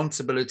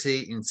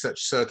responsibility in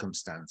such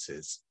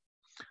circumstances.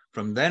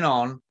 From then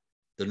on,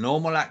 the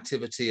normal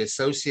activity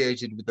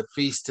associated with the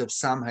Feast of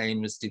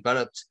Samhain was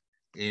developed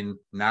in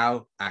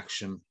now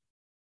action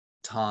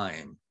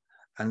time.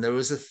 And there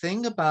was a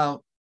thing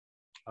about,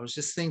 I was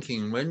just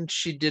thinking, when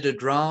she did a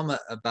drama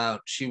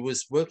about, she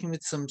was working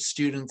with some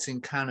students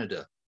in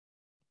Canada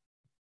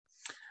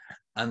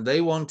and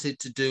they wanted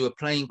to do a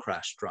plane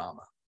crash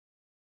drama.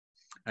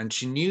 And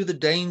she knew the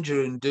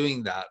danger in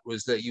doing that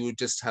was that you would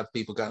just have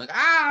people going,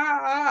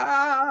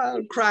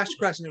 crash,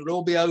 crash, and it would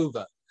all be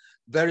over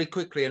very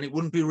quickly and it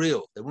wouldn't be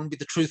real. There wouldn't be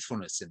the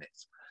truthfulness in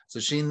it. So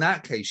she, in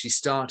that case, she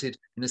started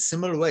in a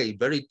similar way,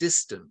 very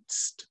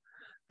distanced.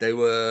 There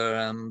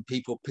were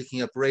people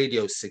picking up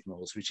radio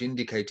signals which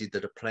indicated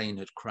that a plane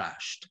had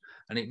crashed,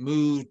 and it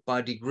moved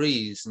by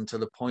degrees until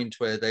the point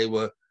where they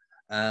were,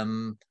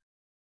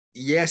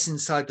 yes,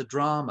 inside the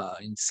drama,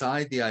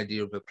 inside the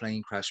idea of a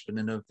plane crash, but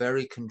in a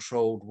very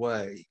controlled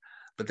way.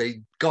 But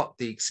they got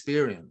the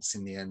experience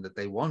in the end that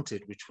they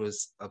wanted, which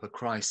was of a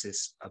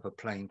crisis, of a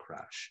plane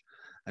crash.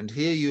 And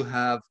here you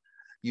have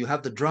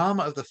the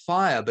drama of the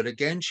fire, but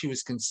again, she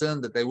was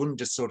concerned that they wouldn't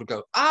just sort of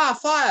go,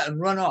 fire, and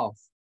run off.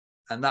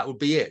 And that would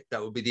be it.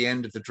 That would be the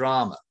end of the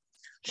drama.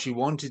 She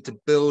wanted to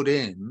build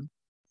in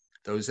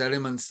those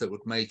elements that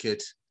would make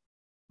it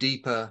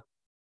deeper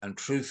and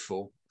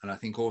truthful. And I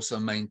think also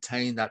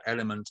maintain that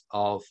element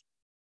of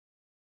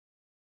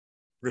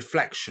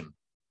reflection.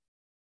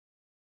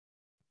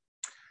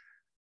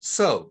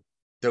 So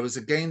there was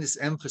again this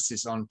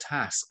emphasis on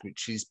task, which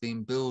she's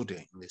been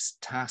building, these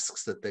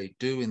tasks that they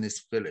do in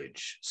this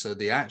village. So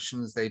the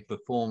actions they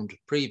performed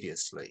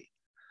previously,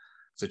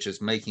 such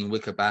as making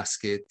wicker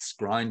baskets,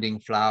 grinding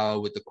flour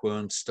with the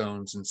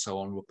quernstones and so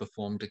on, were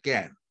performed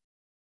again.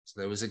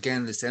 So there was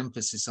again this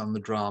emphasis on the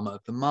drama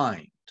of the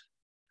mind,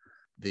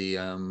 the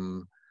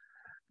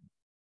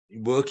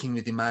working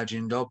with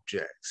imagined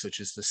objects,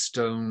 such as the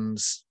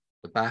stones,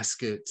 the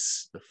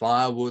baskets, the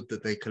firewood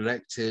that they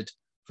collected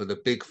for the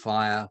big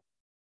fire.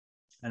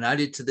 And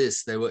added to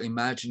this, they were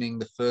imagining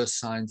the first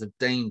signs of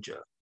danger.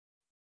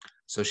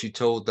 So she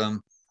told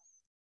them,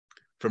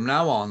 from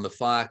now on, the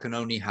fire can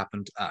only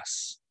happen to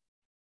us.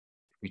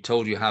 We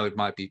told you how it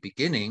might be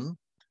beginning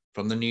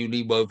from the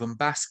newly woven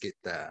basket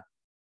there.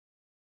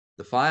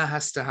 The fire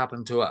has to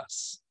happen to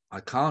us. I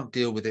can't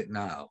deal with it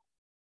now.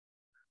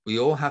 We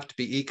all have to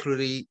be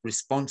equally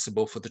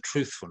responsible for the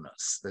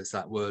truthfulness. There's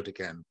that word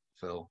again,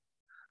 Phil.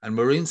 And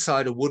we're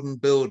inside a wooden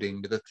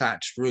building with a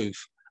thatched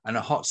roof and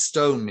a hot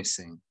stone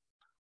missing.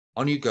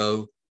 On you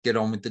go, get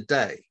on with the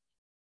day.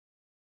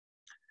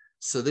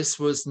 So this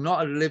was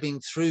not a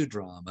living through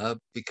drama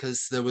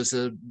because there was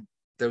a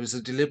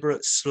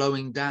deliberate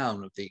slowing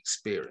down of the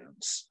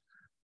experience.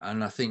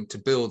 and I think to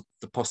build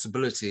the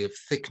possibility of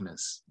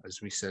thickness,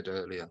 as we said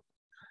earlier.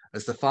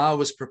 As the fire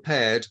was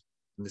prepared,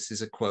 and this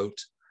is a quote,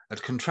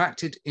 at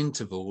contracted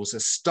intervals, a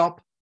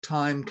stop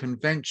time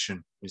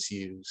convention was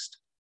used,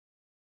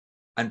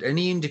 and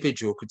any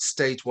individual could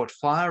state what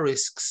fire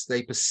risks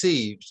they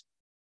perceived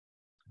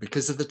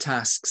because of the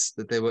tasks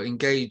that they were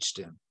engaged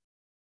in.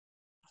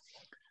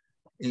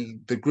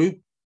 The group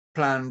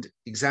planned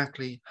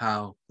exactly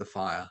how the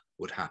fire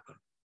would happen.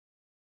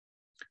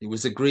 It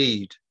was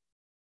agreed,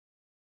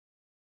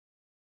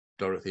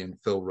 Dorothy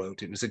and Phyl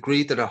wrote, it was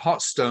agreed that a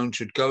hot stone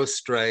should go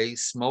astray,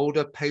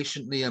 smoulder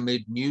patiently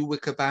amid new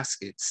wicker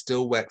baskets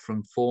still wet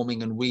from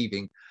forming and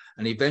weaving,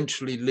 and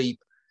eventually leap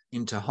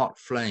into hot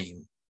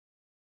flame.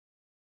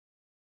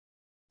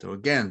 So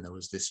again, there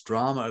was this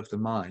drama of the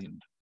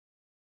mind.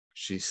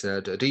 She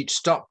said, at each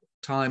stop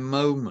time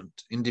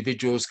moment,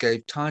 individuals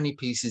gave tiny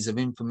pieces of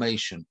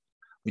information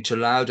which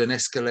allowed an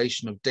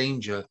escalation of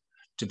danger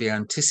to be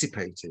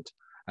anticipated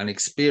and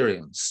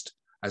experienced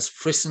as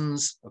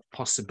frissons of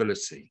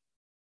possibility.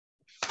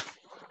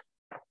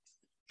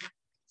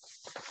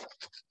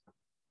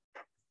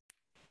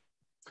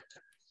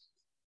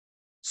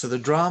 So the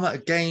drama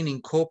again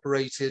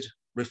incorporated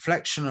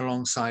reflection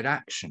alongside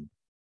action.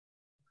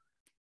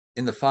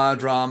 In the fire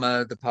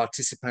drama, the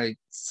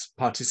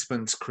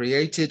participants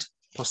created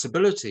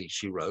possibility,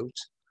 she wrote,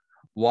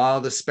 while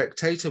the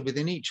spectator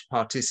within each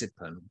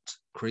participant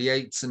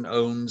creates and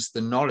owns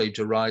the knowledge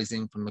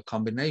arising from the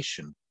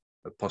combination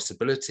of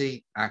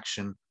possibility,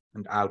 action,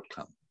 and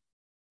outcome.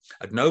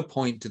 At no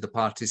point do the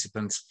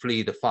participants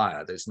flee the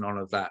fire. There's none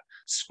of that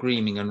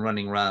screaming and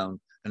running around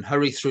and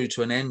hurry through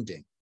to an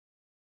ending.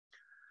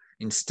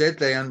 Instead,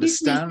 they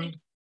understand.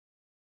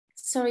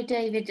 Sorry,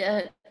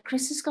 David.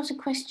 Chris has got a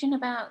question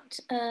about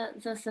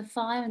the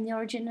fire and the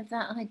origin of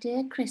that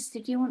idea. Chris,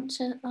 did you want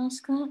to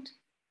ask that?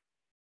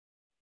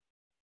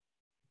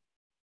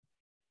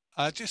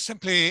 Just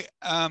simply,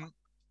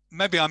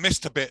 maybe I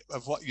missed a bit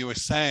of what you were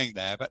saying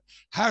there, but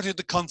how did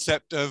the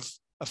concept of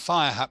a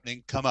fire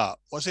happening come up?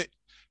 Was it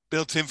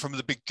built in from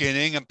the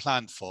beginning and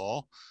planned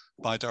for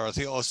by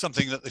Dorothy, or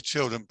something that the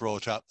children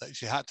brought up that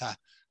she had to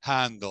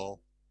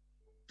handle?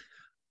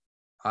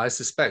 I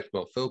suspect,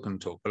 well, Phyl can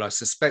talk, but I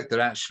suspect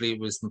that actually it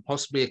was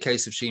possibly a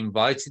case of she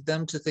invited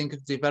them to think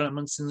of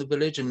developments in the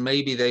village, and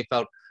maybe they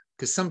felt,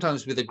 because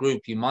sometimes with a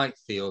group you might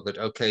feel that,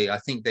 okay, I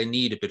think they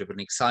need a bit of an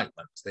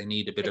excitement, they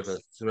need a bit of a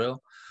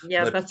thrill.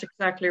 Yeah, but that's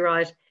exactly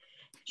right.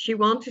 She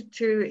wanted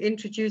to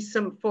introduce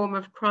some form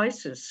of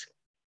crisis,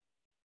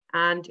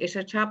 and it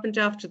had happened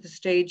after the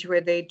stage where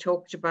they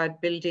talked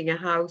about building a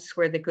house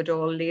where they could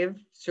all live.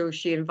 So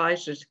she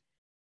invited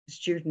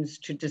students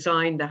to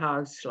design the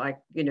house, like,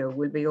 you know,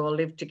 will we all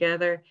live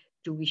together?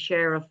 Do we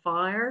share a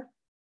fire?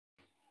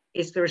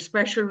 Is there a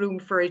special room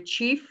for a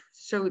chief?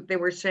 So they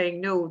were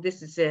saying, no,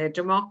 this is a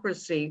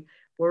democracy.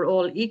 We're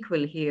all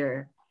equal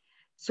here.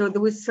 So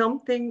there was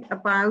something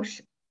about,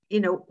 you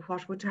know,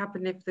 what would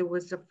happen if there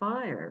was a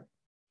fire?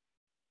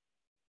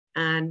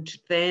 And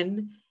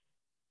then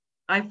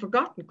I've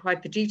forgotten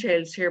quite the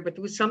details here, but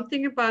there was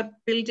something about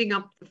building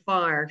up the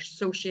fire.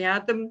 So she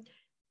had them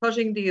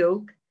cutting the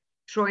oak,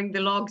 throwing the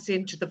logs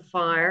into the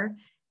fire,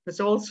 because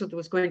also there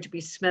was going to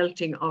be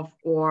smelting of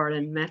ore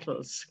and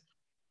metals.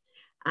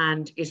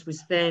 And it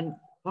was then,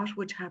 what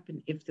would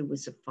happen if there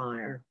was a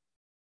fire?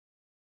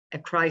 A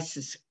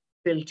crisis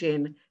built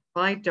in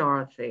by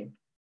Dorothy.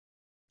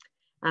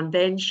 And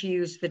then she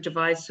used the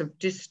device of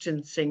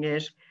distancing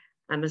it.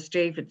 And as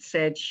David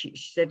said, she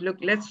said, look,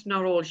 let's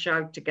not all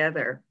shout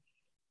together.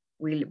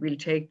 We'll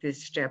take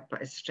this step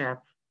by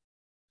step.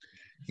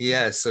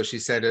 Yes, so she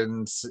said,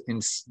 and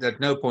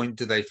at no point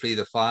do they flee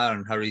the fire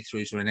and hurry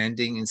through to an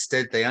ending.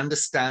 Instead, they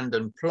understand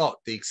and plot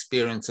the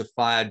experience of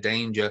fire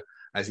danger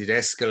as it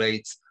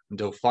escalates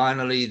until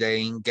finally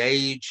they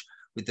engage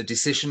with the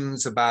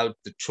decisions about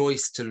the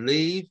choice to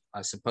leave.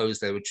 I suppose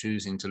they were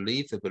choosing to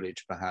leave the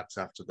village perhaps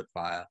after the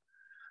fire.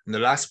 And the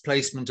last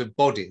placement of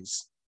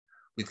bodies,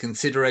 with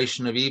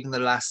consideration of even the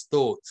last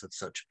thoughts of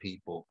such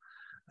people.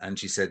 And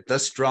she said,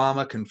 thus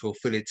drama can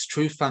fulfill its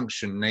true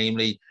function,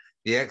 namely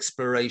the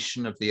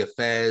exploration of the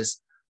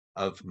affairs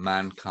of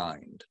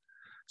mankind.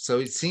 So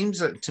it seems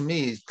to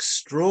me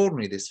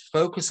extraordinary, this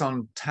focus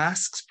on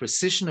tasks,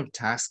 precision of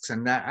tasks,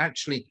 and that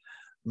actually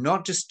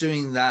not just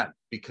doing that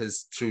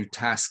because through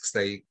tasks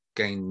they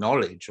gain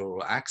knowledge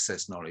or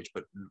access knowledge,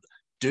 but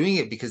doing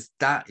it because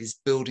that is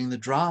building the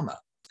drama.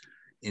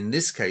 In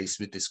this case,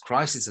 with this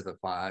crisis of the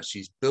fire,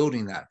 she's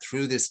building that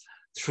through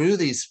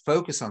these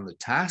focus on the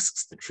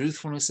tasks, the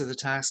truthfulness of the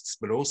tasks,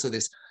 but also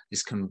this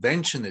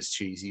convention that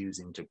she's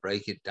using to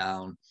break it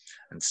down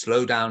and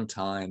slow down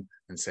time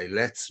and say,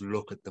 let's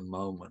look at the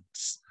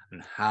moments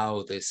and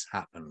how this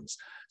happens.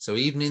 So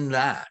even in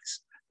that,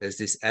 there's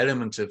this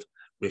element of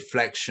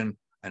reflection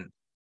and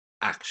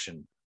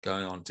action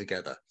going on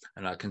together.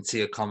 And I can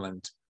see a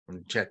comment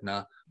from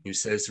Chetna who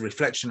says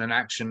reflection and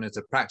action as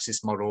a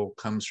practice model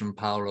comes from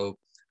Paulo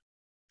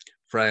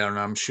Freire, and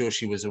I'm sure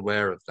she was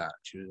aware of that.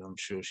 I'm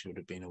sure she would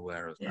have been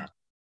aware of that.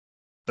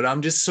 But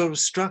I'm just sort of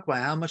struck by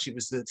how much it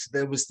was that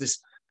there was this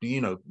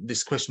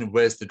this question of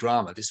where's the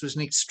drama? This was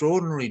an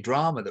extraordinary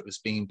drama that was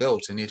being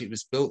built, and yet it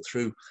was built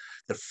through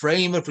the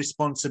frame of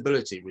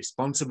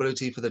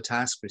responsibility for the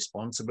task,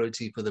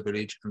 responsibility for the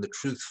village, and the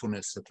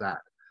truthfulness of that.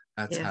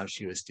 That's how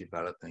she was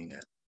developing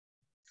it.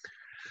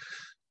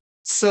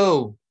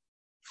 So,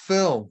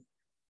 Phyl,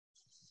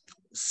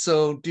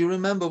 so do you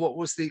remember what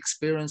was the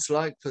experience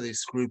like for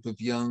this group of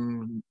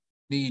young,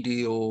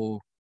 needy or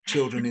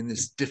children in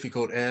this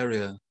difficult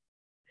area?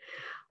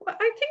 Well,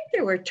 I think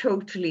they were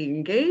totally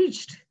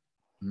engaged.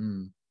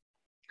 And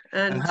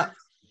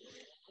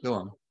go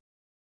on.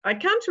 I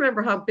can't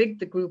remember how big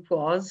the group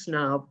was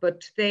now,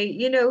 but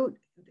they,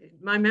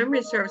 my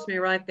memory serves me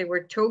right, they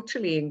were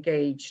totally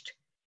engaged.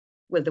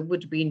 Well, there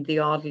would have been the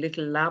odd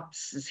little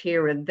lapses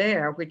here and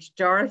there, which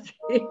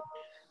Dorothy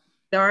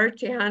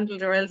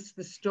handled, or else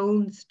the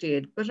Stones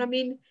did. But I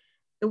mean,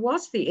 there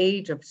was the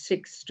aid of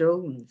 6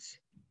 Stones,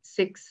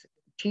 6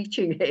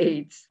 teaching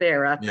aides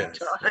there at the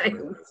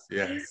time,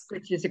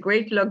 which is a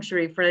great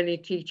luxury for any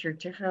teacher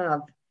to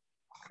have.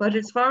 But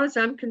as far as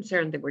I'm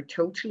concerned, they were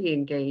totally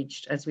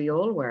engaged, as we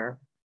all were.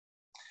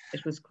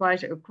 It was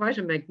quite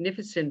a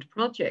magnificent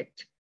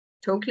project,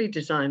 totally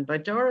designed by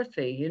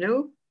Dorothy,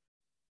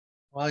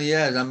 Well,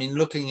 yeah, I mean,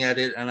 looking at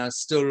it, and I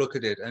still look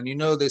at it, and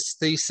this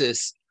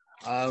thesis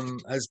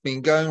has been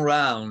going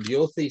around.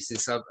 Your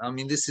thesis, I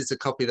mean, this is a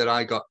copy that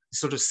I got.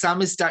 Sort of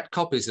samizdat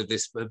copies of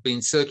this have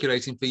been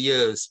circulating for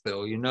years,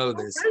 Phyl. You know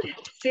this.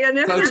 See, I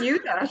never knew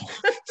that.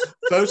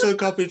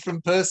 Photocopied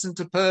from person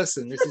to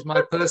person. This is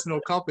my personal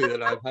copy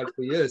that I've had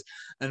for years.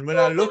 And when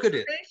I look at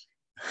it,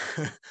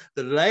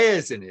 the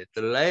layers in it,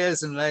 the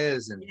layers and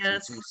layers in it,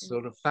 it's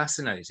sort of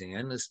fascinating,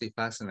 endlessly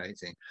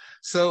fascinating.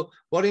 So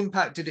what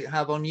impact did it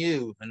have on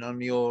you and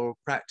on your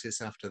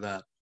practice after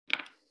that?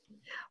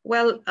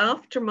 Well,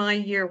 after my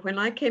year, when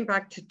I came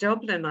back to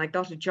Dublin, I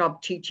got a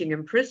job teaching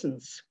in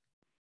prisons.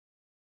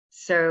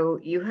 So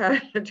you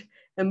had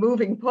a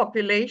moving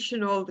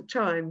population all the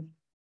time.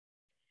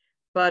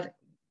 But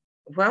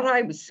what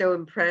I was so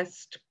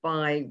impressed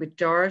by with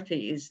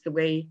Dorothy is the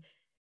way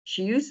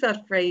she used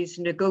that phrase,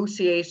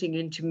 negotiating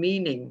into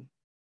meaning.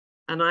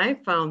 And I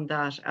found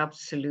that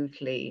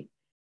absolutely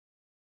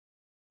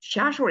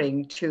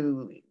shattering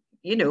to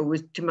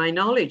my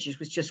knowledge. It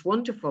was just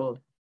wonderful.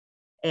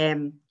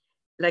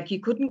 Like you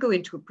couldn't go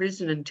into a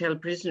prison and tell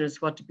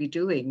prisoners what to be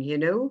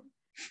doing,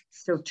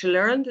 So to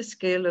learn the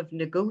skill of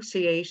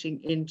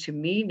negotiating into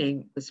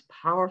meaning was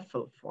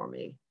powerful for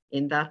me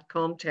in that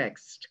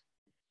context.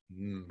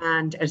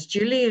 And as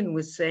Gillian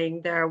was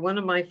saying there, one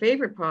of my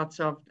favorite parts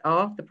of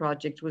the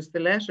project was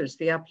the letters,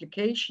 the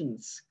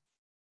applications.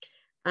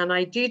 And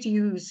I did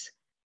use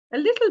a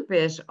little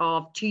bit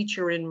of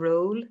teacher in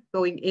role,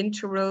 going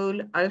into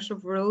role, out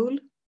of role.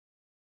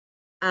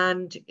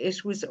 And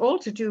it was all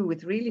to do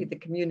with really the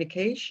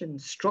communication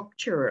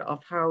structure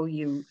of how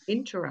you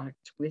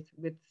interact with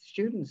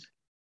students.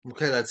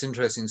 Okay, that's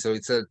interesting. So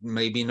it's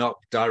maybe not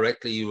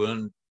directly you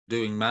weren't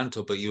doing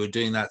Mantle, but you were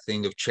doing that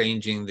thing of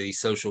changing the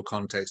social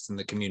context and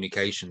the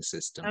communication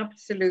system.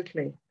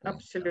 Absolutely,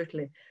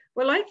 absolutely.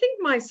 Well, I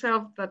think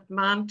myself that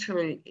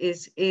Mantle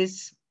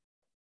is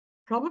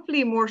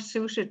probably more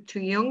suited to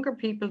younger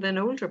people than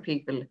older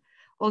people.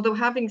 Although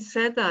having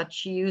said that,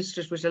 she used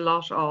it with a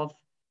lot of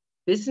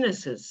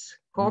businesses,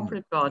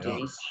 corporate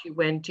bodies. She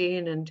went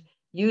in and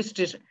used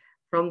it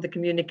from the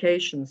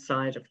communication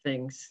side of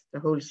things,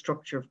 the whole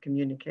structure of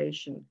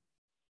communication.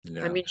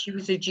 I mean, she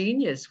was a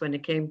genius when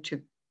it came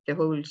to the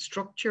whole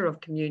structure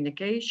of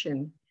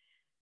communication,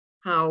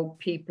 how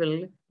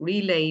people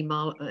relay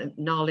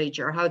knowledge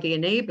or how they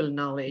enable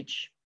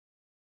knowledge.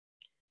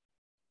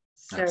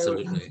 So,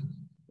 absolutely.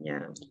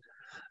 Yeah.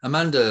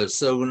 Amanda,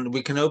 so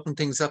we can open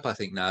things up, I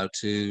think, now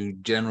to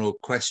general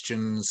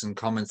questions and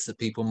comments that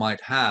people might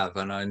have.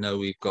 And I know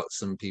we've got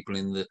some people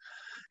in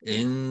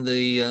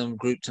the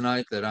group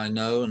tonight that I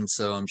know, and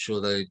so I'm sure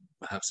they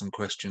have some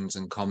questions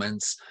and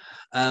comments.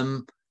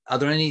 Are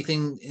there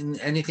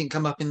anything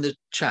come up in the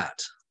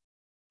chat?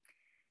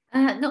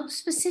 Not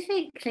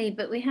specifically,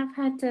 but we have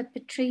had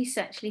Patrice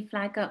actually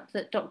flag up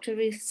that Dr.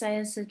 Ruth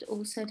Sayers had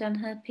also done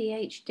her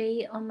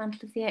PhD on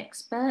Mantle of the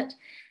Expert.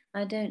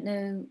 I don't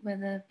know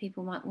whether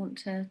people might want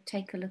to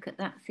take a look at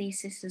that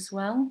thesis as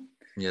well.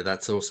 Yeah,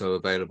 that's also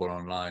available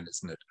online,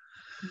 isn't it?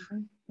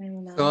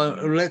 Mm-hmm.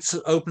 So let's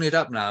open it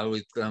up now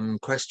with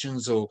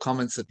questions or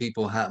comments that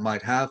people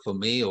might have for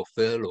me or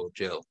Phyl or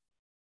Jill.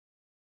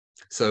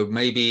 So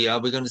maybe are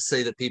we going to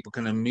say that people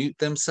can unmute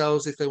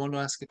themselves if they want to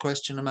ask a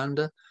question,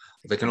 Amanda?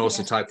 They can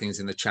also type things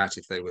in the chat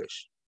if they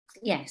wish.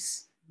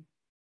 Yes.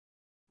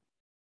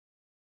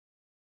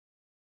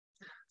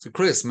 So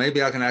Chris,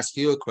 maybe I can ask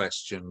you a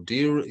question.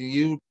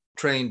 You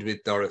trained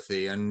with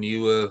Dorothy and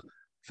you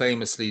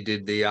famously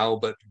did the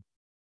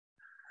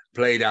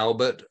played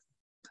Albert.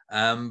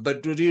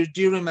 But do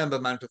you remember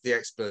Mantle of the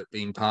Expert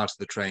being part of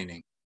the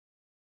training?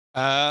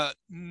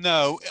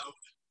 No.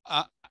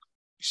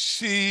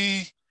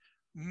 She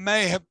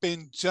may have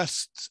been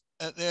just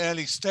at the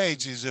early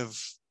stages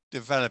of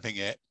developing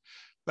it,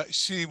 but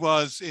she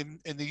was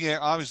in the year,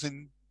 I was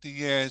in the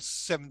year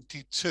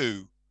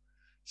 72.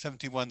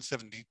 71,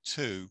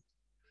 72.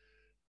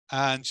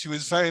 And she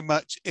was very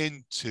much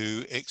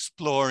into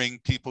exploring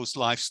people's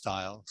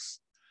lifestyles,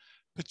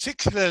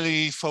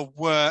 particularly for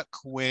work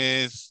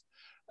with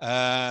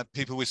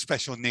people with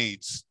special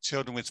needs,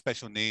 children with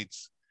special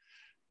needs.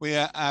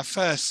 Our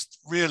first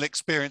real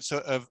experience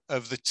of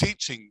the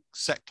teaching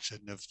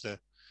section of the,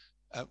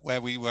 where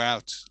we were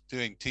out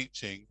doing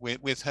teaching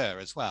with her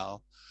as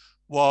well,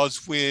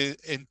 was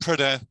in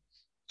Prudhoe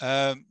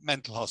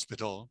Mental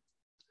Hospital,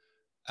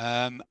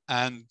 and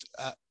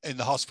in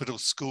the hospital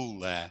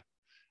school there.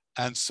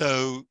 And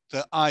so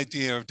the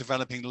idea of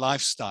developing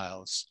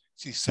lifestyles,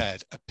 she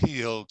said,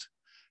 appealed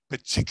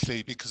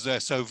particularly because they're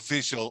so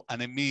visual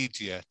and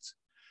immediate.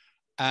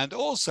 And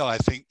also, I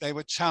think they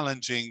were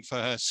challenging for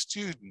her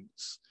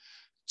students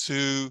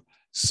to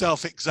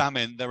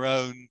self-examine their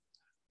own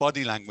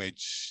body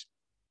language,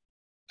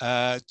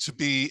 to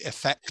be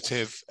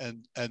effective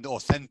and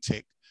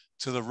authentic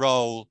to the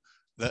role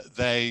that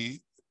they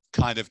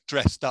kind of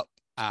dressed up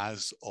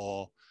as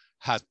or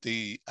had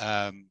the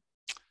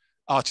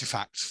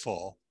artifacts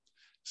for,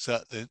 so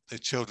that the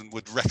children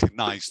would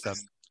recognize them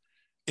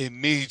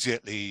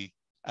immediately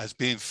as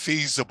being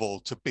feasible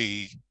to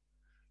be,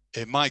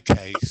 in my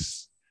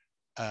case,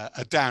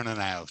 a down and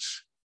out.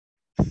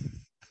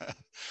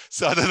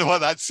 So I don't know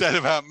what that said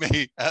about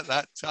me at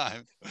that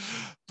time,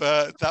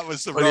 but that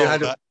was the role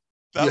that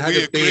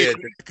we agreed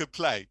I could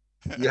play.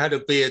 You had a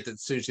beard that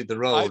suited the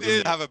role. I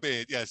did have a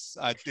beard, yes,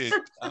 I did.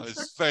 I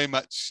was very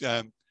much,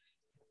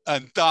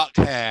 and dark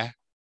hair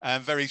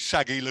and very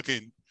shaggy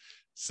looking.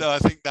 So I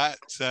think that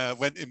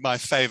went in my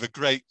favor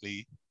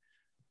greatly.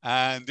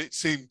 And it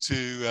seemed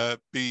to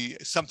be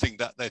something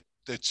that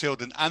the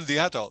children and the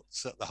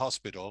adults at the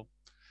hospital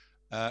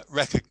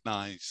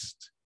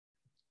recognized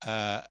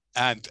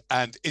and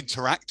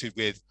interacted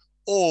with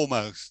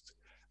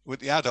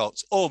the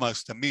adults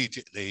almost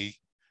immediately.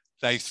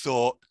 They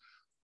thought,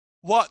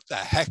 what the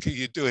heck are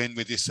you doing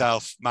with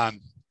yourself,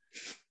 man?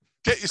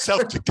 Get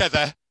yourself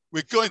together.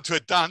 We're going to a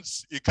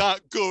dance. You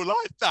can't go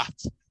like that.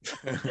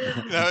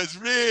 It's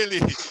really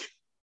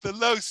the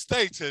low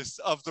status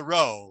of the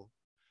role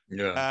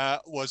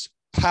was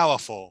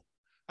powerful.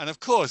 And of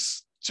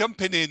course,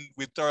 jumping in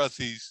with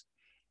Dorothy's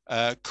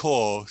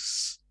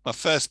course, my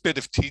first bit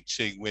of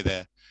teaching with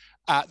her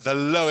at the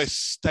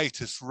lowest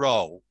status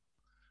role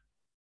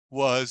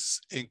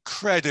was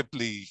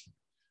incredibly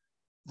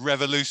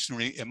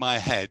revolutionary in my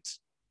head.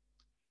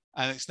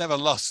 And it's never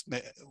lost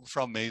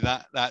from me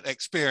that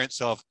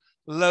experience of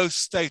low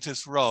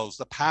status roles,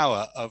 the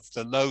power of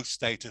the low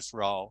status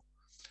role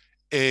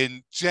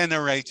in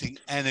generating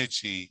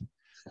energy.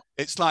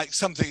 It's like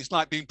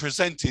being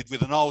presented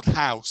with an old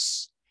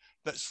house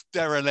that's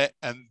derelict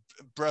and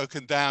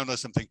broken down or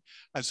something.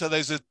 And so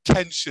there's a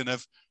tension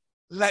of,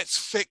 let's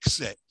fix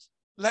it.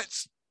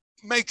 Let's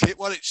make it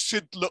what it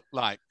should look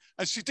like.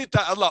 And she did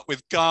that a lot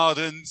with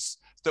gardens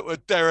that were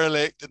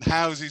derelict and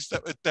houses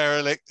that were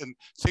derelict and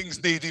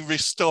things needing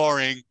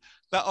restoring.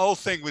 That whole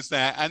thing was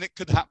there, and it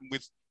could happen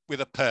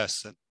with a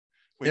person,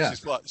 which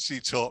is what she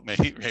taught me,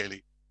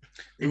 really.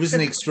 It was an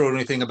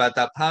extraordinary thing about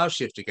that power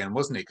shift again,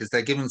 wasn't it? Because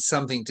they're given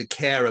something to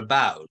care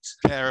about.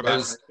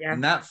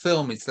 In that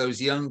film, it's those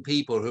young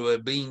people who are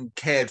being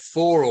cared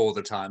for all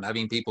the time,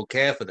 having people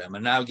care for them,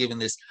 and now given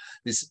this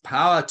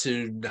power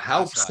to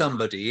help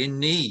somebody in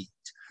need.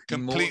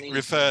 Complete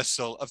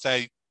reversal of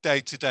their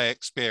day-to-day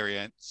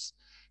experience,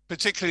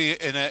 particularly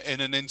in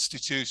an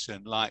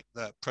institution like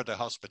the Prudhoe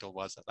Hospital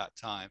was at that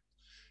time.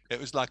 It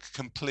was like a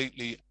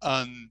completely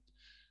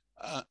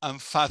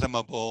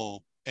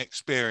unfathomable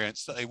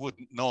experience that they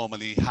wouldn't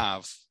normally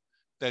have.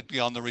 They'd be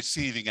on the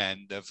receiving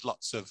end of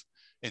lots of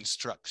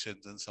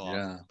instructions and so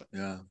on.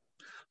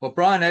 Well,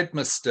 Brian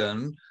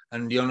Edmiston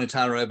and Yona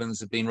Tara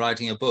Evans have been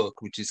writing a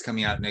book, which is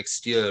coming out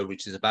next year,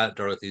 which is about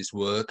Dorothy's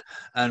work.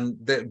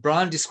 And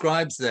Brian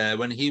describes there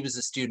when he was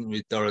a student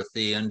with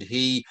Dorothy, and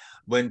he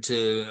went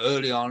to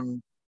early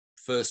on,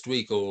 first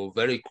week or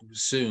very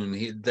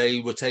soon, they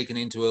were taken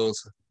into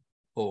Earl's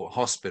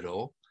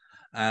Hospital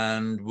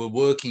and were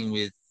working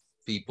with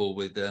people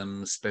with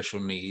special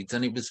needs.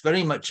 And it was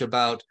very much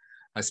about,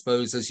 I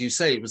suppose, as you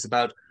say, it was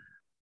about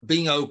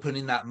being open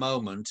in that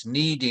moment,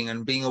 needing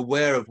and being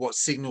aware of what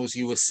signals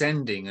you were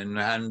sending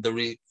and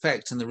the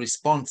effect and the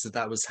response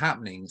that was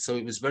happening. So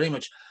it was very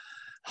much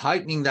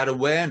heightening that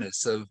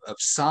awareness of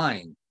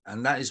sign.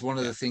 And that is one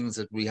of the things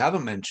that we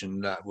haven't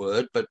mentioned that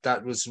word, but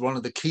that was one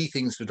of the key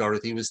things for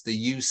Dorothy, was the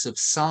use of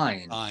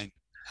sign. Absolutely.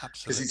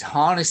 Because it's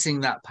harnessing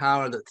that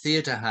power that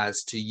theatre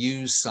has to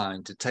use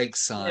sign, to take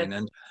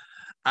sign.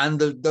 And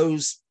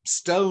those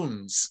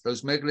stones,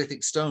 those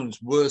megalithic stones,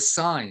 were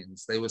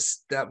signs.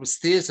 That was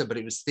theatre, but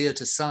it was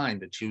theatre sign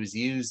that she was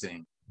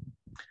using.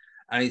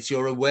 And it's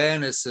your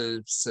awareness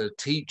as a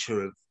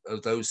teacher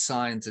of those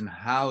signs and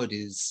how it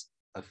is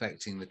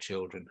affecting the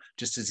children,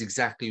 just as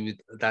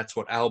that's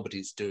what Albert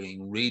is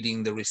doing,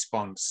 reading the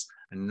response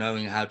and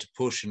knowing how to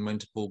push and when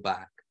to pull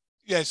back.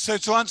 Yes, so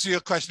to answer your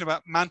question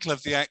about Mantle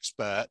of the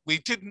Expert, we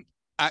didn't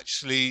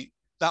actually,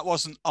 that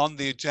wasn't on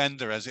the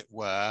agenda, as it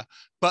were,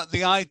 but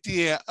the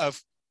idea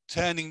of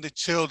turning the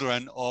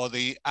children or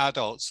the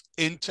adults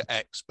into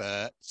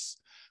experts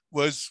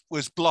was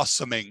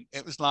blossoming.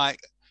 It was like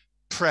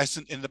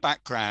present in the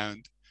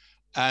background.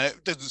 And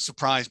it doesn't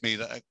surprise me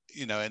that,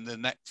 you know, in the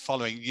next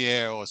following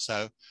year or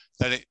so,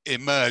 that it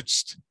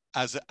emerged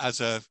as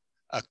a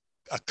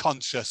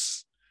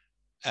conscious,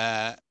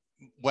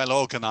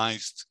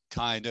 well-organized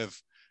kind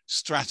of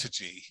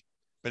strategy.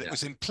 But it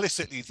was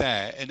implicitly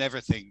there in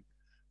everything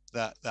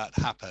that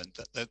happened,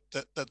 that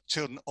the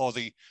children or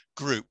the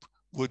group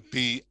would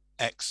be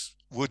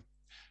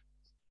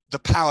the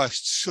power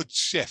should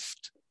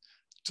shift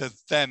to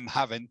them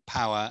having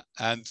power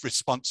and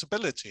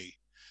responsibility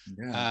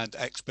and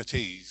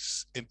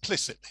expertise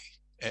implicitly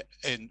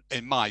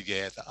in my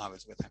year that I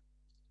was with him.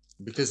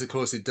 Because of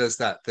course it does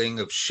that thing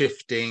of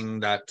shifting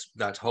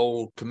that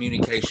whole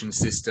communication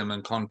system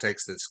and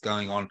context that's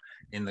going on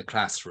in the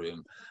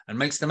classroom, and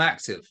makes them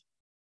active,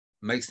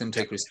 makes them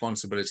take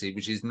responsibility,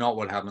 which is not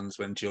what happens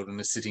when children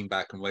are sitting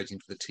back and waiting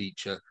for the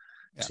teacher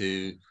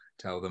to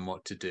tell them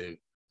what to do.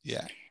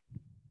 Yeah.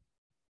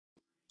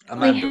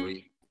 Amanda.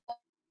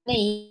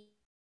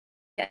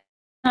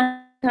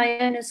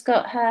 Iona's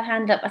got her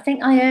hand up. I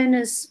think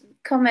Iona's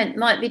comment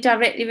might be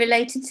directly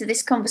related to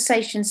this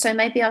conversation, so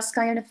maybe ask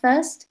Iona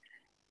first.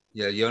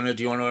 Yeah, Iona,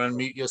 do you want to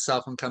unmute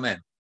yourself and come in?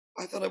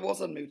 I thought I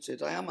was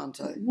unmuted. I am,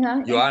 aren't I?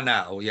 No. You are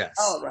now, yes.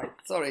 Oh, right.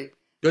 Sorry.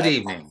 Good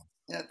evening.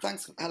 Yeah,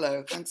 thanks.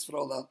 Hello. Thanks for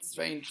all that. It's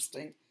very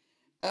interesting.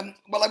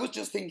 Well, I was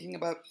just thinking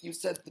about, you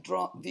said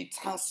the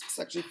tasks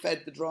actually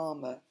fed the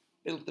drama,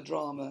 built the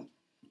drama,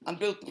 and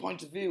built the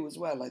point of view as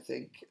well, I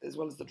think, as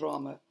well as the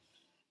drama.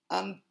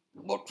 And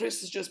what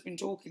Chris has just been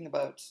talking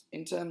about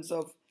in terms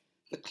of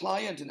the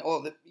client,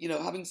 or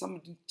having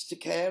somebody to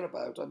care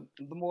about, and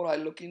the more I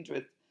look into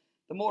it,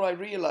 the more I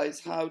realise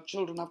how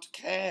children have to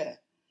care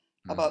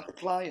about the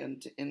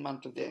client in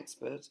Mantle the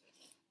Expert.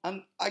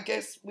 And I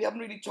guess we haven't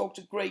really talked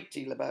a great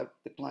deal about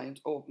the client,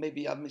 or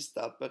maybe I missed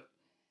that, but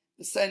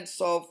the sense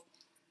of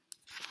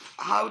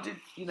how did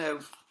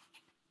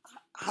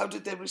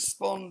they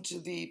respond to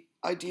the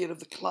idea of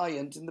the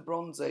client in the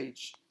Bronze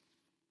Age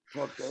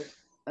project,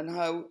 and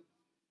how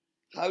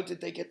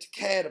did they get to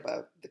care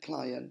about the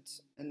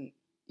client? And,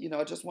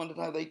 I just wondered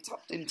how they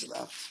tapped into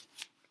that.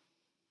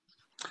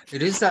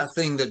 It is that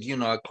thing that,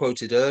 I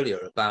quoted earlier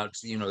about,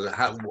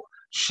 how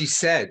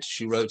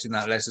she wrote in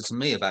that letter to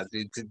me about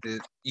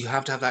you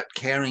have to have that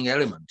caring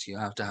element. You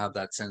have to have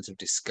that sense of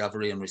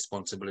discovery and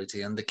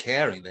responsibility, and the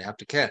caring, they have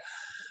to care.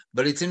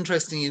 But it's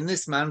interesting, in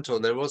this Mantle,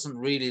 there wasn't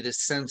really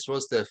this sense,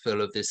 was there,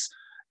 Phil, of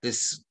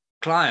this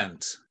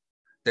client?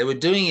 They were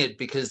doing it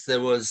because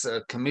there was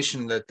a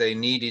commission that they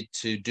needed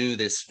to do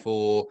this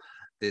for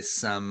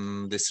this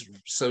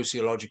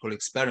sociological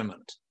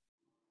experiment.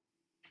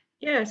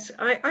 Yes,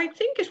 I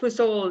think it was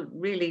all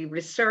really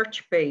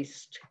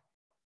research-based.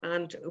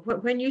 And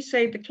when you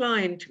say the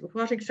client,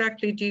 what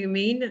exactly do you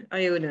mean,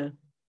 Iona?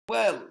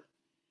 Well,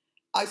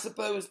 I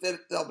suppose there's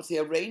obviously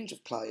a range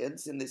of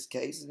clients in this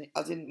case,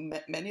 as in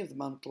many of the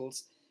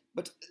Mantles,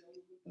 but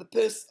the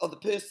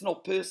person or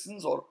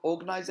persons or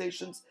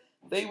organisations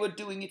they were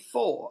doing it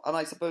for, and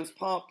I suppose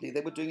partly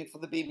they were doing it for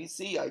the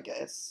BBC, I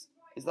guess.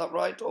 Is that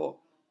right, or...?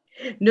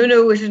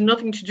 No, it has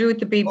nothing to do with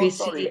the BBC. Oh,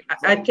 sorry.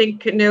 I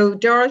think, no,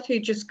 Dorothy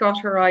just got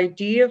her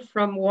idea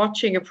from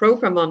watching a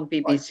programme on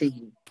BBC.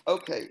 Right.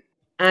 Okay.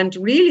 And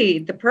really,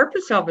 the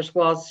purpose of it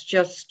was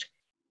just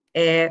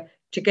to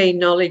gain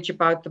knowledge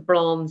about the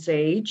Bronze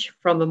Age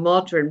from a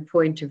modern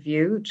point of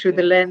view, through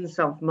the lens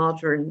of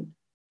modern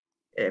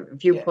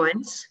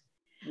viewpoints.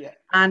 Yeah.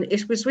 And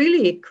it was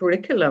really a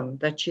curriculum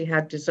that she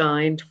had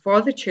designed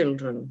for the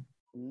children.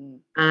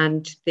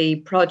 And the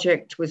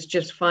project was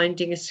just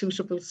finding a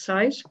suitable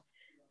site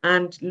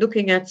and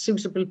looking at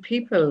suitable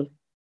people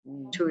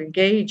to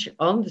engage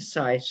on the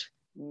site.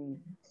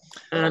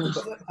 And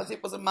as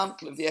it was a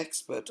Mantle of the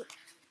Expert,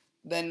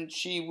 then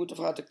she would have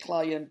had a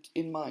client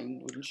in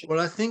mind, wouldn't she? Well,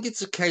 I think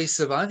it's a case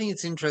of, I think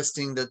it's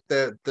interesting that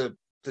the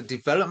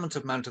development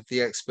of Mantle of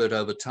the Expert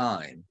over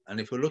time, and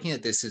if we're looking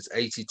at this as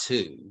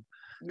 82,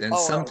 then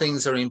some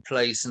things are in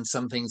place and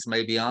some things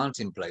maybe aren't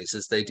in place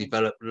as they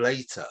develop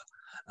later.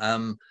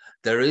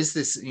 There is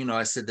this,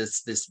 I said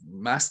this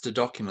master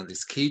document,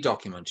 this key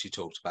document she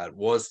talked about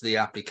was the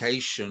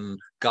application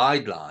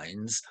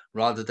guidelines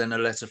rather than a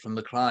letter from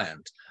the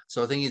client.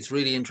 So I think it's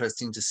really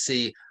interesting to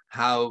see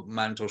how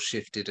Mantle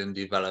shifted and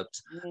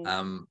developed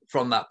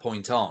from that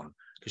point on,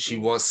 because she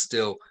was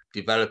still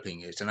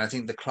developing it. And I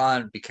think the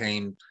client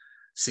became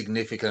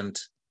significant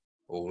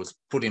or was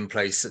put in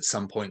place at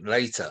some point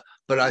later.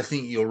 But I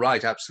think you're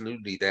right,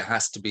 absolutely. There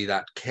has to be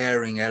that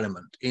caring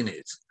element in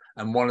it.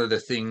 And one of the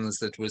things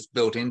that was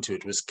built into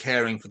it was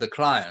caring for the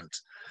client.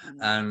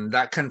 And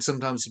that can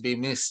sometimes be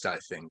missed, I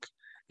think,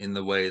 in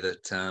the way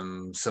that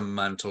some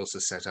Mantles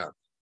are set up.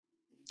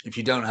 If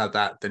you don't have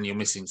that, then you're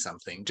missing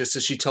something. Just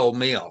as she told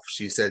me off,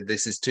 she said,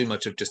 this is too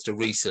much of just a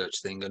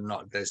research thing and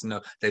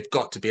they've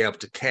got to be able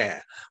to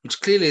care, which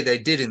clearly they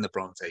did in the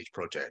Bronze Age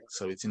project.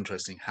 So it's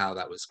interesting how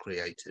that was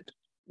created.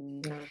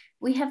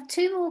 We have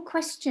two more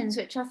questions,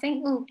 which I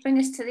think will bring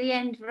us to the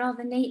end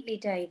rather neatly,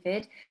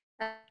 David.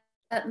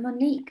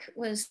 Monique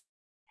was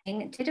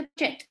saying, did a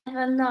project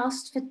ever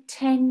last for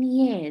 10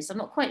 years? I'm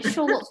not quite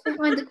sure what's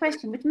behind the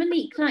question. Would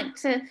Monique like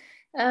to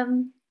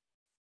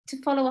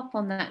follow up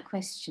on that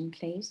question,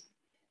 please?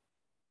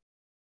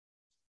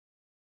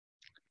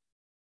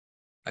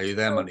 Are you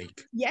there,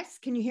 Monique? Yes,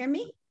 can you hear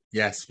me?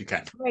 Yes, we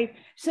can. Right.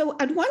 So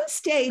at one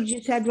stage, you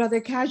said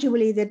rather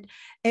casually that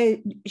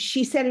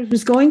she said it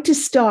was going to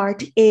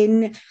start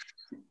in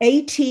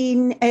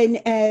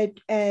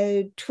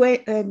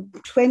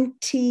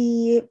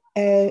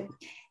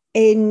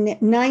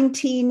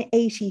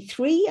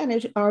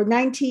 1983 or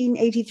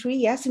 1983,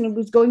 yes, and it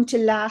was going to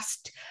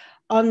last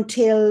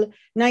until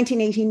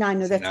 1989.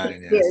 No, that's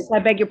 6 years. I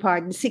beg your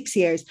pardon, 6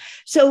 years.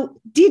 So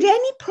did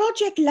any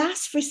project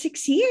last for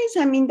 6 years?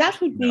 I mean,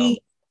 that would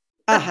be...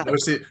 That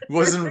was it.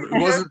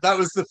 That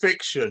was the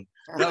fiction.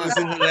 That was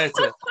in the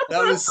letter.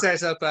 That was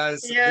set up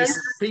as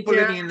people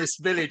living in this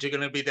village are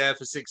going to be there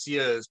for 6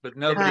 years, but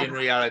nobody in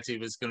reality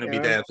was going to be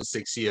there for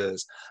 6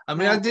 years. I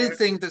mean, I did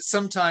think that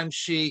sometimes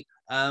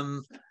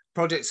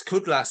projects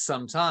could last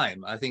some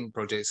time. I think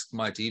projects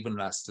might even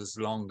last as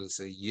long as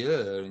a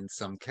year in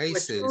some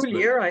cases. A whole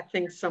year, I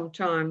think,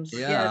 sometimes.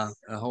 Yeah, yes.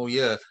 A whole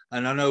year.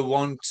 And I know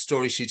one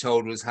story she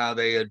told was how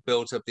they had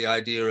built up the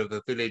idea of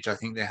a village. I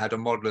think they had a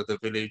model of the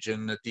village,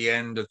 and at the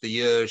end of the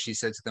year, she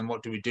said to them,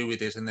 "What do we do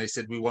with it?" And they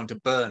said, "We want to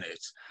burn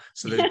it,"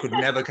 so that it could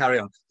never carry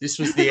on. This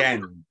was the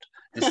end.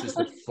 This was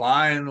the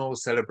final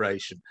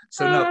celebration.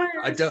 So no,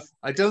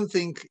 I don't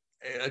think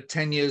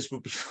 10 years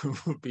would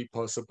be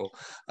possible.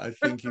 I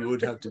think you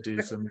would have to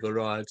do some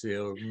variety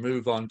or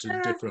move on to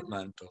a different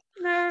mantle.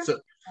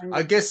 So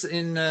I guess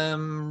in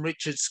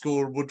Richard's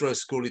school, Woodrow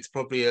School, it's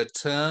probably a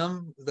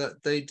term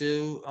that they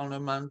do on a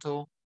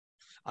mantle.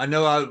 I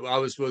know I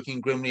was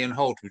working Grimley and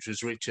Holt, which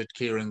was Richard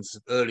Kieran's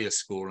earlier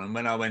school, and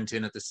when I went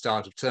in at the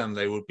start of term,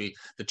 the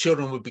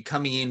children would be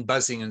coming in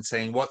buzzing and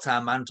saying, "What's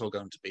our mantle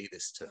going to be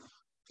this term?"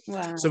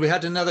 Wow. So we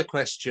had another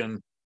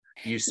question.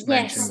 Yes,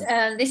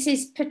 this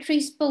is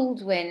Patrice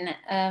Baldwin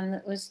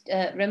that was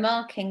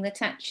remarking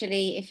that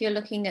actually, if you're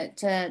looking at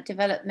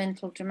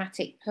developmental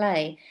dramatic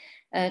play,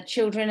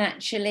 children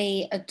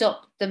actually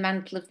adopt the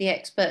mantle of the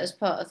expert as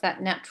part of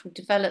that natural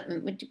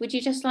development. Would you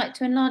just like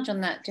to enlarge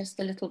on that just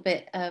a little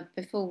bit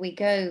before we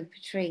go,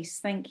 Patrice?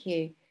 Thank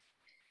you.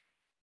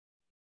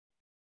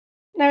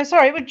 No,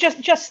 sorry, it was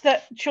just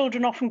that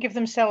children often give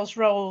themselves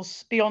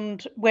roles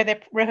beyond where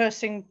they're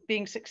rehearsing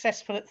being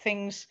successful at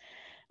things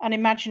and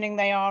imagining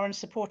they are and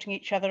supporting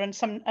each other, and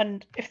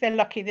if they're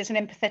lucky, there's an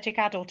empathetic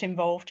adult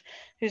involved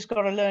who's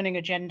got a learning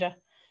agenda.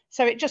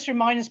 So it just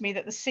reminds me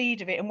that the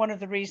seed of it, and one of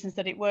the reasons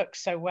that it works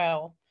so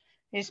well,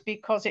 is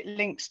because it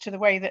links to the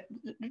way that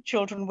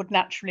children would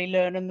naturally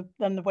learn and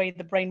the way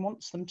the brain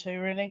wants them to,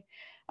 really.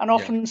 And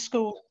often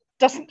school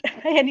doesn't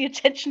pay any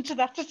attention to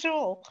that at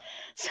all.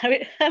 So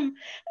and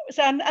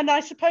I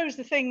suppose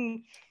the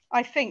thing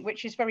I think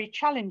which is very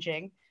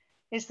challenging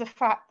is the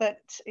fact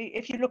that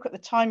if you look at the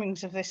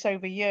timings of this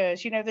over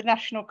years, you know, the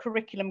national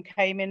curriculum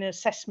came in,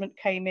 assessment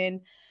came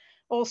in,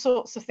 all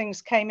sorts of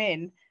things came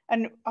in.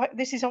 And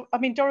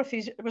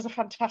Dorothy was a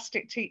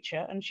fantastic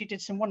teacher, and she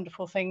did some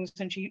wonderful things,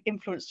 and she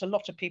influenced a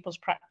lot of people's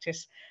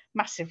practice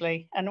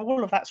massively, and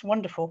all of that's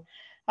wonderful.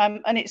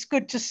 And it's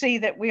good to see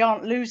that we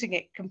aren't losing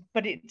it,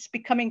 but it's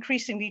become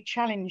increasingly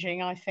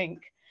challenging, I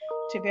think,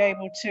 to be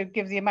able to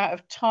give the amount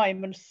of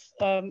time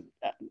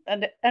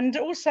and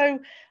also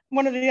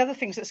one of the other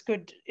things that's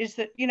good is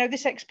that, you know,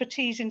 this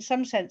expertise in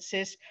some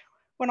senses,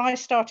 when I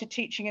started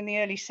teaching in the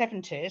early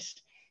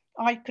 70s,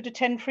 I could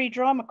attend free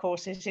drama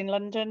courses in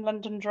London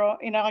Drama,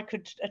 you know, I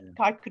could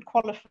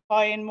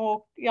qualify in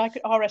more, I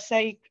could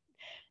RSA,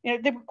 you know,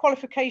 there were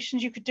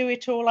qualifications, you could do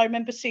it all. I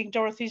remember seeing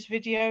Dorothy's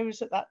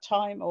videos at that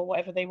time or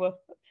whatever they were,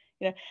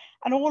 you know,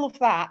 and all of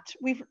that,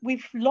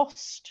 we've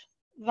lost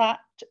that.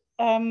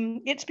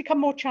 It's become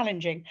more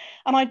challenging.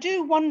 And I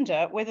do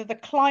wonder whether the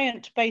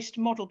client-based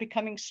model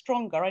becoming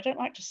stronger, I don't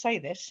like to say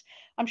this,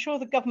 I'm sure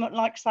the government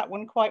likes that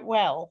one quite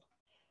well.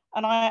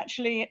 And I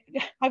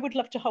would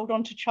love to hold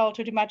on to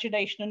childhood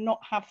imagination and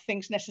not have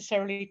things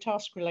necessarily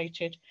task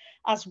related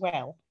as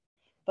well.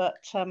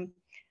 But I'm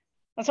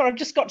sorry, I've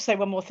just got to say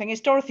one more thing,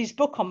 is Dorothy's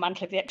book on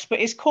Mantle of the Expert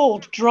is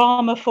called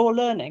Drama for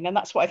Learning, and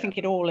that's what I think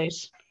it all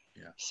is.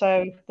 Yeah.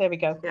 So there we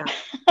go. Yeah.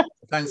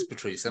 Thanks,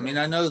 Patrice. I mean,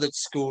 I know that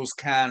schools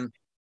can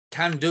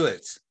do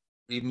it,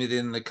 even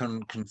within the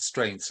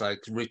constraints, like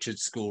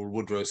Richard's school,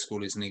 Woodrow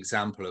School is an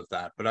example of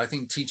that. But I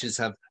think teachers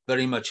have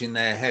very much in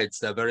their heads,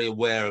 they're very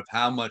aware of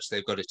how much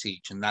they've got to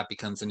teach, and that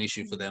becomes an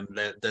issue for them.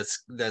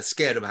 They're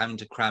scared of having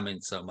to cram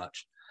in so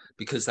much,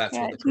 because that's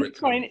what the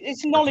curriculum...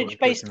 It's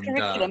knowledge-based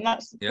curriculum,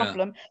 that's the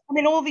problem. I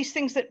mean, all these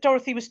things that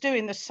Dorothy was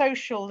doing, the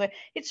social,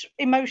 it's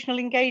emotional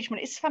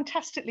engagement, it's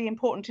fantastically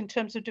important in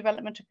terms of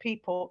development of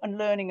people and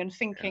learning and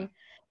thinking.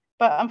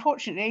 But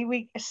unfortunately,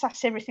 we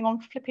assess everything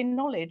on flipping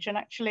knowledge. And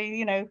actually,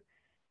 you know,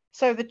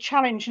 so the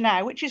challenge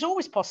now, which is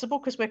always possible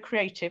because we're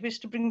creative, is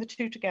to bring the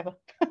two together.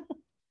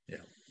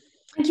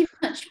 Thank you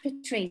very much,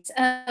 Patrice.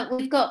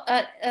 We've got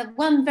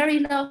one very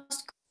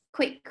last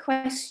quick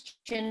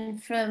question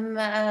from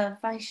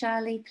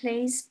Vaishali,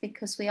 please,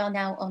 because we are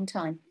now on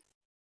time.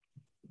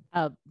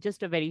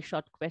 Just a very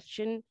short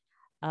question.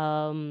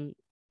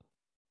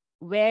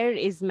 Where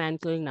is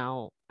Mantle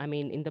now? I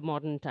mean, in the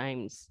modern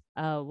times,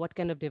 what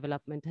kind of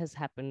development has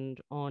happened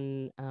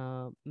on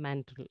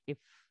Mantle? If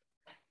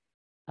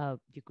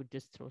you could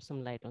just throw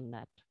some light on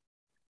that.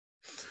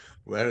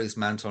 Where is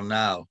Mantle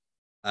now?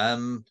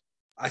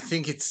 I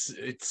think it's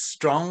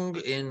strong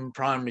in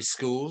primary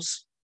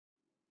schools.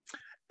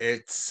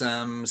 It's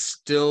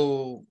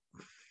still,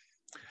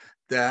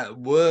 there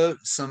were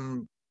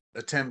some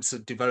attempts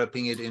at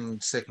developing it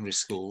in secondary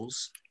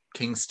schools,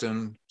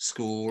 Kingston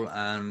School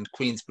and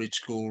Queensbridge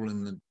School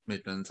in the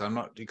Midlands. I'm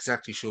not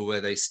exactly sure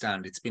where they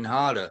stand. It's been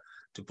harder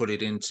to put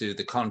it into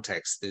the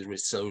context, the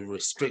so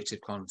restrictive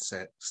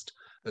context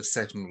of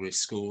secondary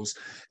schools.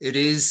 It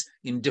is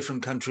in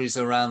different countries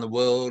around the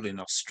world, in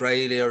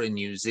Australia, in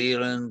New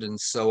Zealand, and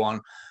so on.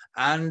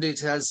 And it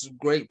has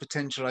great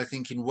potential, I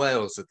think, in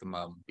Wales at the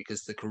moment,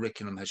 because the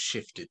curriculum has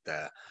shifted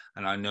there.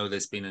 And I know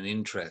there's been an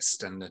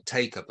interest and a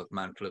take-up of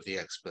Mantle of the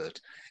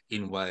Expert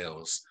in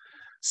Wales.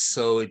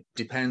 So it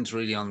depends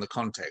really on the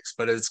context.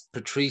 But as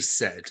Patrice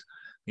said,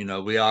 you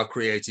know, we are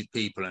creative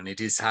people, and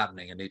it is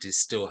happening, and it is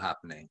still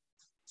happening.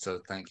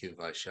 So thank you,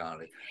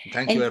 Vaishali.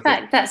 Thank you,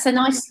 everyone. In fact,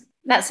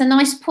 that's a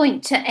nice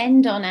point to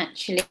end on,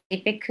 actually,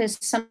 because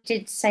some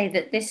did say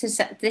that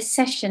this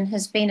session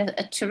has been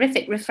a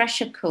terrific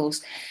refresher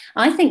course.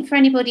 I think for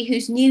anybody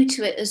who's new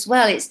to it as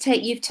well,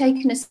 you've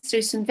taken us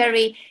through some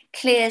very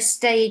clear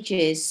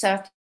stages. So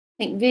I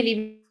think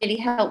really, really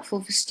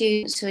helpful for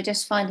students who are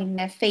just finding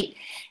their feet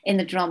in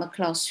the drama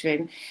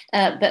classroom,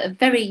 but a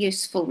very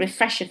useful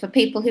refresher for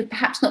people who've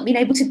perhaps not been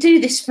able to do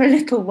this for a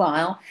little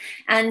while.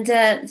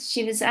 And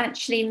she was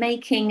actually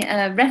making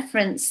a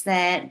reference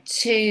there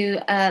to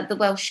the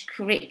Welsh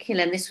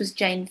curriculum. This was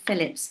Jane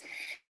Phillips.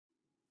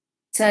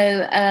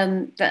 So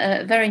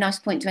a very nice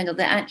point to end on,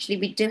 that actually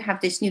we do have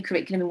this new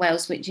curriculum in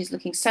Wales, which is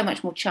looking so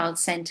much more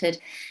child-centred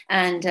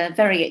and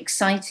very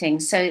exciting.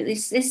 So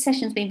this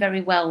session's been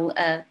very well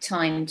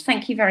timed.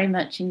 Thank you very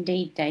much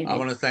indeed, David. I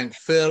want to thank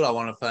Phil. I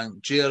want to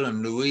thank Jill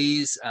and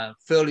Louise.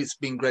 Phil, it's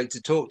been great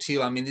to talk to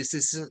you. I mean, this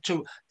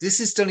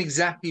has done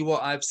exactly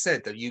what I've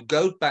said, that you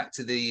go back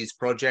to these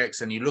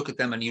projects and you look at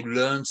them and you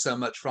learn so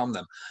much from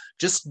them.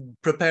 Just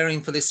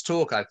preparing for this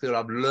talk, I feel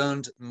I've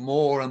learned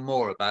more and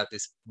more about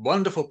this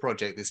wonderful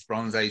project, this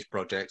Bronze Age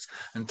project.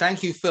 And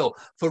thank you, Phil,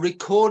 for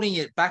recording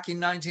it back in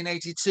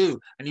 1982.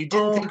 And you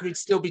didn't think we'd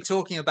still be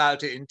talking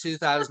about it in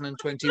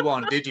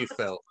 2021, did you,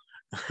 Phil?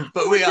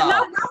 But we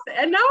are.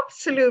 An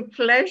absolute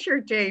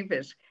pleasure,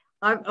 David.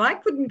 I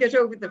couldn't get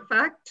over the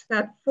fact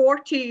that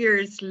 40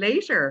 years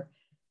later,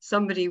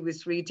 somebody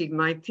was reading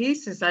my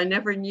thesis. I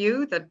never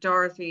knew that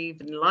Dorothy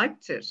even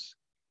liked it.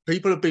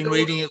 People have been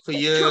reading it for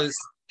years.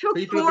 Took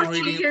 40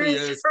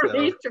 years for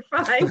me to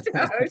find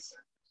out.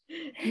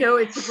 No,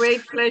 it's a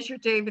great pleasure,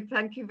 David.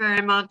 Thank you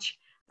very much.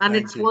 And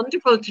it's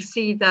wonderful to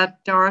see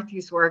that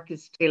Dorothy's work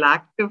is still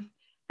active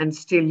and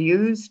still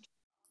used.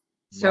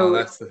 So well,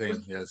 that's the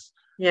thing, yes.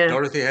 Yeah.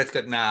 Dorothy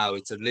Heathcote now,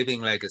 it's a living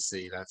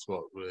legacy. That's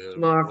what we're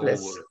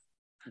marvelous.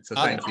 So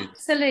thank you.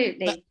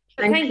 Absolutely.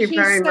 Thank you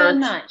very so much.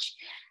 much.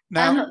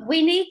 Now,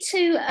 we need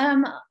to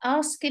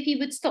ask if you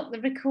would stop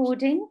the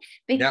recording,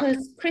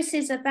 because Chris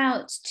is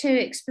about to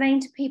explain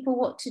to people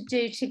what to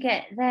do to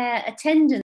get their attendance